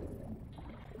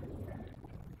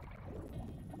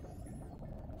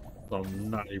 So I'm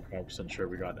 95% sure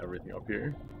we got everything up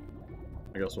here.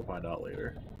 I guess we'll find out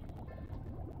later.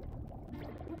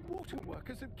 The water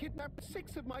workers have kidnapped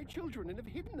 6 of my children and have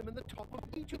hidden them in the top of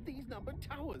each of these numbered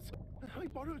towers. I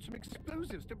borrowed some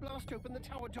explosives to blast open the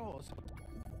tower doors.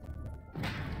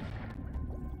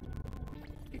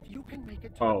 If you can make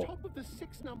it to the top of the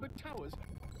 6 numbered towers...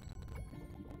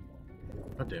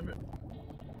 God damn it.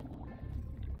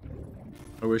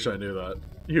 I wish I knew that.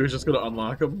 He was just gonna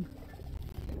unlock them.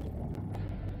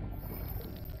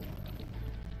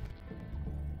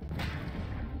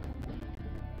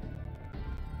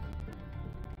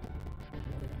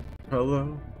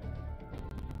 Hello.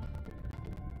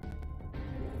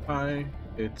 Hi,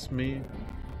 it's me.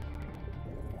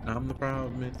 I'm the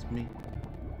problem, it's me.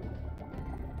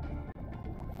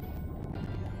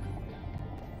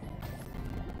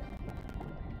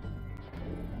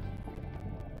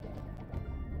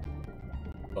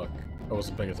 Fuck. I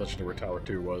wasn't paying attention to where Tower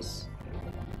 2 was.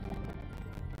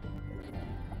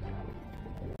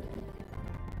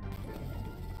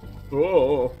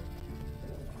 Whoa!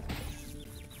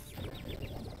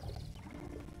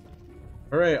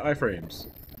 Hooray, iframes.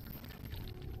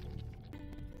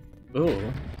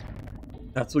 Oh.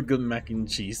 That's what good mac and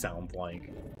cheese sounds like.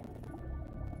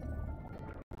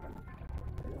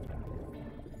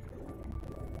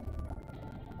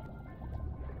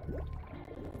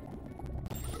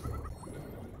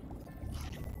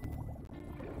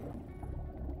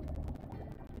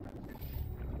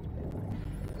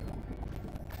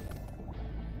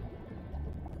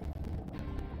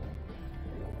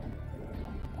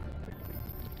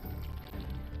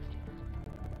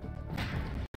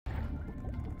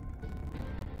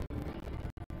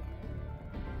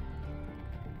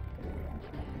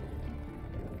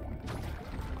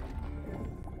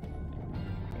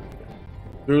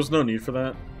 There was no need for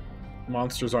that.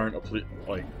 Monsters aren't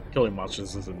like killing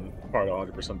monsters isn't part of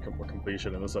 100%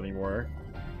 completion in this anymore.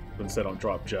 Since they don't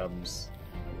drop gems.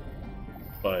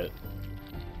 But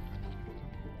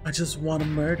I just want to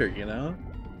murder, you know?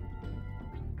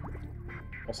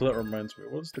 Also, that reminds me,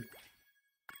 what's the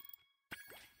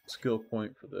skill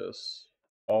point for this?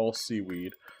 All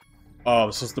seaweed. Oh,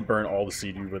 I'm supposed to burn all the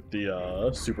CD with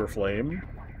the super flame.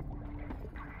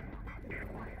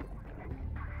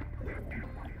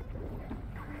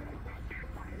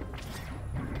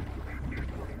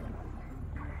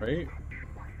 Right?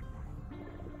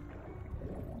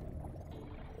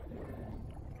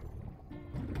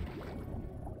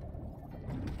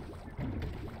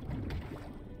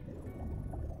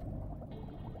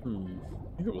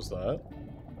 I think it was that.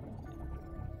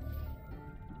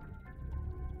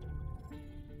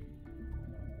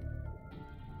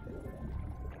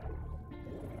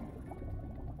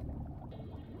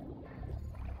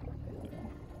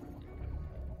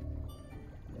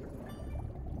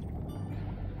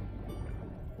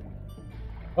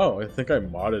 Oh, I think I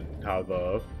modded how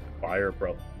the fire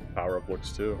breath power-up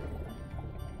looks too.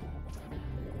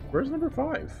 Where's number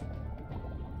 5?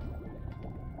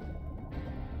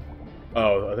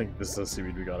 Oh, I think this is the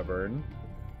seaweed we gotta burn.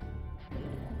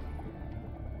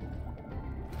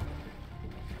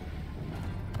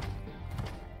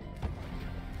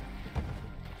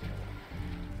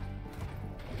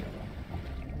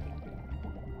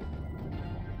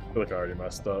 I feel like I already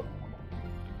messed up.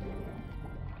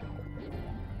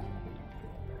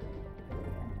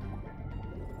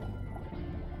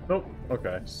 Nope.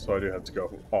 Okay, so I do have to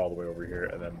go all the way over here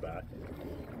and then back.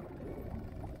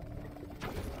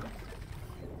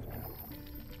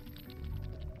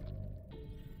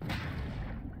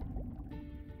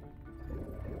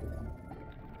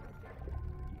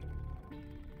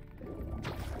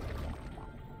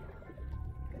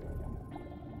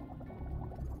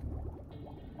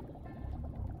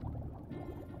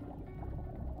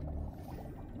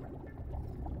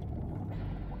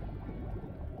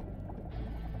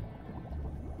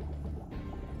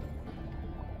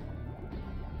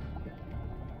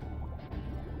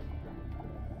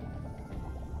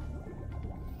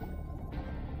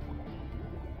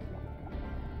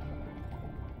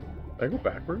 Did I go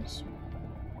backwards?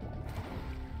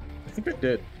 I think I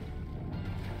did.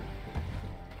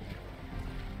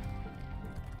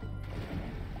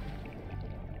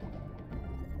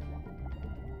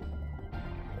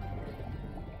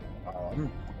 Oh,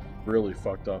 I'm really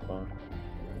fucked up, huh?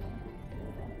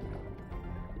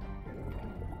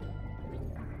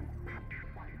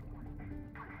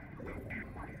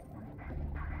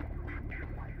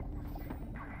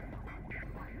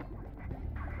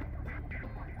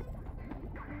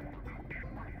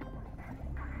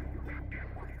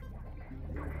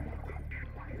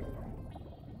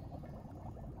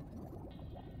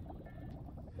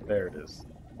 There it is.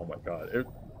 Oh my god. There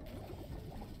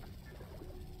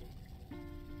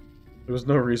was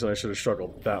no reason I should have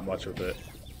struggled that much with it.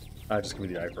 Just give me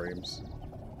the iframes.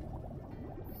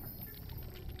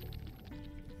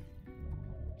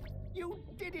 You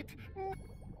did it!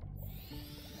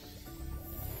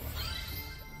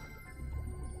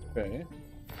 Okay.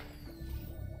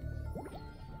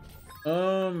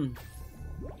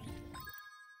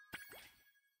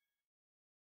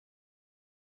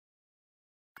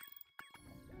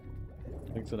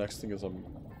 I think the next thing is a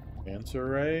manta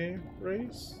ray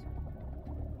race.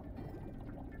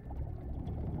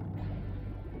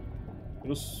 I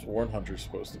was sworn Hunter's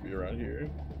supposed to be around here.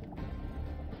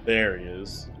 There he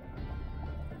is.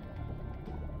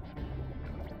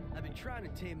 I've been trying to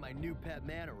tame my new pet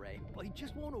manta ray, but he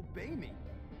just won't obey me.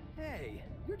 Hey,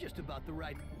 you're just about the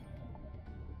right...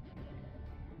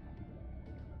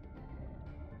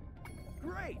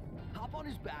 Great! Hop on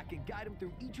his back and guide him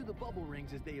through each of the bubble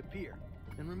rings as they appear.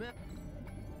 And remember...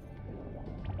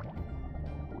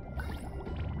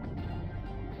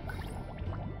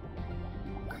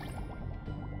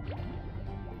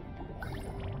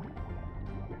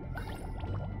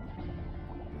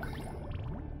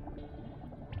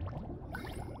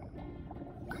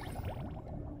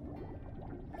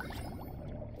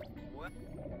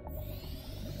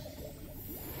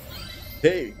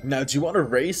 Hey, now do you want to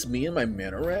race me and my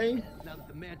manta ray? Now that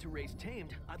the manta ray's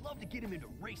tamed, I'd love to get him into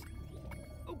racing.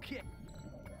 Okay.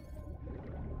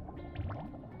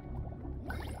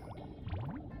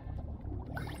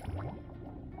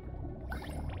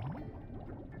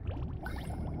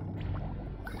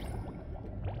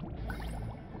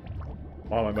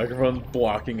 Wow, my microphone's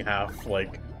blocking half,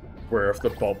 like, where if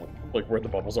the bubble, like where the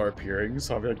bubbles are appearing,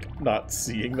 so I'm like not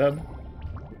seeing them.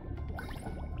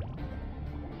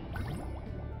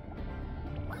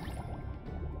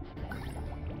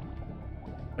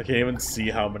 I can't even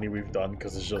see how many we've done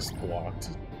because it's just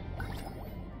blocked.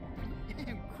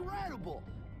 Incredible!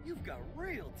 You've got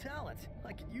real talent.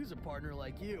 I could use a partner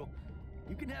like you.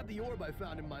 You can have the orb I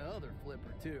found in my other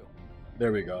flipper, too.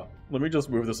 There we go. Let me just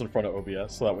move this in front of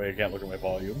OBS so that way I can't look at my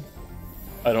volume.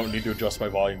 I don't need to adjust my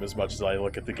volume as much as I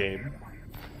look at the game.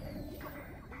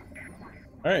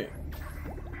 Alright.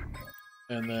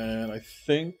 And then I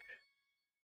think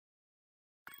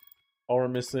all we're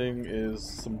missing is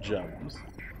some gems.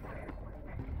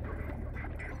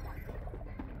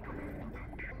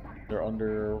 They're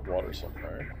under water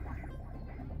somewhere.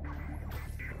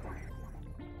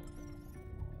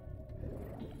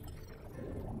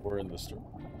 We're in this room.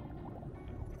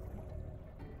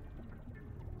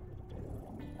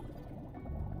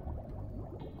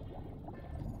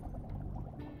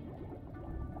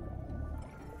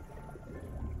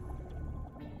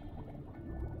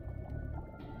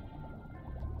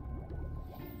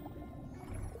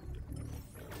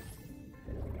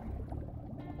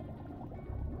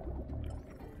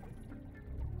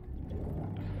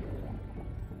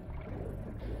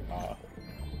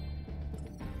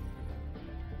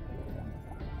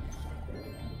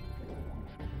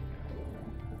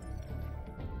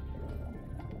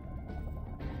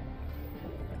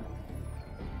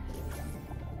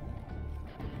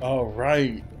 Oh,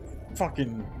 right.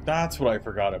 Fucking, that's what I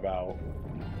forgot about.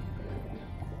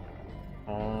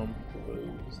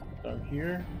 Was down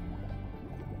here.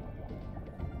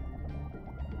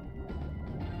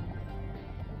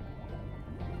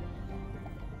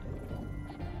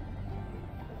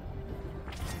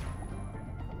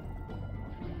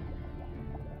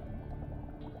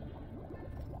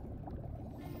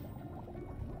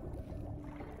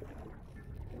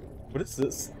 What is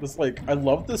this? This, like, I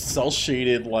love this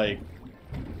cel-shaded, like,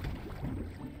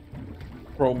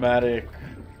 chromatic,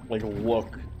 like,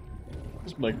 look,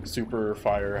 like, Super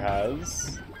Fire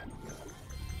has.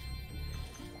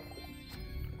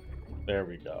 There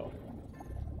we go.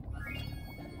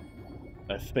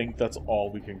 I think that's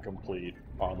all we can complete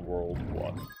on World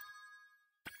 1.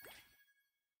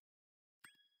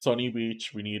 Sunny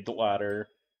Beach, we need the ladder.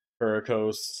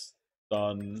 Hurricos,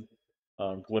 done.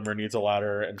 Glimmer needs a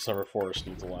ladder, and Summer Forest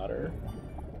needs a ladder.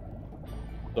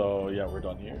 So, yeah, we're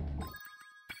done here.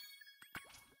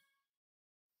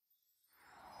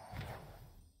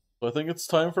 So I think it's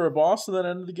time for a boss and then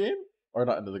end of the game? Or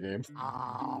not end of the game.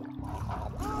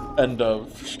 End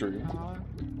of stream.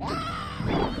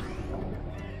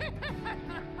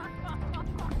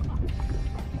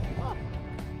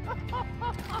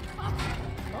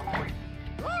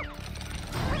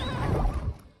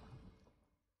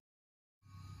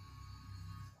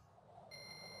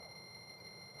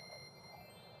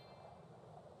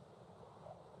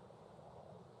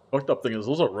 Fucked up thing is,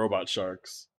 those are robot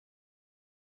sharks.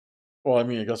 Well, I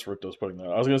mean, I guess Ripto's putting them.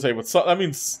 I was gonna say, but that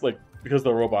means, like, because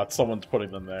they're robots, someone's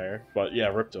putting them there. But yeah,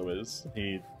 Ripto is.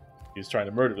 He's trying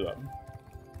to murder them.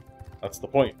 That's the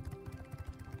point.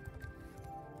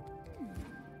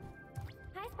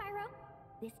 Hi, Spyro.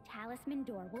 This talisman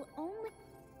door will only...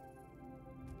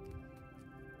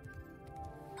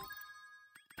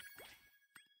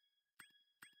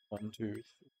 One, two, three.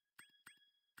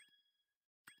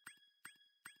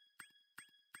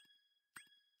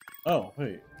 Oh,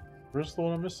 wait. Where's the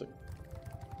one I'm missing?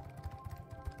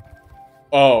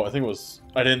 Oh, I think it was...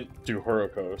 I didn't do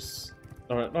Hurricos.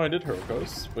 No, I did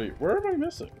Hurricos. Wait, where am I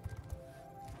missing?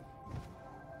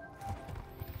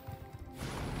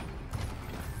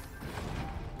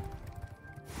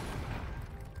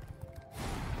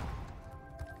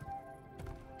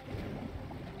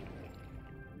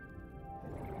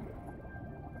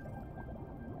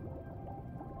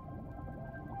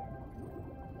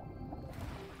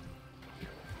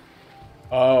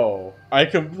 Oh, I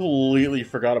completely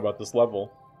forgot about this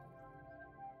level.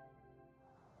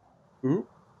 Oop.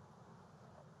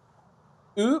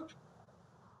 Oop.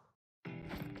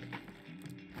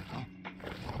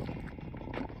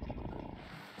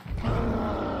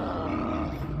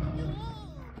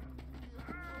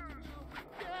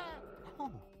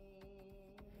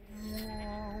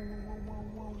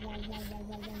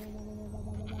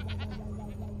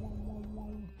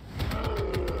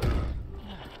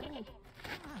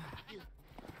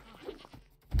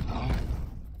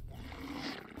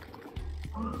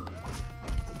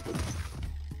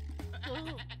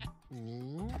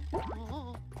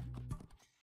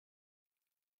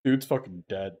 Dude's fucking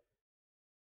dead.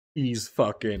 He's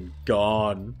fucking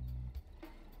gone.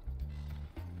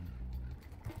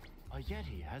 A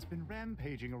Yeti has been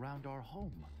rampaging around our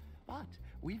home, but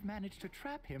we've managed to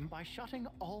trap him by shutting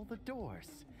all the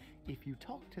doors. If you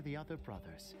talk to the other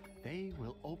brothers, they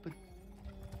will open...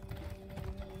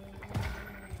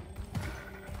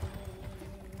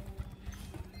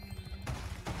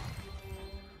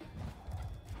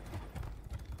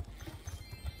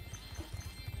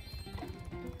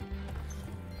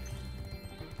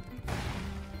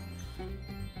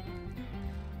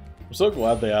 I'm so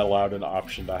glad they allowed an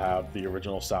option to have the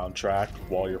original soundtrack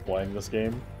while you're playing this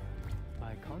game.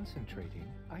 By concentrating,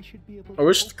 I should be able I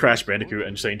wish Crash Bandicoot and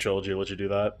Insane Trilogy let you do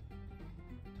that.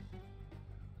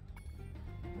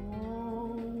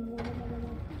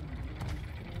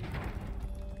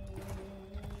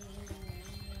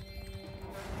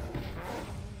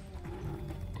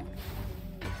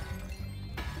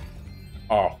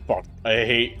 Oh, fuck.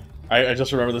 I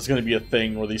just remember there's gonna be a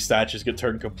thing where these statues get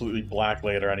turned completely black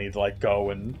later. I need to, like, go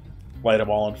and light them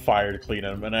all on fire to clean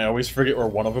them. And I always forget where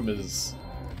one of them is.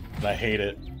 And I hate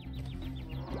it.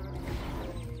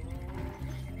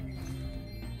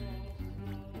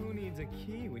 Who needs a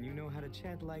key when you know how to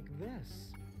chant like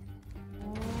this?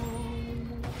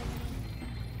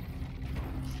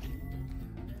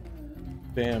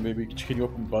 Damn, baby, can you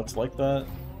open butts like that?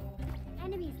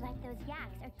 Enemies like those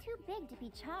yaks are too big to be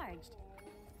charged.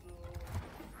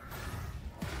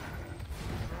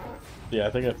 Yeah, I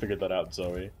think I figured that out,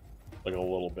 Zoe. Like a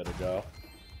little bit ago.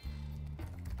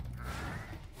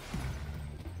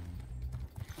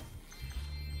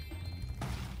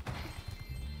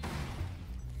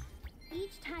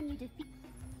 Each time you defeat...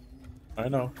 I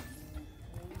know.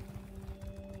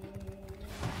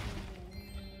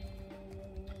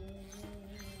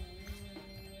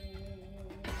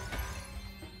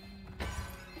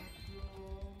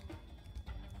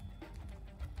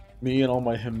 Me and all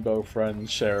my himbo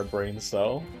friends share a brain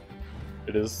cell.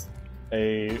 It is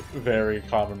a very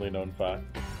commonly known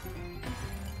fact.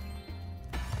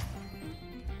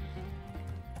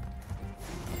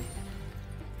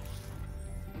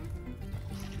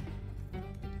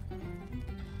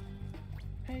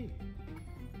 Hey.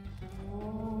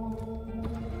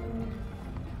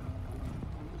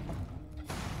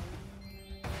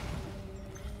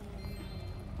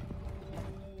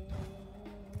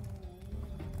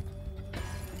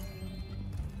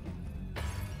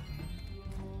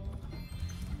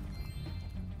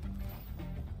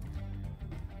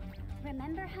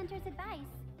 Remember Hunter's advice.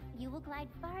 You will glide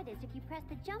farthest if you press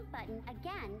the jump button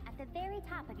again at the very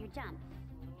top of your jump.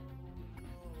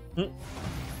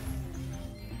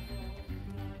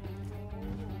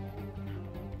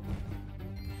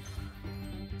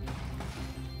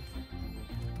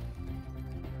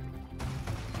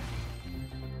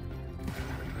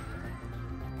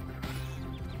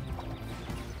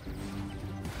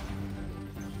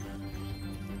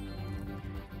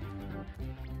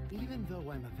 Even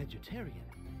though I'm a vegetarian.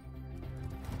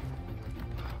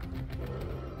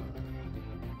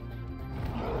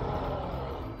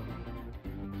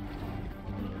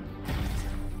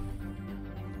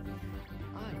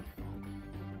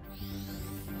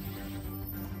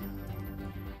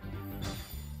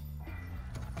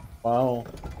 Wow.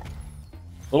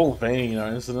 Little vain,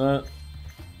 isn't it?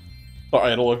 The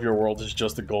idol of your world is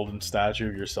just a golden statue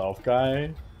of yourself,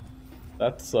 guy?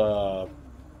 That's,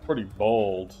 pretty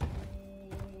bold.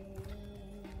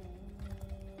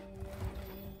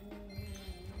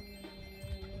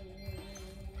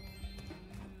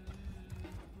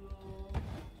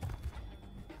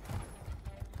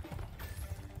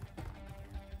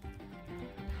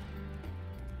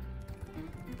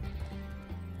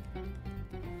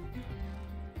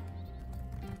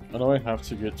 I know I have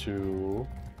to get to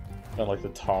kind of like the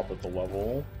top of the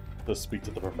level to speak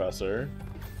to the professor.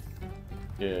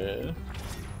 Yeah.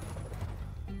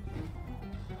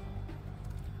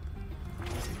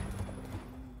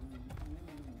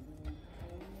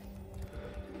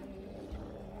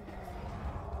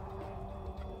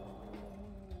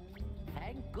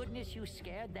 Thank goodness you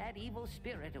scared that evil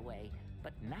spirit away.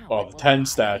 But now Oh, the 10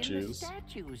 statues.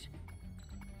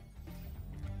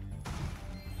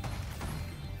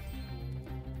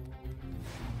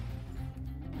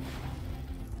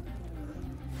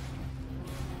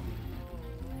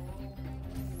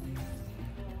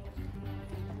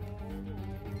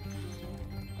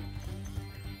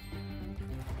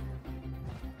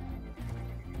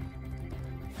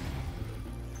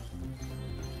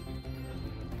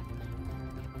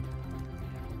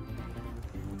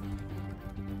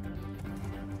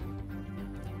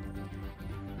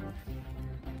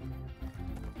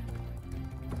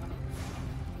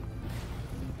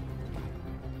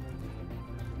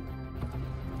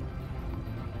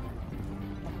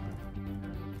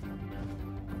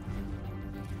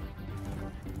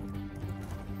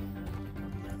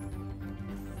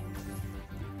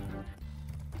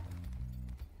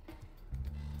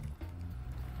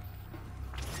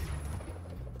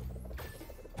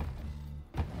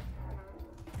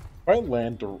 If I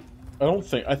land,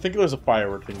 I think there's a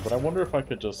firework thing, but I wonder if I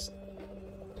could just,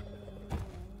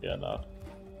 yeah, no.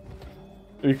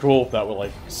 It'd be cool if that would,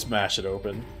 like, smash it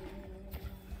open.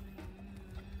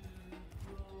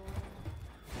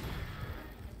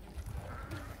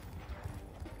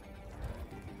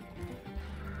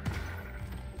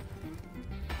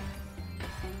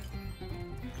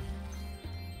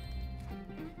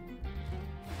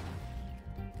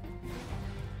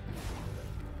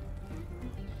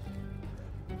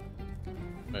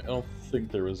 I don't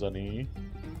think there was any.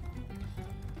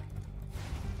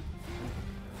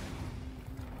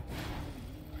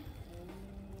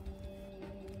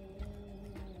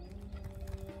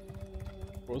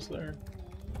 Was there?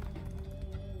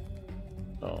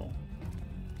 No.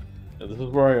 Yeah, this is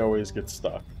where I always get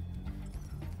stuck.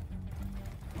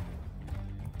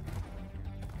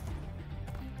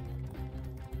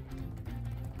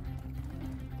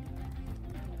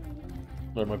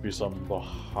 There might be some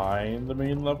behind the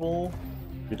main level.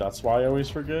 Maybe that's why I always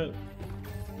forget.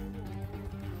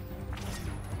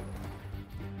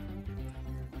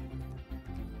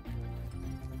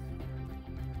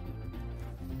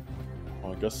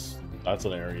 Well, I guess that's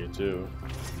an area too.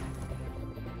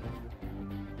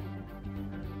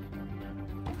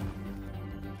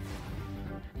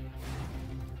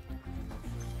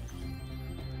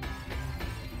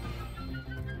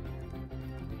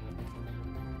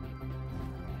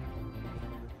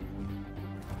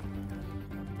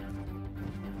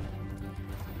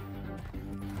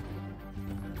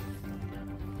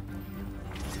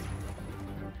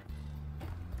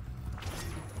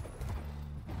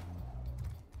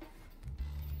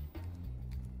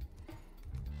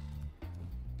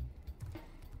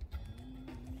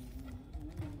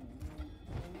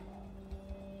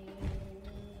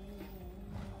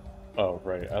 Oh,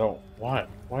 right. I don't... Why?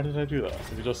 Why did I do that?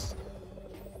 We just...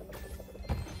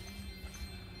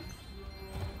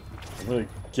 I'm gonna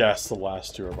guess the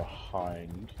last two are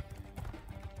behind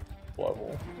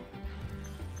level.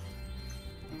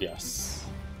 Yes.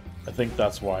 I think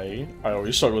that's why I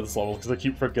always struggle with this level, because I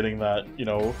keep forgetting that, you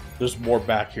know, there's more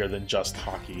back here than just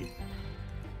hockey.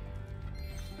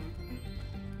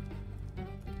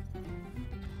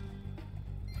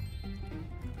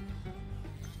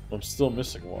 I'm still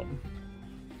missing one.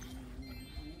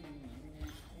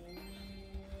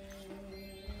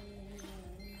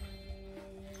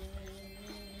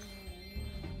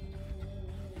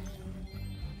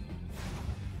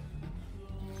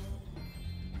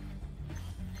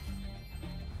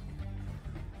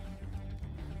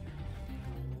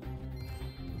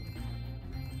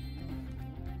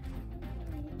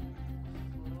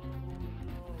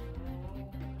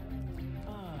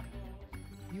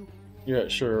 Yeah,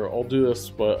 sure, I'll do this,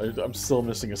 but I'm still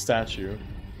missing a statue.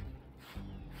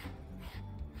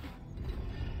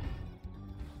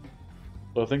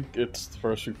 So I think it's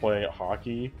first we play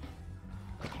hockey.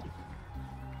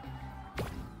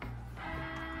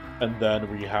 And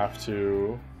then we have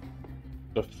to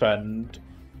defend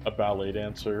a ballet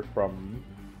dancer from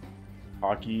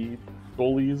hockey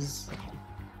goalies.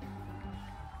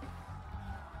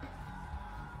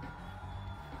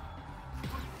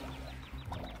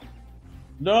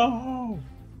 No!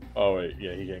 Oh wait,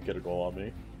 yeah, he can't get a goal on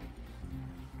me.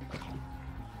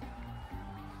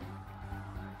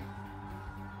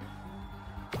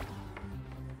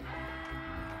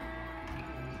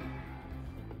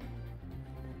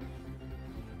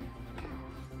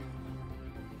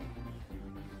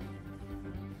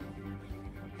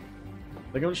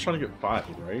 I think I'm just trying to get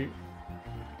 5, right?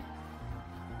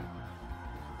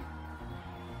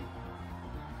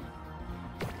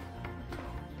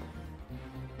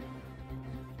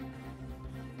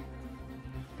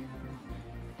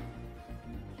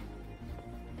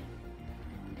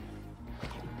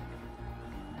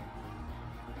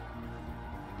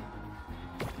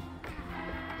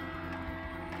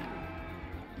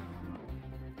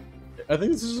 I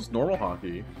think this is just normal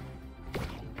hockey.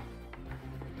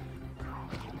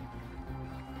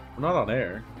 We're not on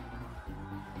air.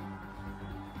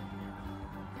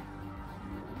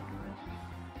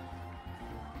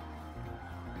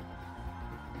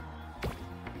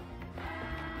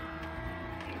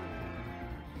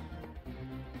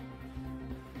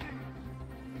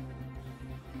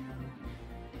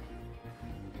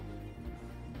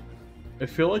 I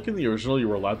feel like in the original you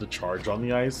were allowed to charge on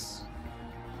the ice.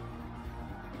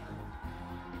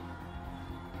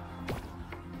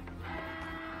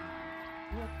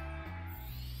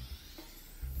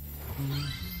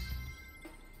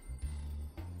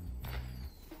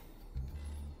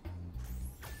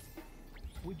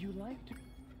 Would you like to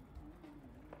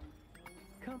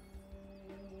come?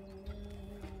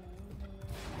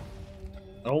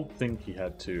 I don't think he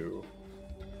had two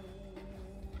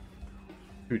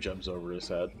gems over his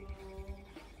head.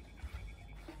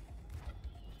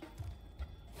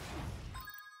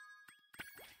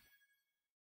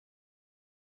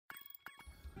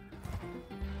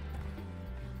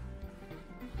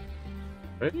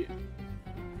 Right?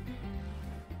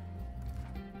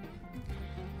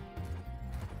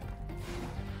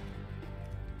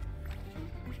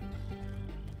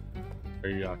 Are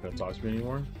you not going to talk to me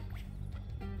anymore?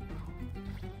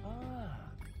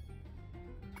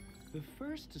 The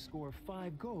first to score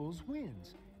 5 goals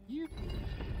wins. You...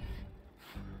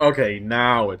 Okay,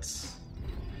 now it's...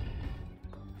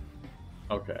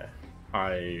 Okay.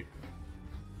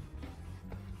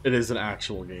 It is an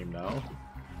actual game now.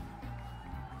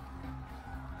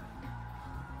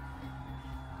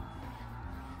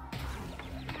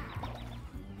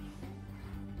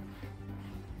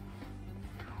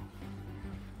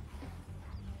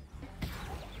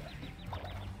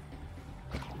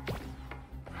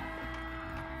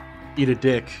 Eat a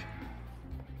dick.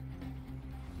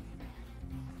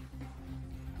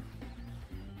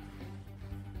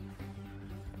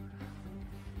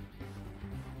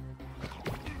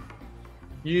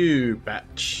 You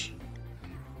batch.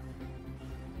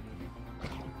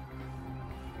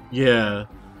 Yeah,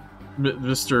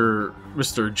 Mr.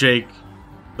 Jake,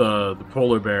 the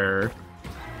polar bear.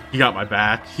 He got my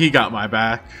back. He got my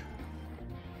back.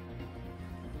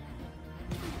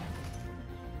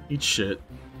 Eat shit.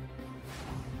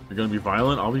 You're gonna be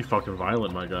violent? I'll be fucking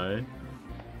violent, my guy.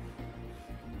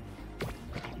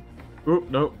 Oop,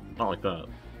 nope, not like that.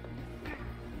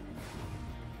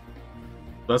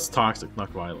 That's toxic, not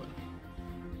violent.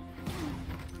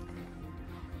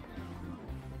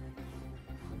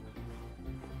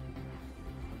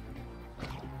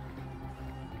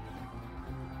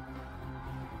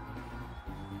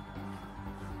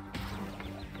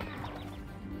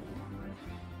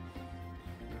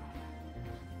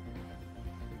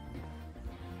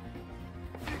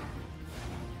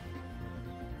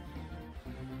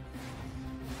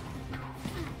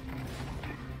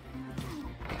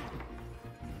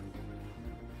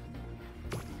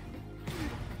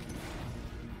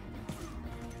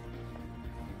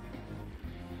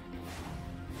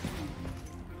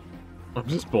 I'm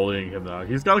just bullying him now.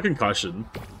 He's got a concussion.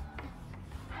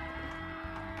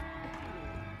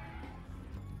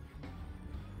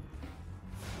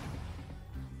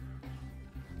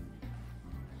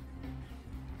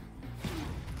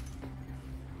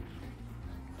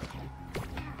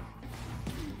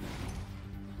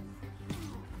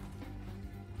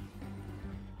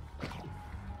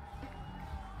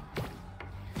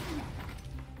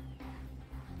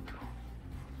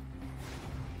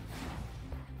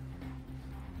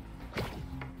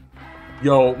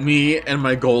 Yo, me and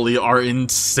my goalie are in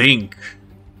sync.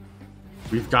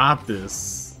 We've got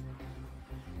this.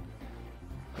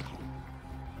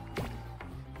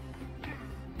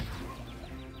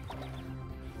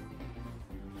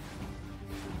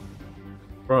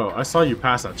 Bro, I saw you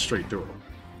pass that straight through him.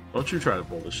 Don't you try to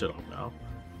pull this shit off now.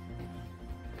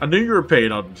 I knew you were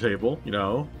paid on the table, you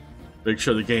know. Make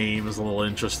sure the game is a little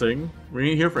interesting.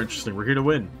 We ain't here for interesting, we're here to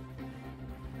win.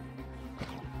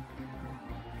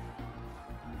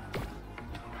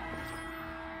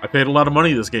 I paid a lot of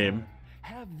money this game.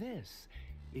 Have this.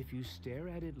 If you stare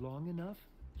at it long enough,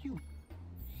 you...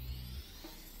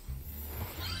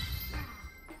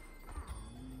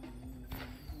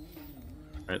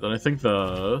 Alright, then I think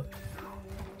the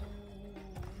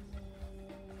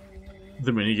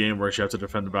minigame where you have to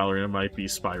defend the ballerina might be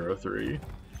Spyro 3.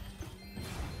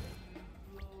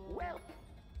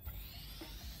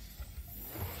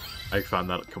 I found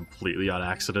that completely on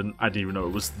accident. I didn't even know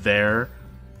it was there.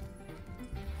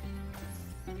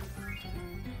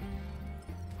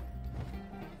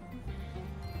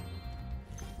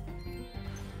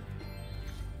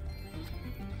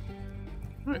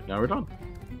 Alright, now we're done.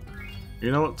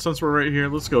 You know what? Since we're right here,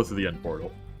 let's go through the end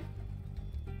portal.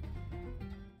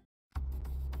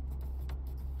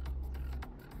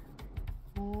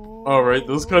 Alright,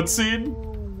 this cutscene?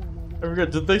 I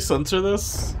forget, did they censor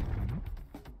this?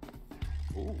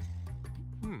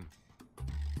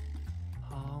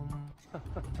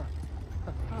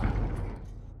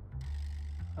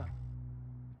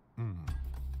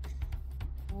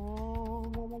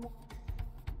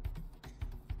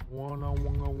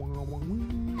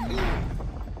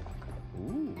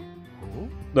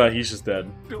 Nah, he's just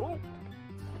dead.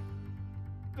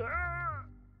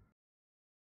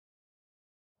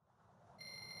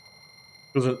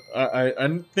 Because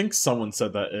I think someone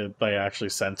said that they actually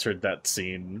censored that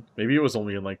scene. Maybe it was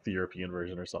only in like the European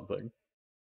version or something.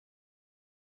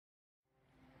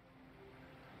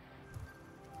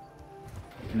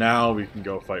 Now we can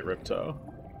go fight Ripto.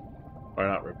 Or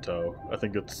not Ripto. I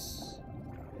think it's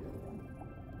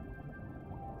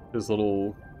his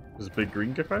big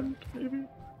green friend, maybe?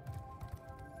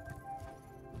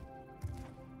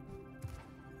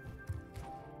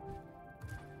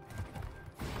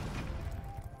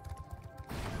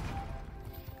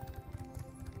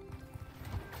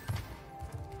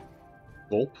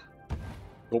 Gulp.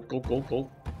 Gulp, gulp, gulp,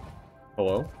 gulp.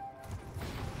 Hello?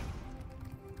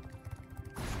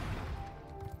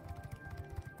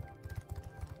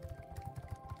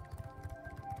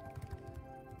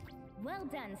 Well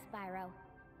done, Spyro.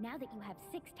 Now that you have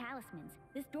 6 talismans,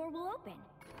 this door will open.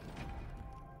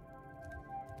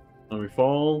 And we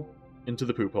fall into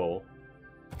the poop hole.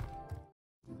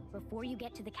 Before you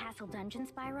get to the castle dungeon,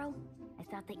 Spyro, I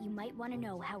thought that you might want to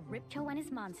know how Ripto and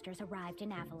his monsters arrived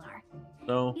in Avalar.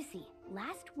 No. You see,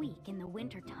 last week in the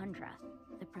winter tundra,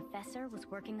 the professor was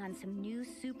working on some new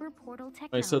super portal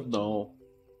technology. I said no.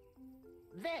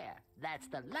 There, that's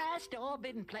the last orb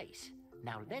in place.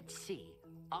 Now let's see.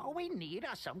 All we need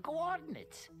are some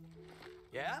coordinates.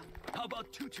 Yeah? How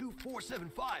about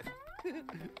 22475?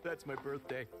 That's my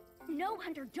birthday. No,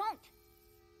 Hunter, don't!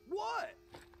 What?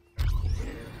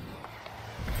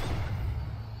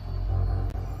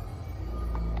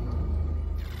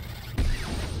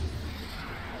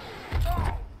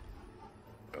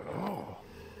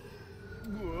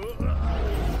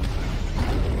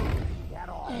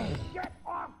 Get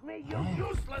off me, you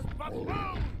useless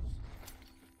buffoons!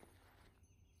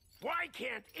 Why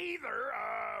can't either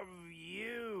of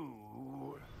you?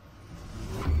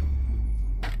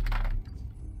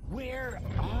 Where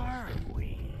are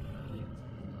we?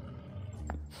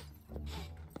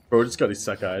 Bro just got his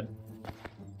sack-eyed.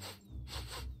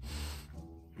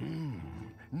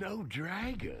 No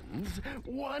dragons?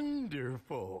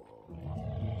 Wonderful.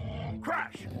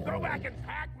 Crush, go back and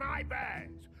pack my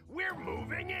bags. We're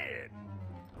moving in.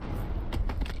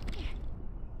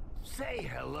 Say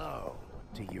hello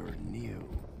to your new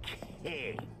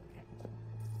king.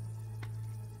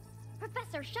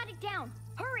 Professor, shut it down!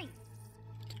 Hurry!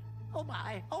 Oh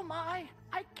my,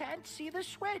 I can't see the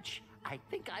switch. I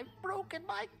think I've broken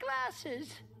my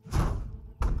glasses.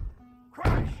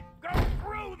 Crush, go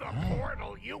through the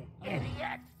portal, you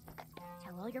idiot!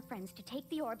 Tell all your friends to take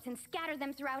the orbs and scatter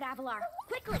them throughout Avalar.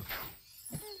 Quickly!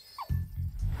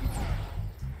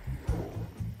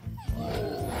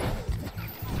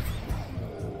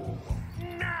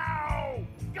 Now!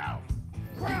 Go!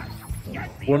 Crush!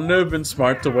 Wouldn't it have been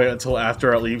smart to wait until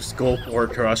after at least Gulp or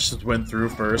Crush went through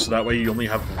first, so that way you only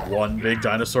have one big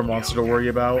dinosaur monster to worry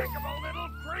about?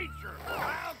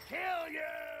 I'll kill you!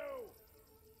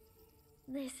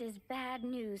 This is bad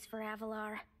news for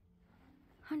Avalar.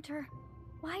 Hunter,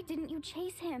 why didn't you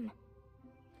chase him?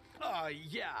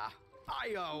 Yeah.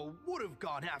 I, would have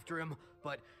gone after him,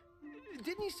 but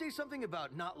didn't he say something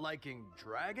about not liking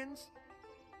dragons?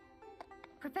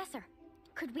 Professor,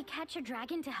 could we catch a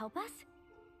dragon to help us?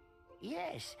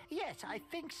 Yes, I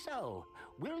think so.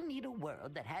 We'll need a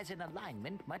world that has an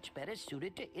alignment much better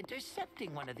suited to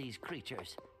intercepting one of these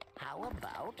creatures. How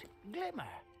about Glimmer?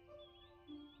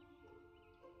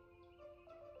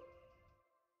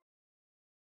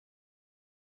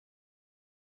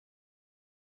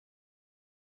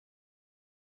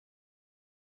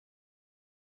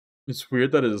 It's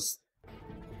weird that his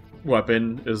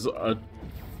weapon is a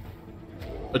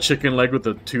chicken leg with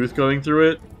a tooth going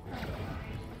through it.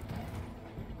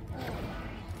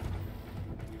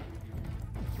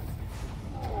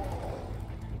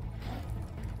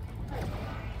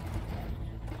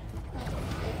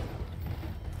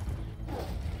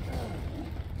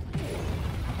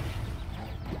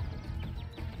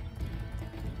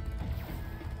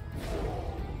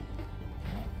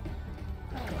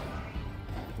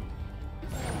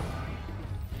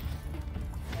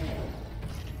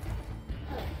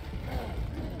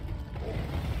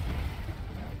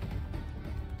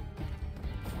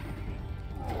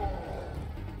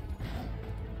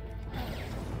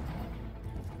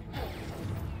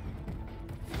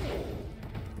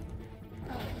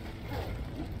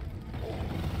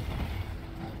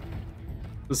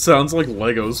 This sounds like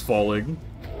Legos falling.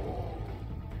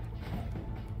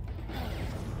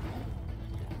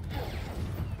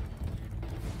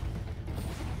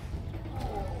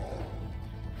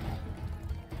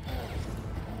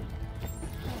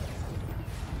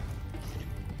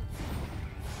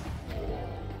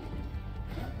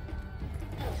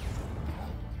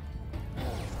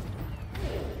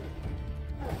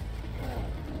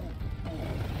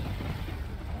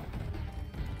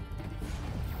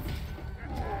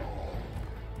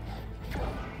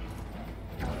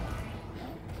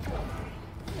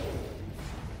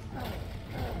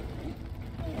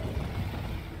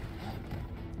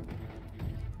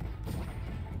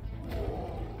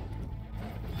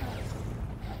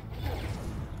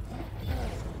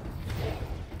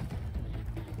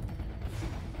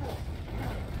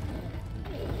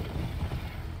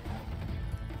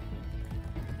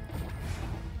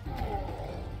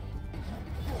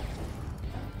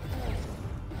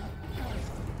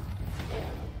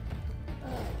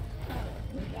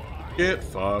 Get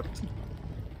fucked.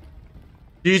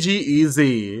 GG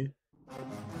easy.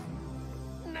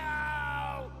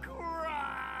 No,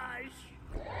 Crush!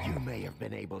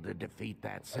 been able to defeat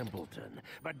that simpleton,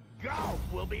 but golf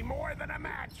will be more than a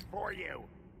match for you.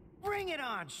 Bring it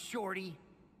on, Shorty.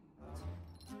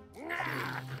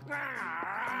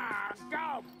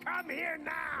 Golf, come here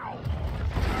now!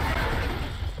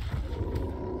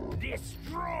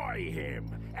 Destroy him,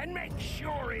 and make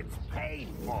sure it's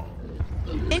painful.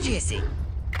 Idiocy.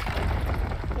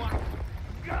 What?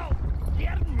 Golf,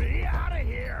 get me out of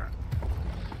here!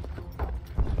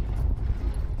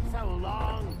 So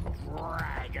long,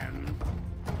 dragon.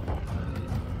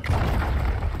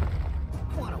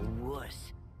 What a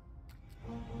wuss.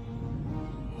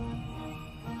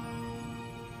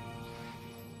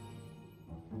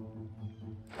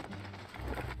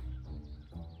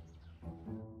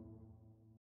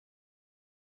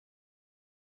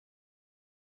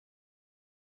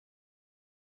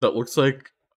 That looks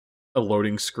like a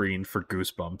loading screen for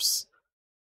Goosebumps.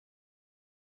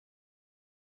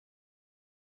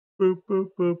 Boop, boop,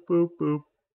 boop, boop, boop.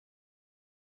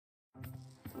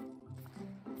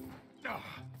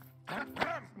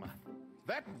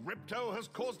 That Ripto has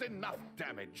caused enough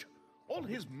damage. All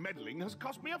his meddling has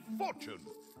cost me a fortune.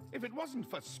 If it wasn't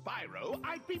for Spyro,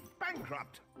 I'd be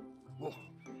bankrupt. Oh,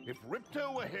 if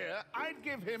Ripto were here, I'd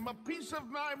give him a piece of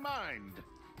my mind.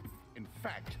 In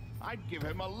fact, I'd give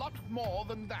him a lot more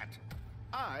than that.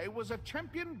 I was a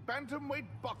champion bantamweight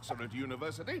boxer at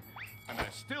university, and I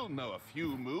still know a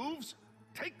few moves.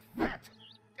 Take that,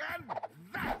 and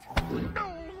that!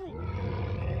 No!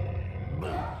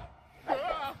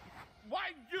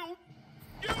 Why, you...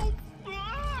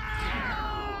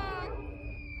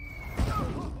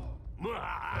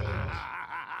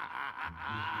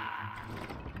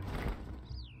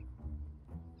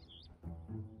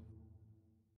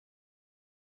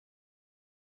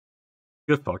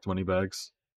 Get fucked,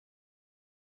 Moneybags.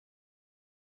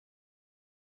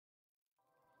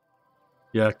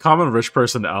 Yeah, common rich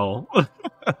person L.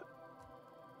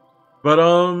 But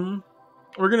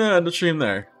we're gonna end the stream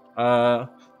there. I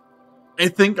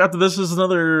think after this is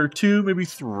another 2, maybe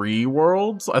 3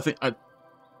 worlds. I think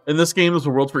in this game there's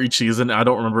a world for each season. I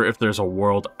don't remember if there's a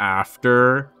world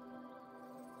after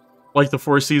like the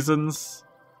 4 seasons.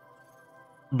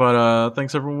 But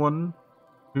thanks everyone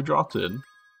who dropped in.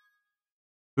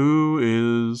 Who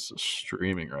is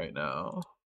streaming right now?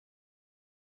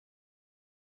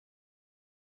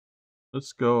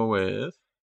 Let's go with...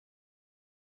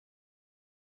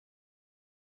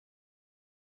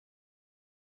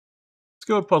 Let's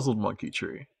go with Puzzled Monkey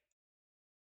Tree.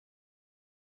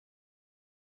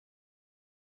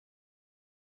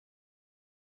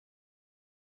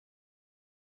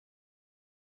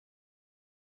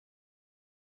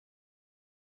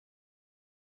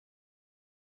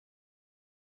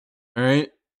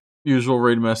 Alright. Usual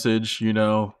raid message, you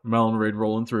know, Melon raid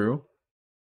rolling through.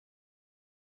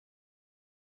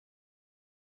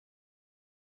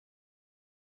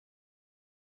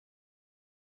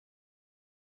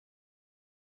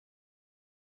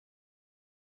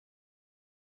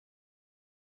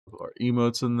 Our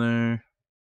emotes in there.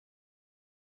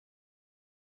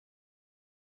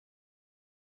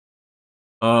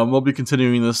 We'll be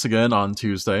continuing this again on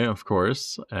Tuesday, of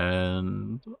course,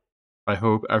 and I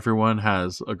hope everyone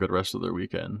has a good rest of their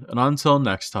weekend. And until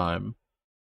next time,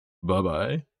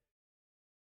 bye-bye.